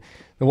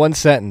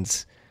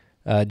sentence.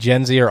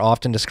 Gen Z are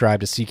often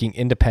described as seeking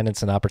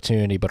independence and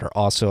opportunity, but are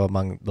also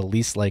among the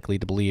least likely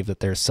to believe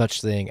that there is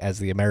such thing as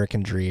the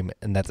American dream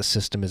and that the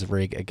system is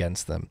rigged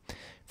against them.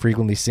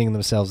 Frequently seeing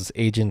themselves as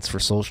agents for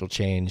social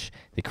change,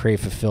 they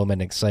crave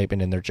fulfillment and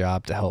excitement in their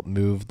job to help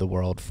move the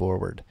world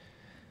forward.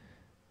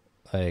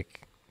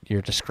 Like,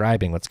 you're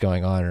describing what's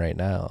going on right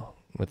now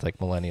with like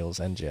millennials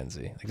and Gen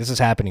Z. Like, this is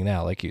happening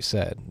now, like you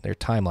said. Their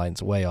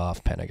timeline's way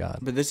off, Pentagon.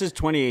 But this is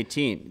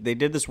 2018. They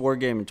did this war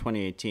game in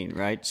 2018,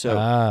 right?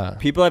 So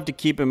people have to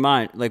keep in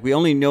mind, like, we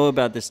only know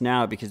about this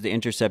now because The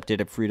Intercept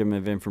did a Freedom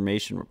of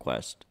Information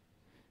request.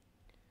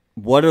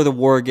 What are the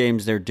war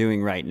games they're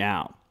doing right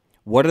now?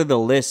 What are the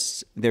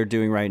lists they're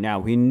doing right now?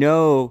 We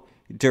know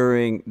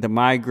during the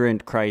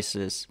migrant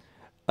crisis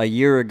a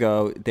year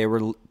ago, they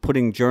were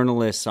putting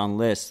journalists on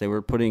lists. They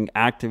were putting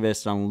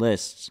activists on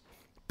lists.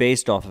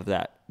 Based off of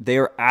that, they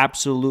are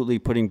absolutely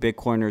putting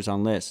Bitcoiners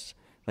on lists.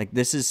 Like,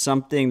 this is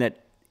something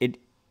that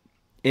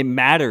it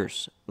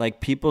matters. Like,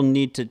 people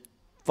need to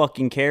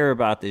fucking care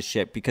about this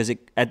shit, because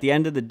at the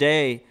end of the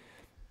day,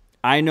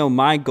 I know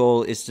my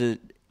goal is to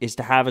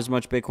have as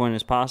much Bitcoin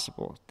as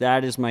possible.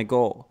 That is my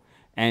goal,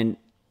 and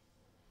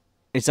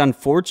it's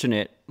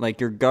unfortunate.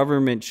 Like, your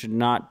government should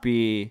not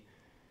be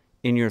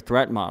in your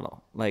threat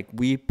model. Like,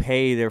 we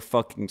pay their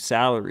fucking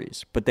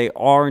salaries, but they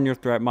are in your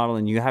threat model,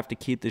 and you have to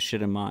keep this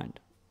shit in mind.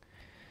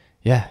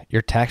 Yeah,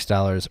 your tax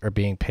dollars are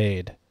being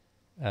paid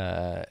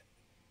to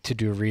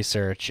do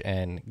research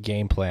and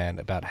game plan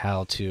about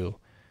how to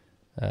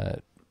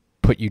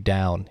put you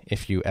down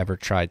if you ever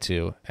try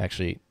to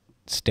actually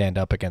stand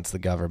up against the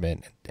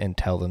government and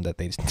tell them that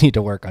they need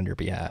to work on your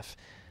behalf.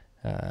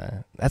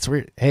 That's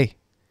weird. Hey,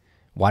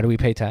 why do we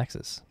pay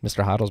taxes?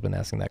 Mr. Hoddle's been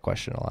asking that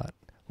question a lot.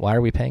 Why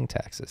are we paying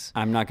taxes?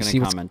 I'm not going to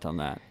comment on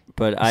that.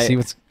 But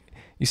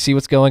you see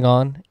what's going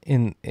on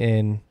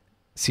in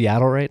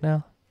Seattle right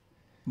now?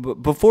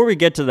 Before we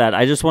get to that,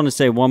 I just want to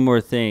say one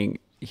more thing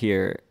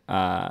here.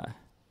 I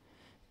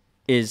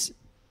don't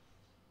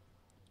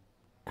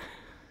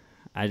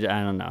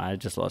know. I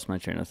just lost my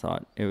train of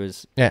thought. It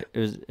was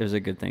a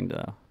good thing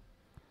though.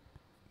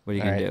 What are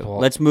you gonna do? Well,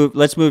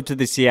 let's move to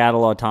the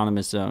Seattle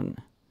Autonomous Zone.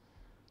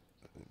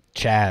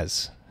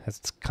 Chaz, as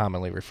it's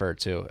commonly referred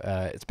to.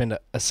 It's been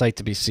a sight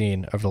to be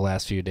seen over the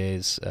last few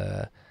days.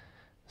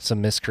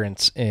 Some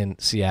miscreants in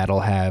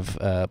Seattle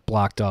have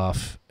blocked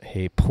off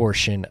a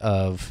portion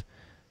of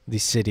the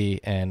city,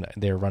 and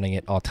they're running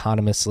it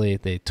autonomously.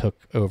 They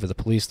took over the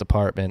police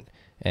department,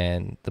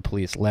 and the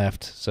police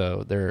left,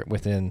 so they're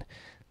within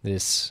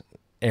this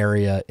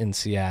area in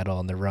Seattle,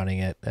 and they're running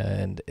it,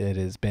 and it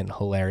has been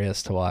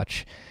hilarious to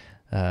watch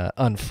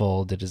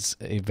unfold. It is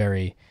a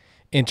very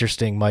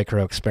interesting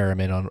micro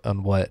experiment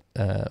on what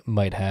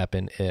might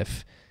happen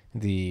if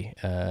the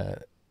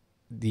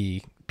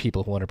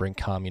people who want to bring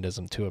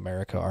communism to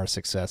America are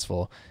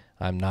successful.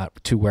 I'm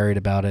not too worried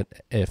about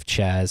it if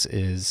Chaz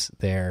is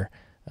there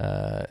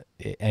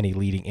any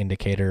leading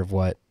indicator of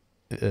what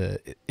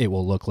it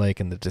will look like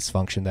and the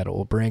dysfunction that it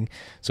will bring.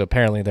 So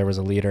apparently there was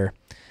a leader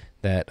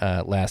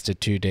that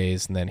lasted 2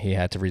 days, and then he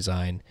had to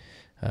resign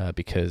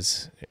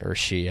because, or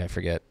she, I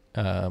forget,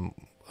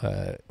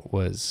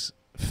 was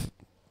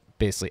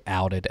basically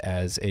outed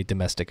as a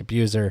domestic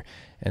abuser,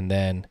 and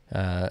then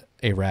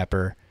a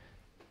rapper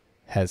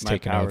has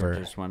taken over.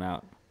 Just went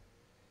out.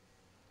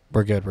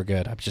 We're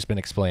good. I've just been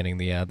explaining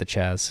the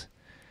Chaz,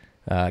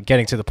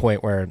 getting to the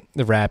point where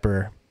the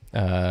rapper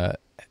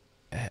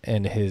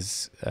and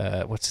his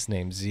what's his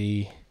name,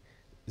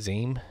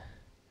 Zeem,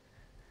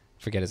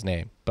 forget his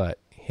name, but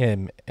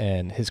him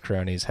and his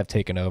cronies have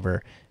taken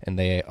over, and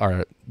they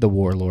are the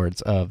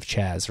warlords of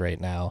Chaz right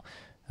now.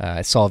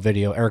 I saw a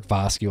video. Eric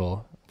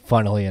Voskuil,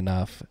 funnily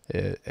enough,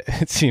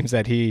 it seems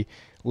that he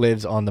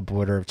lives on the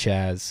border of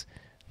Chaz.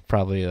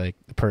 Probably like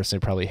the person who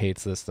probably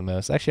hates this the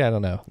most. Actually, I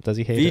don't know. Does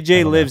he hate it?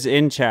 VJ lives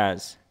in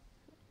Chaz.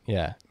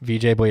 Yeah,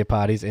 VJ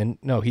Boyapati's in.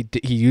 No, he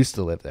used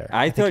to live there.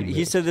 I thought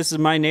he said this is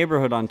my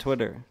neighborhood on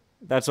Twitter.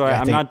 That's why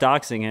I'm not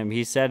doxing him.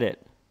 He said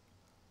it.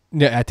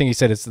 Yeah, I think he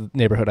said it's the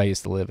neighborhood I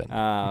used to live in.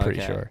 I'm pretty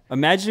okay. sure.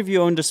 Imagine if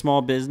you owned a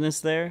small business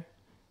there.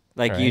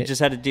 Like you Right. just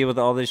had to deal with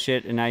all this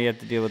shit, and now you have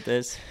to deal with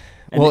this.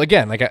 And Well,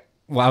 again, like I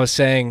was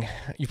saying,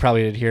 you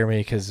probably didn't hear me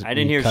because I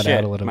didn't hear cut shit.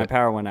 out a little My bit.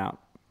 power went out.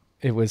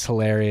 It was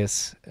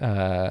hilarious.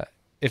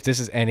 If this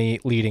is any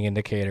leading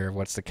indicator of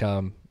what's to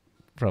come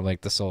from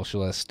like the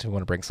socialists who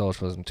want to bring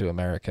socialism to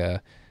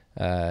America,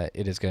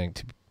 it is going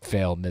to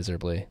fail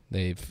miserably.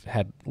 They've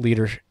had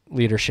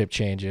leadership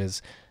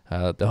changes.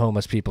 The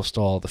homeless people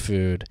stole the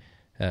food.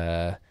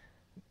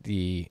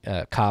 The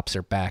cops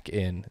are back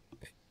in.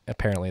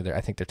 Apparently, I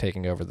think they're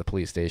taking over the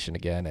police station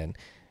again, and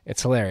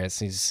it's hilarious.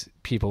 These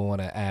people want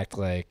to act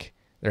like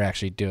they're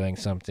actually doing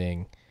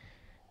something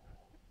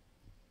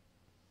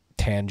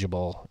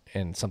tangible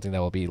and something that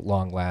will be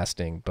long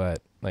lasting,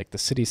 but like the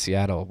city of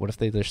Seattle, what if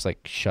they just like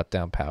shut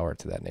down power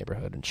to that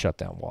neighborhood and shut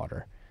down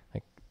water?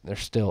 Like they're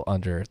still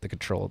under the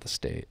control of the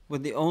state. Well,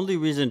 the only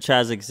reason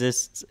Chaz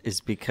exists is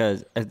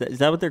because is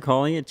that what they're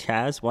calling it?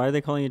 Chaz? Why are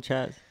they calling it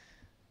Chaz?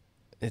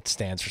 It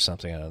stands for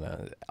something, I don't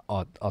know.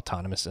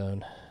 Autonomous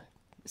zone.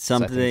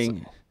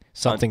 Something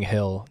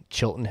Hill,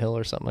 Chilton Hill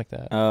or something like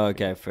that. Oh,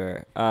 okay,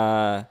 fair.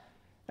 I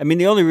mean,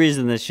 the only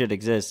reason this shit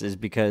exists is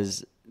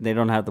because they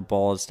don't have the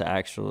balls to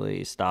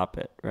actually stop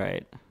it,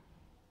 right?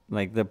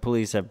 Like, the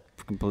police have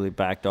completely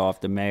backed off.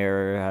 The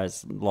mayor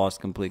has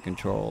lost complete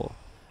control.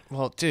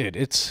 Well,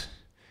 dude,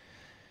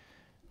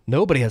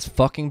 nobody has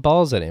fucking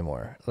balls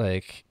anymore.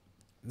 Like,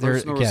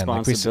 Personal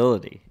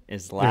responsibility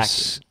is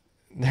lacking.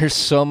 There's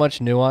so much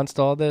nuance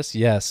to all this.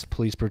 Yes,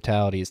 police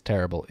brutality is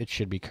terrible. It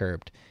should be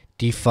curbed.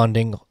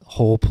 Defunding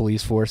whole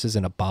police forces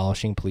and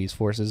abolishing police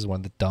forces is one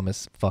of the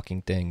dumbest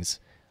fucking things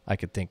I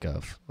could think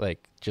of.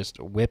 Like, just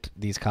whip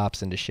these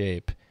cops into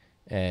shape,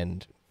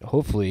 and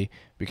hopefully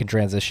we can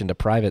transition to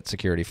private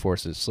security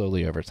forces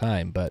slowly over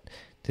time. But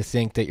to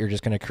think that you're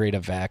just going to create a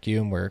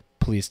vacuum where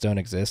police don't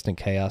exist and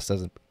chaos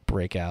doesn't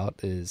break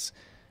out is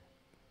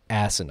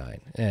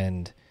asinine.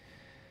 And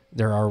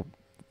there are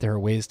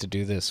ways to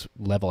do this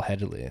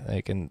level-headedly.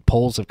 Like, and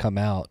polls have come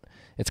out.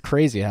 It's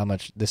crazy how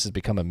much this has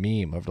become a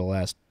meme over the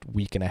last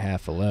week and a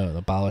half alone.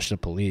 Abolish the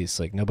police.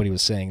 Like, nobody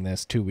was saying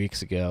this 2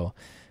 weeks ago,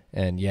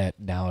 and yet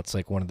now it's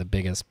like one of the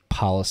biggest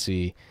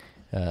policy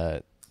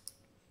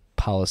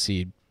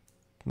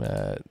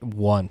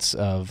wants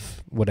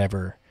of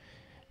whatever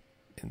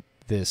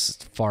this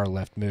far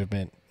left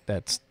movement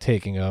that's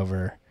taking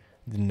over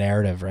the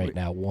narrative right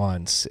now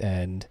wants.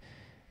 And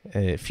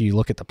if you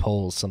look at the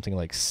polls, something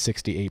like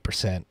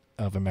 68%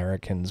 of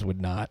Americans would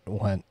not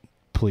want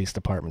police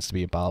departments to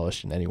be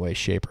abolished in any way,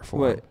 shape, or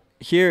form.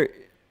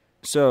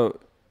 So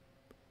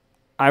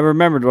I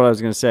remembered what I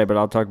was going to say, but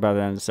I'll talk about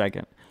that in a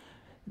second.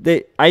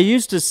 I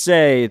used to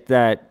say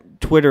that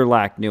Twitter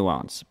lacked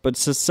nuance, but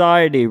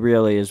society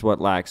really is what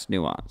lacks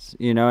nuance,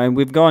 and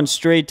we've gone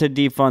straight to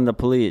defund the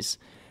police.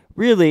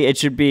 Really, it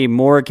should be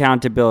more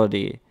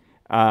accountability,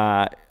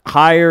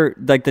 higher,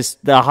 like this,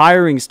 the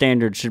hiring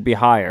standards should be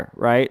higher,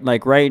 right?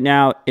 Like right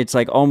now, it's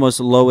like almost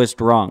lowest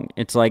rung.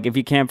 It's like if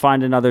you can't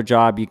find another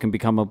job, you can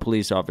become a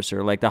police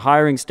officer. Like the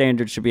hiring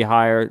standards should be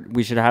higher.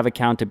 We should have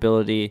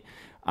accountability.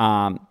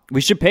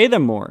 We should pay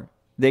them more.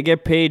 They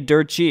get paid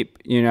dirt cheap,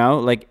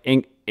 like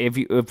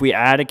if we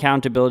add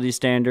accountability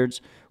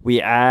standards,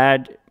 we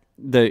add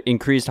the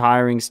increased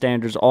hiring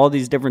standards, all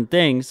these different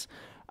things,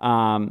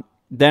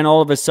 then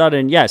all of a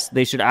sudden, yes,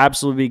 they should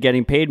absolutely be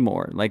getting paid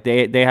more. Like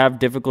they have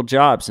difficult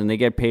jobs and they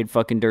get paid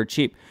fucking dirt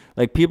cheap.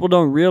 Like people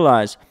don't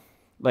realize,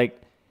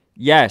 like,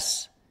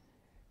 yes,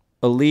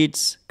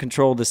 elites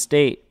control the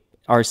state.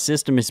 Our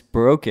system is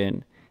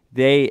broken.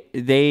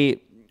 It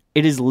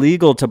is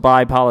legal to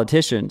buy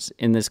politicians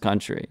in this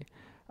country.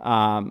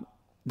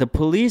 The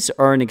police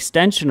are an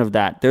extension of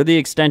that. They're the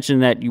extension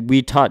that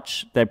we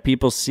touch, that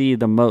people see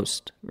the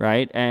most,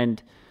 right?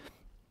 And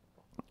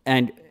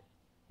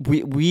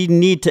we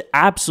need to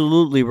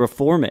absolutely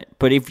reform it.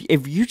 But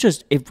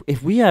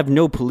if we have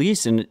no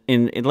police in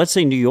let's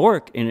say New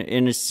York,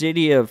 in a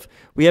city of,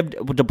 we have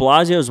de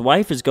Blasio's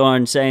wife is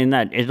going saying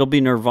that it'll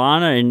be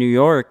nirvana in New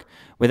York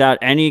without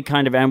any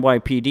kind of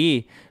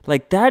NYPD.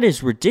 Like, that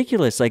is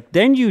ridiculous. Like,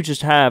 then you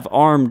just have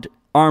armed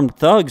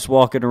thugs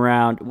walking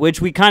around,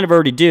 which we kind of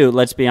already do.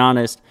 Let's be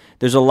honest.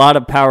 There's a lot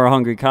of power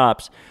hungry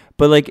cops,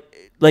 but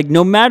like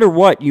no matter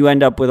what, you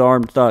end up with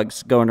armed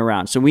thugs going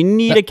around. So we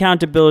need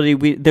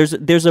accountability.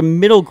 There's a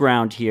middle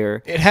ground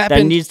here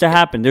that needs to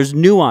happen. There's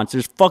nuance.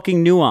 There's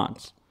fucking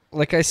nuance.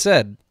 Like I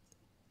said,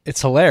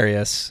 it's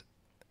hilarious.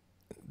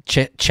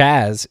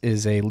 Chaz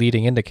is a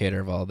leading indicator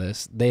of all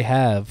this. They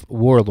have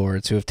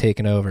warlords who have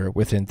taken over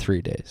within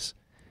 3 days.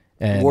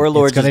 And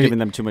warlords is giving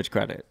them too much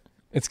credit.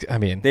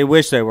 They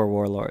wish they were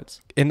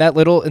warlords. In that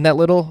little,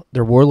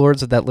 they're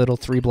warlords of that little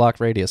 3-block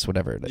radius,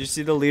 whatever it is. Did you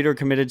see the leader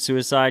committed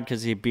suicide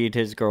because he beat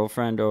his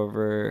girlfriend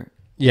over?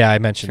 Yeah, I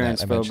mentioned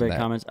transphobic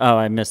comments. Oh,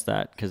 I missed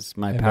that because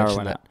my power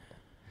went out.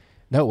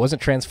 No, it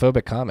wasn't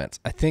transphobic comments.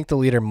 I think the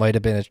leader might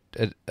have been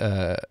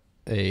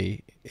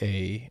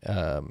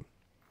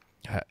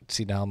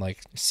see, now I'm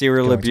like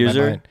serial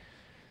abuser.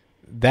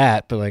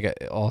 That, but like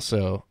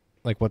also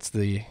like what's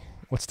the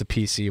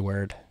PC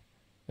word?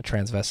 A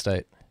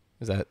transvestite.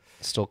 Is that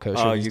still kosher?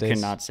 Oh, these you days?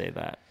 cannot say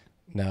that.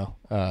 No.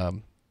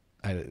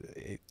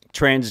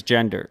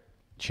 Transgender.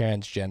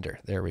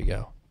 There we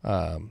go.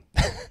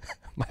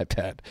 My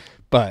bad.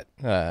 But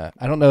I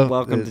don't know.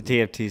 Welcome to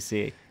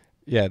TFTC.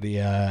 Yeah,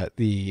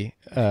 the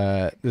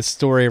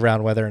story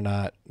around whether or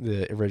not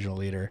the original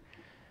leader.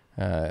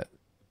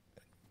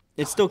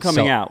 It's still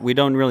coming out. We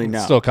don't really know.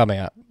 It's still coming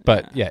out.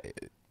 But yeah,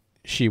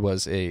 she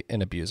was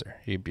an abuser.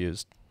 He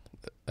abused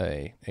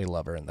a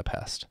lover in the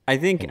past. I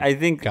think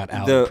got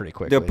out pretty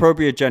quickly. The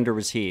appropriate gender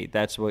was he.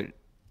 That's what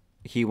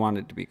he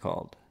wanted to be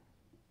called.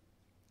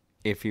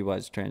 If he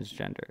was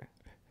transgender.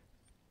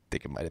 I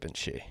think it might have been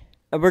she.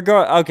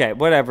 Okay,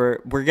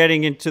 whatever. We're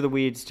getting into the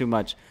weeds too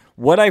much.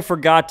 What I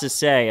forgot to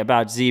say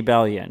about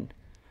Zebellion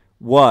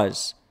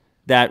was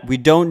that we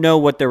don't know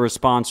what their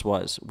response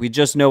was. We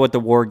just know what the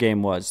war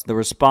game was. The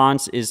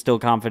response is still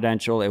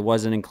confidential. It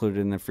wasn't included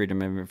in the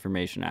Freedom of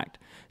Information Act.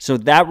 So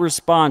that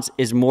response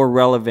is more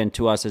relevant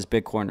to us as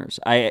Bitcoiners.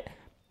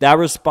 That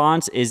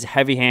response is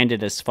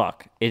heavy-handed as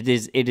fuck. It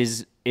is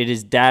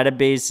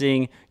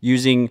databasing,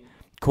 using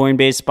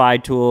Coinbase spy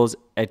tools,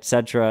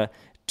 etc.,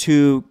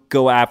 to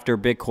go after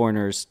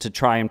Bitcoiners to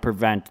try and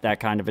prevent that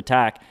kind of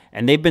attack.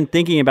 And they've been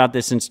thinking about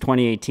this since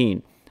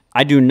 2018.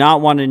 I do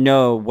not want to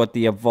know what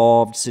the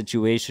evolved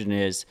situation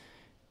is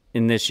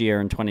in this year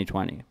in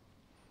 2020.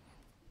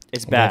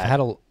 It's bad.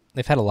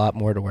 They've had a lot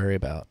more to worry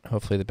about.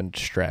 Hopefully they've been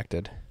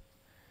distracted.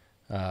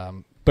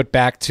 But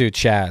back to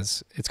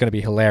Chaz. It's going to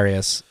be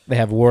hilarious. They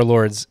have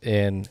warlords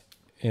in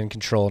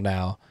control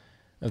now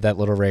of that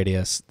little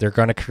radius. They're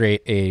going to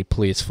create a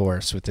police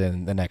force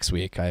within the next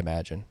week, I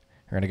imagine.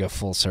 They're going to go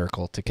full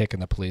circle to kicking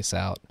the police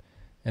out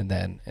and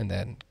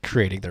then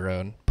creating their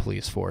own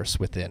police force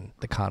within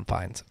the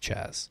confines of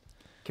Chaz.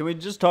 Can we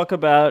just talk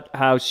about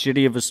how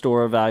shitty of a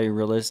store of value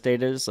real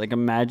estate is? Like,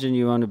 imagine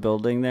you own a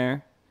building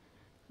there.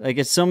 Like,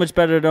 it's so much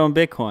better to own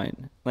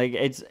Bitcoin. Like,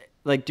 it's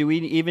like, do we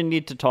even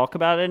need to talk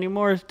about it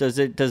anymore? Does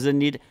it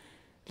need,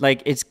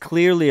 like, it's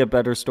clearly a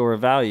better store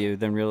of value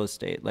than real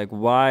estate. Like,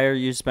 why are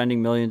you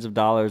spending millions of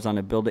dollars on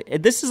a building?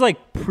 This is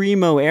like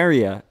primo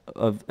area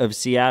of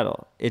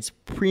Seattle. It's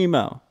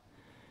primo.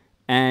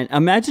 And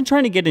imagine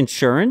trying to get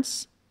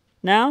insurance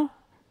now.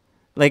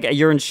 Like,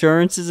 your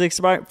insurance is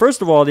expired.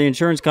 First of all, the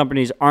insurance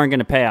companies aren't going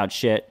to pay out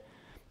shit,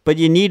 but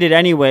you need it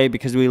anyway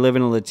because we live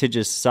in a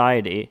litigious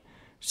society.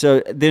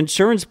 So the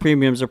insurance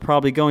premiums are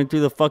probably going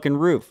through the fucking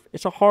roof.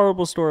 It's a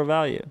horrible store of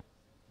value.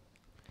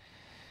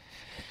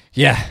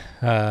 Yeah,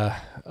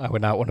 I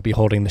would not want to be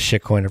holding the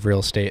shitcoin of real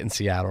estate in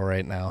Seattle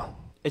right now.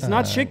 It's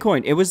not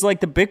shitcoin. It was like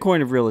the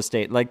Bitcoin of real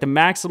estate. Like, the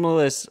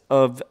maximalists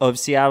of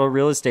Seattle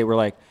real estate were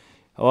like,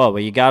 oh, well,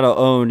 you got to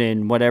own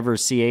in whatever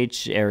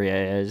CH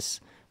area is.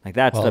 Like,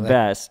 that's the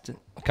best.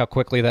 Look how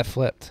quickly that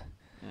flipped.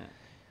 Yeah.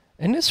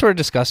 And it's sort of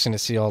disgusting to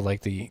see all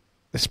like the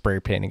spray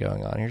painting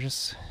going on. You're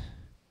just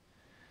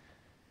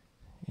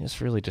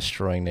really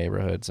destroying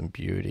neighborhoods and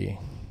beauty.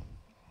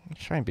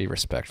 Try and be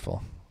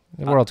respectful.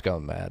 The world's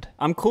going mad.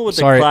 I'm cool with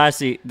the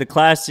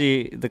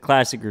classy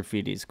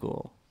graffiti's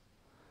cool.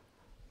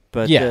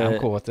 But yeah, I'm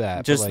cool with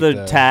that. Just like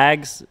the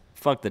tags,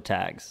 fuck the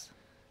tags.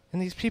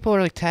 And these people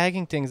are like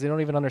tagging things they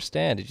don't even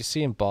understand. Did you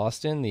see in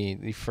Boston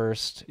the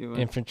first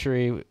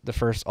infantry, the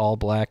first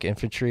all-black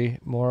infantry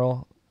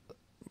mural,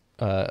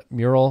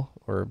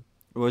 or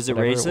was it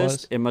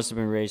racist? It must have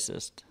been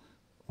racist.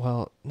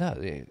 Well, no.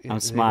 I'm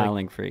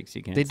smiling, freaks.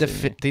 You can't.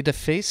 They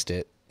defaced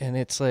it, and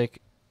it's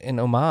like an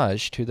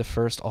homage to the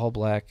first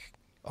all-black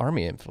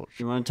army infantry.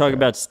 You want to talk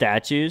about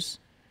statues?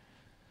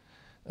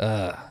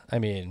 I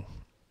mean,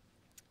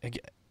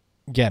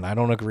 again, I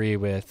don't agree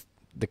with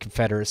the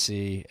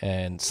Confederacy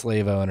and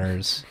slave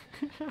owners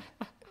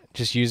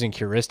just using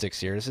heuristics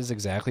here. This is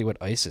exactly what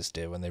ISIS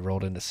did when they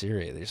rolled into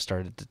Syria. They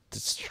started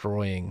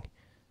destroying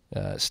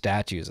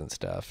statues and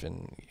stuff.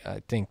 And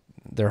I think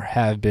there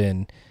have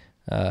been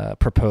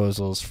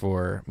proposals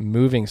for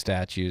moving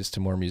statues to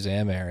more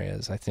museum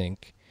areas. I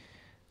think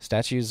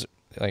statues,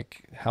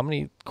 like, how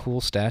many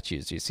cool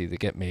statues do you see that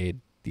get made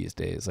these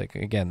days? Like,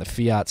 again, the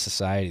fiat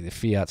society, the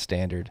fiat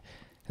standard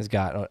has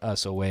gotten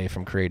us away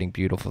from creating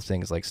beautiful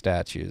things like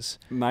statues.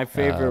 My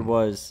favorite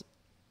was,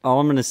 all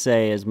I'm going to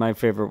say is my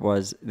favorite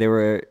was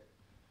there's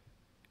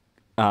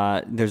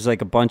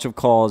like a bunch of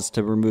calls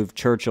to remove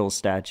Churchill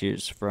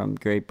statues from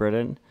Great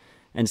Britain.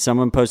 And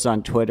someone posted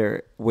on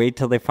Twitter, wait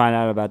till they find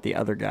out about the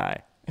other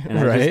guy. And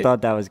I just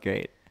thought that was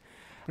great.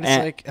 But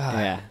it's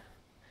yeah.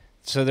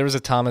 So there was a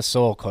Thomas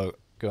Sowell quote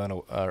going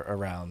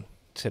around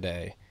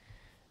today.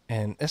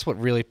 And that's what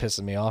really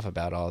pisses me off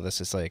about all this.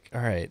 It's like,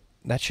 all right,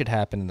 that should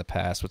happen in the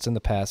past. What's in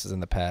the past is in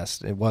the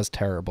past. It was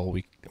terrible.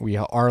 We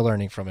are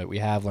learning from it. We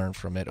have learned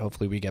from it.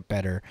 Hopefully we get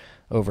better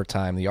over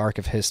time. The arc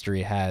of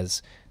history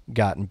has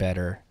gotten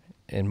better,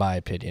 in my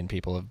opinion.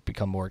 People have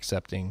become more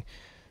accepting,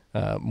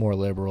 more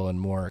liberal,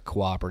 and more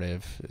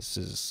cooperative. This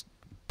is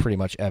pretty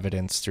much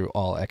evidenced through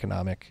all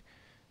economic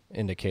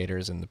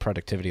indicators and the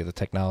productivity of the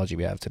technology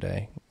we have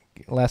today.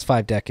 The last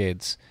 5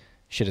 decades,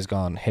 shit has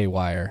gone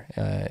haywire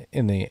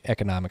in the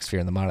economic sphere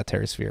and the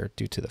monetary sphere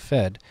due to the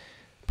Fed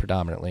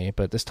predominantly.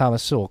 But this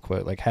Thomas Sowell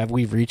quote, like, have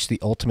we reached the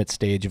ultimate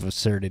stage of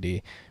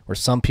absurdity where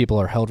some people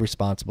are held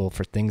responsible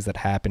for things that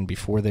happened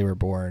before they were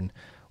born,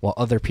 while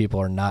other people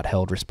are not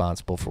held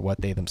responsible for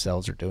what they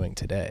themselves are doing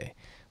today?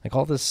 Like,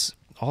 all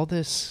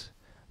this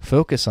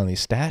focus on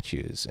these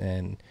statues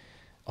and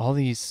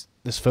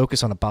this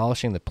focus on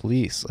abolishing the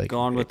police, like,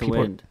 gone with the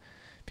wind.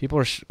 People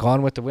are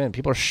gone with the wind.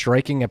 People are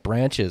striking at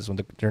branches when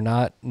they're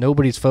not.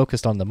 Nobody's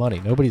focused on the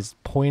money. Nobody's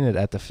pointed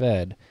at the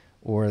Fed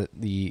or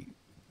the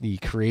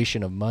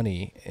creation of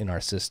money in our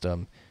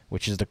system,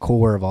 which is the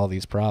core of all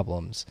these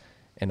problems.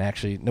 And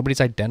actually, nobody's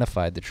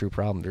identified the true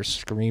problem. They're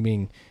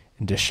screaming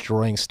and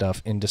destroying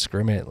stuff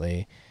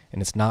indiscriminately,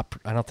 and it's not.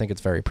 I don't think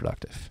it's very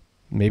productive.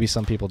 Maybe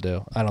some people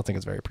do. I don't think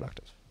it's very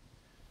productive.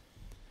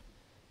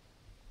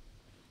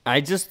 I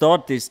just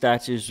thought these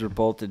statues were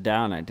bolted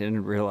down. I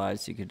didn't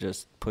realize you could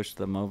just push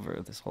them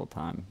over this whole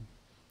time.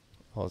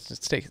 Well,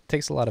 it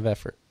takes a lot of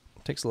effort.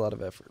 It takes a lot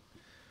of effort.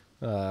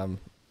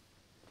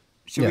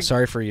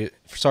 Sorry for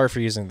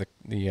using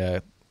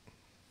the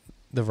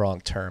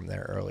wrong term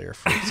there earlier.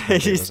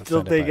 He's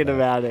still thinking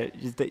about it.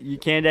 You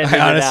can't edit it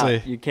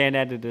out. You can't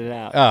edit it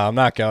out. Oh, I'm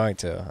not going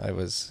to. It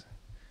was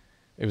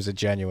a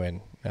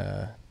genuine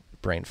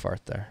brain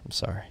fart there. I'm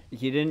sorry.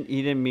 He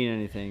didn't mean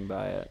anything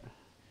by it.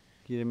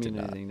 He didn't mean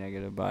anything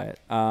negative by it.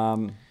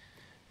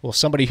 Well,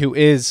 somebody who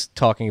is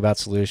talking about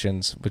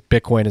solutions, but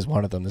Bitcoin is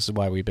one of them. This is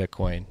why we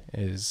Bitcoin.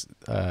 His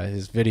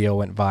video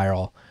went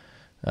viral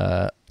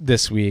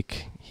this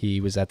week.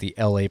 He was at the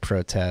LA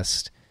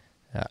protest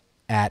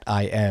at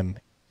I am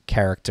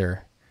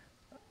character.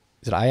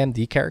 Is it I am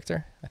the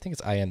character? I think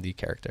it's I am the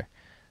character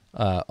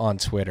on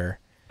Twitter.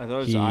 I thought it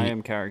was I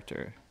am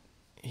character.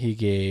 He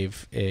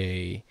gave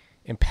a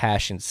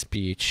impassioned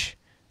speech.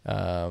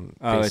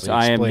 It's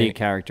I am the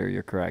character.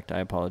 You're correct. I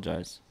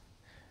apologize.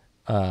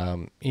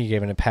 He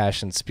gave an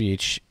impassioned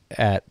speech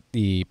at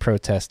the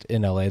protest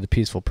in LA, the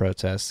peaceful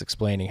protest,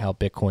 explaining how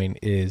Bitcoin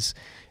is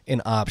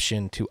an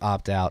option to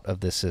opt out of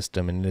this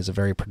system, and it is a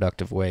very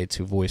productive way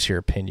to voice your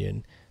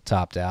opinion to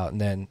opt out.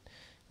 And then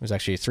it was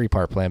actually a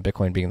 3-part plan,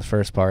 Bitcoin being the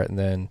first part, and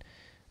then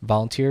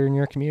volunteer in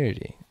your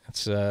community.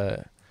 It's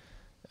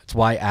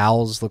why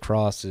Owls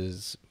Lacrosse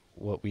is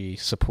what we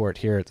support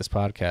here at this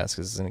podcast,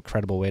 because it's an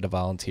incredible way to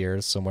volunteer.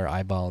 It's somewhere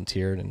I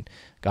volunteered and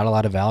got a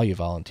lot of value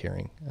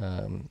volunteering.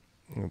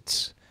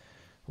 It's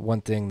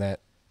one thing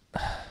that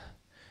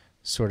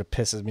sort of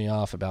pisses me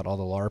off about all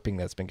the LARPing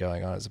that's been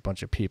going on is a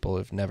bunch of people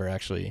who've never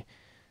actually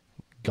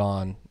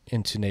gone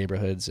into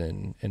neighborhoods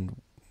and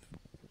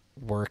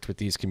worked with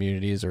these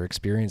communities or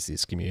experienced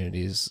these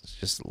communities,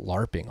 just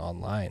LARPing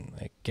online.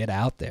 Like, get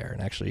out there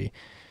and actually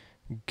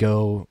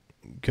go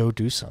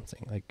do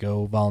something. Like,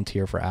 go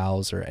volunteer for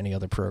Owls or any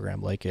other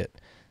program like it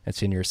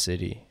that's in your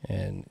city,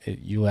 and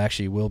you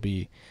actually will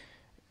be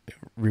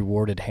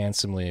rewarded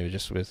handsomely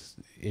just with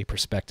a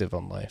perspective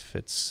on life.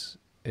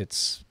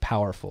 It's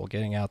powerful.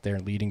 Getting out there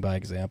and leading by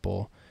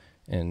example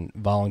and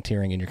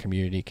volunteering in your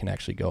community can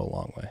actually go a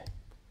long way.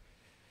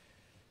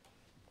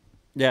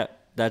 Yeah,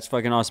 that's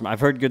fucking awesome. I've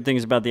heard good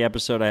things about the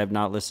episode. I have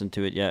not listened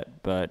to it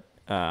yet, but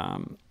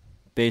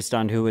based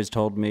on who has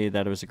told me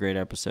that it was a great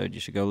episode,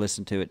 you should go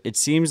listen to it. It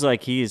seems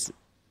like he's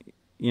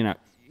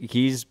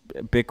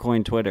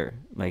Bitcoin Twitter.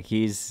 Like,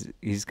 he's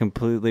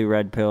completely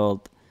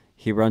red-pilled.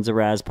 He runs a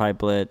Raspberry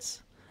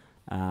Blitz.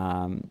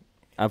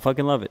 I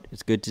fucking love it.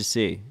 It's good to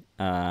see.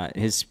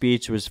 His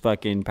speech was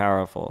fucking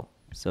powerful,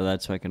 so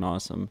that's fucking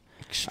awesome.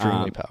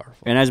 Extremely powerful.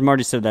 And as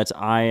Marty said, that's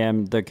I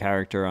am the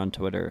character on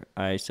Twitter.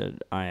 I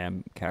said I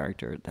am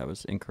character. That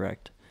was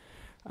incorrect.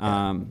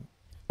 Yeah.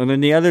 And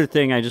then the other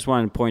thing I just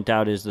wanted to point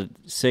out is that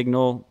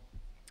Signal,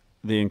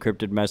 the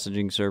encrypted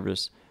messaging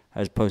service,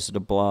 has posted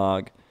a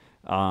blog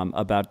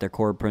about their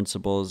core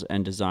principles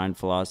and design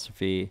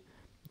philosophy.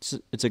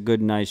 It's a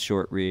good, nice,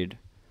 short read.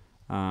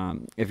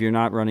 If you're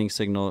not running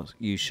Signal,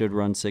 you should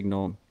run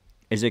Signal.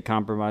 Is it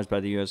compromised by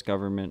the U.S.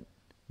 government?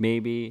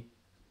 Maybe.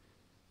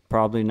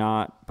 Probably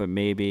not, but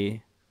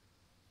maybe.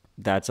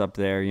 That's up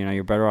there.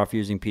 You're better off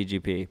using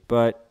PGP.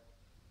 But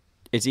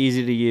it's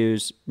easy to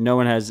use. No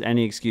one has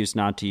any excuse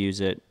not to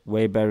use it.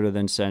 Way better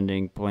than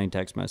sending plain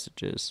text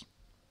messages.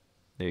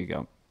 There you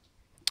go.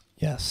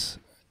 Yes.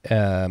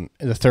 The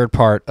third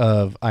part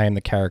of I Am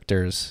the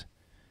Character's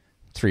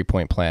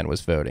 3-point plan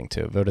was voting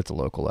too. Vote at the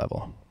local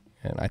level.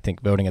 And I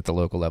think voting at the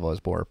local level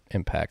has more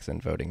impacts than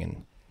voting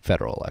in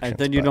federal elections. And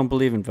then you don't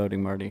believe in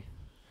voting, Marty.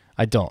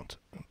 I don't.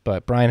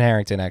 But Brian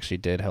Harrington actually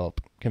did help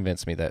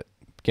convince me that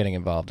getting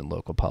involved in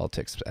local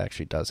politics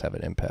actually does have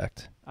an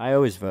impact. I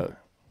always vote.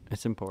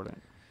 It's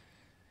important.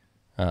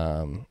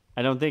 I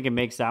don't think it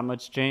makes that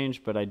much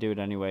change, but I do it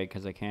anyway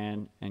because I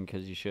can and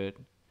because you should.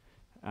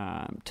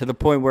 To the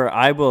point where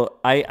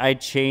I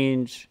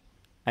change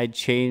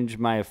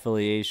my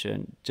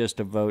affiliation just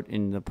to vote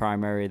in the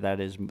primary that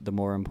is the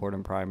more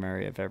important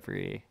primary of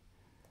every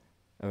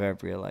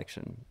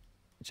election,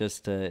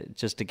 just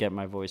to get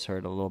my voice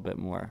heard a little bit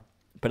more.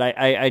 But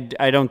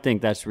I don't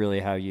think that's really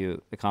how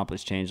you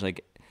accomplish change.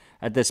 Like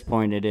at this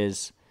point, it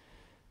is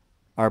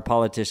our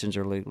politicians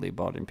are legally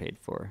bought and paid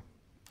for,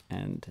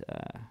 and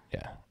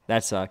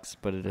that sucks.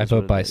 But it is. I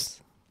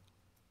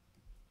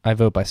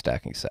vote by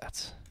stacking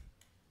sats.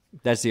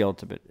 That's the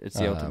ultimate. It's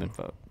the ultimate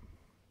vote.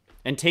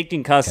 And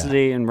taking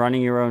custody and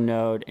running your own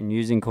node and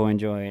using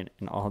CoinJoin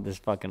and all this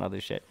fucking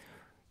other shit.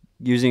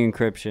 Using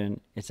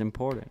encryption, it's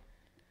important.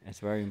 It's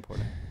very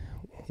important.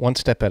 One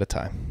step at a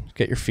time.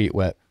 Get your feet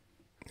wet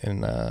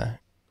and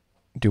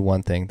do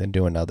one thing, then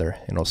do another.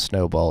 And it'll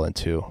snowball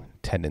into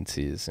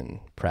tendencies and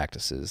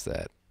practices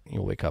that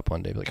you'll wake up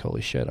one day and be like,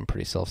 holy shit, I'm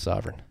pretty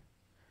self-sovereign.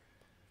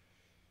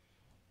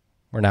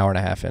 We're an hour and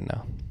a half in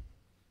now.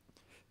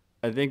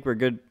 I think we're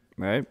good,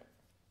 right?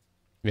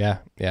 Yeah.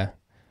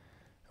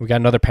 We got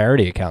another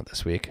parody account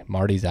this week.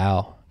 Marty's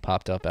Owl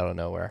popped up out of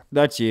nowhere.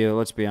 That's you,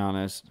 let's be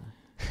honest.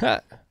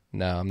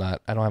 No, I'm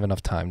not. I don't have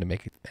enough time to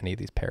make any of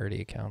these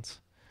parody accounts.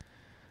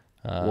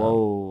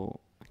 Whoa.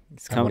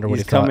 He's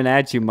coming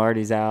at you,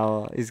 Marty's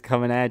Owl. He's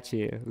coming at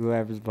you,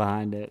 whoever's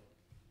behind it.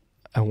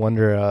 I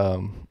wonder.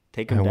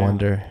 Take him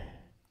down.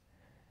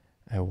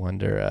 I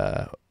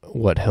wonder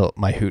what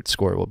my hoot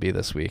score will be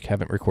this week.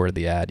 Haven't recorded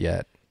the ad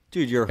yet.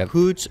 Dude, your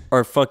hoots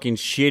are fucking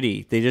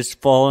shitty. They just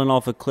fallen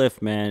off a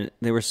cliff, man.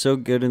 They were so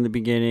good in the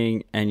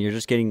beginning, and you're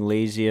just getting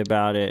lazy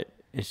about it.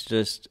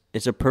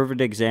 It's a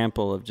perfect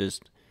example of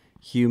just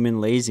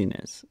human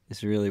laziness.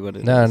 It's really what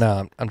it is.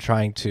 No. I'm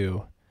trying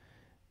to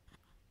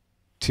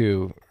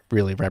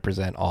really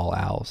represent all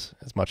owls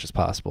as much as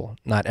possible.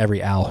 Not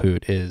every owl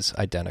hoot is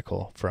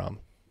identical from,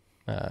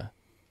 not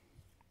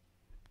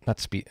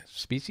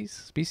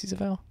species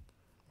of owl.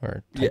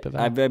 Or type of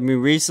owl? I mean,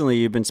 recently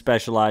you've been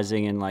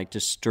specializing in like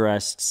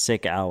distressed,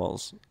 sick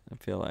owls. I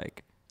feel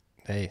like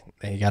they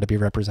got to be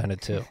represented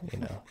too.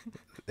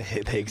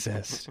 They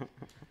exist.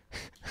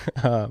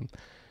 All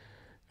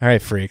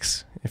right,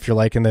 freaks. If you're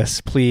liking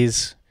this,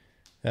 please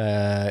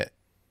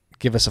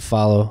give us a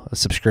follow, a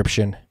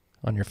subscription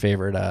on your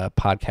favorite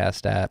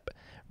podcast app.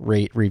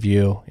 Rate,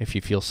 review if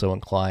you feel so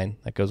inclined.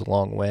 That goes a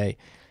long way.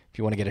 If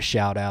you want to get a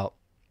shout out.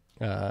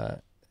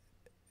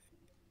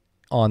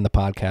 On the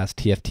podcast,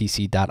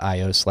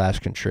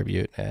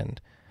 tftc.io/contribute. And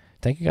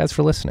thank you guys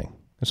for listening.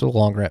 This was a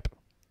long rip.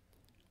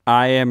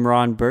 I am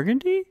Ron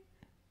Burgundy.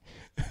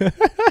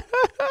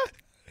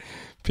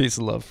 Peace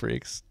and love,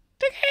 freaks.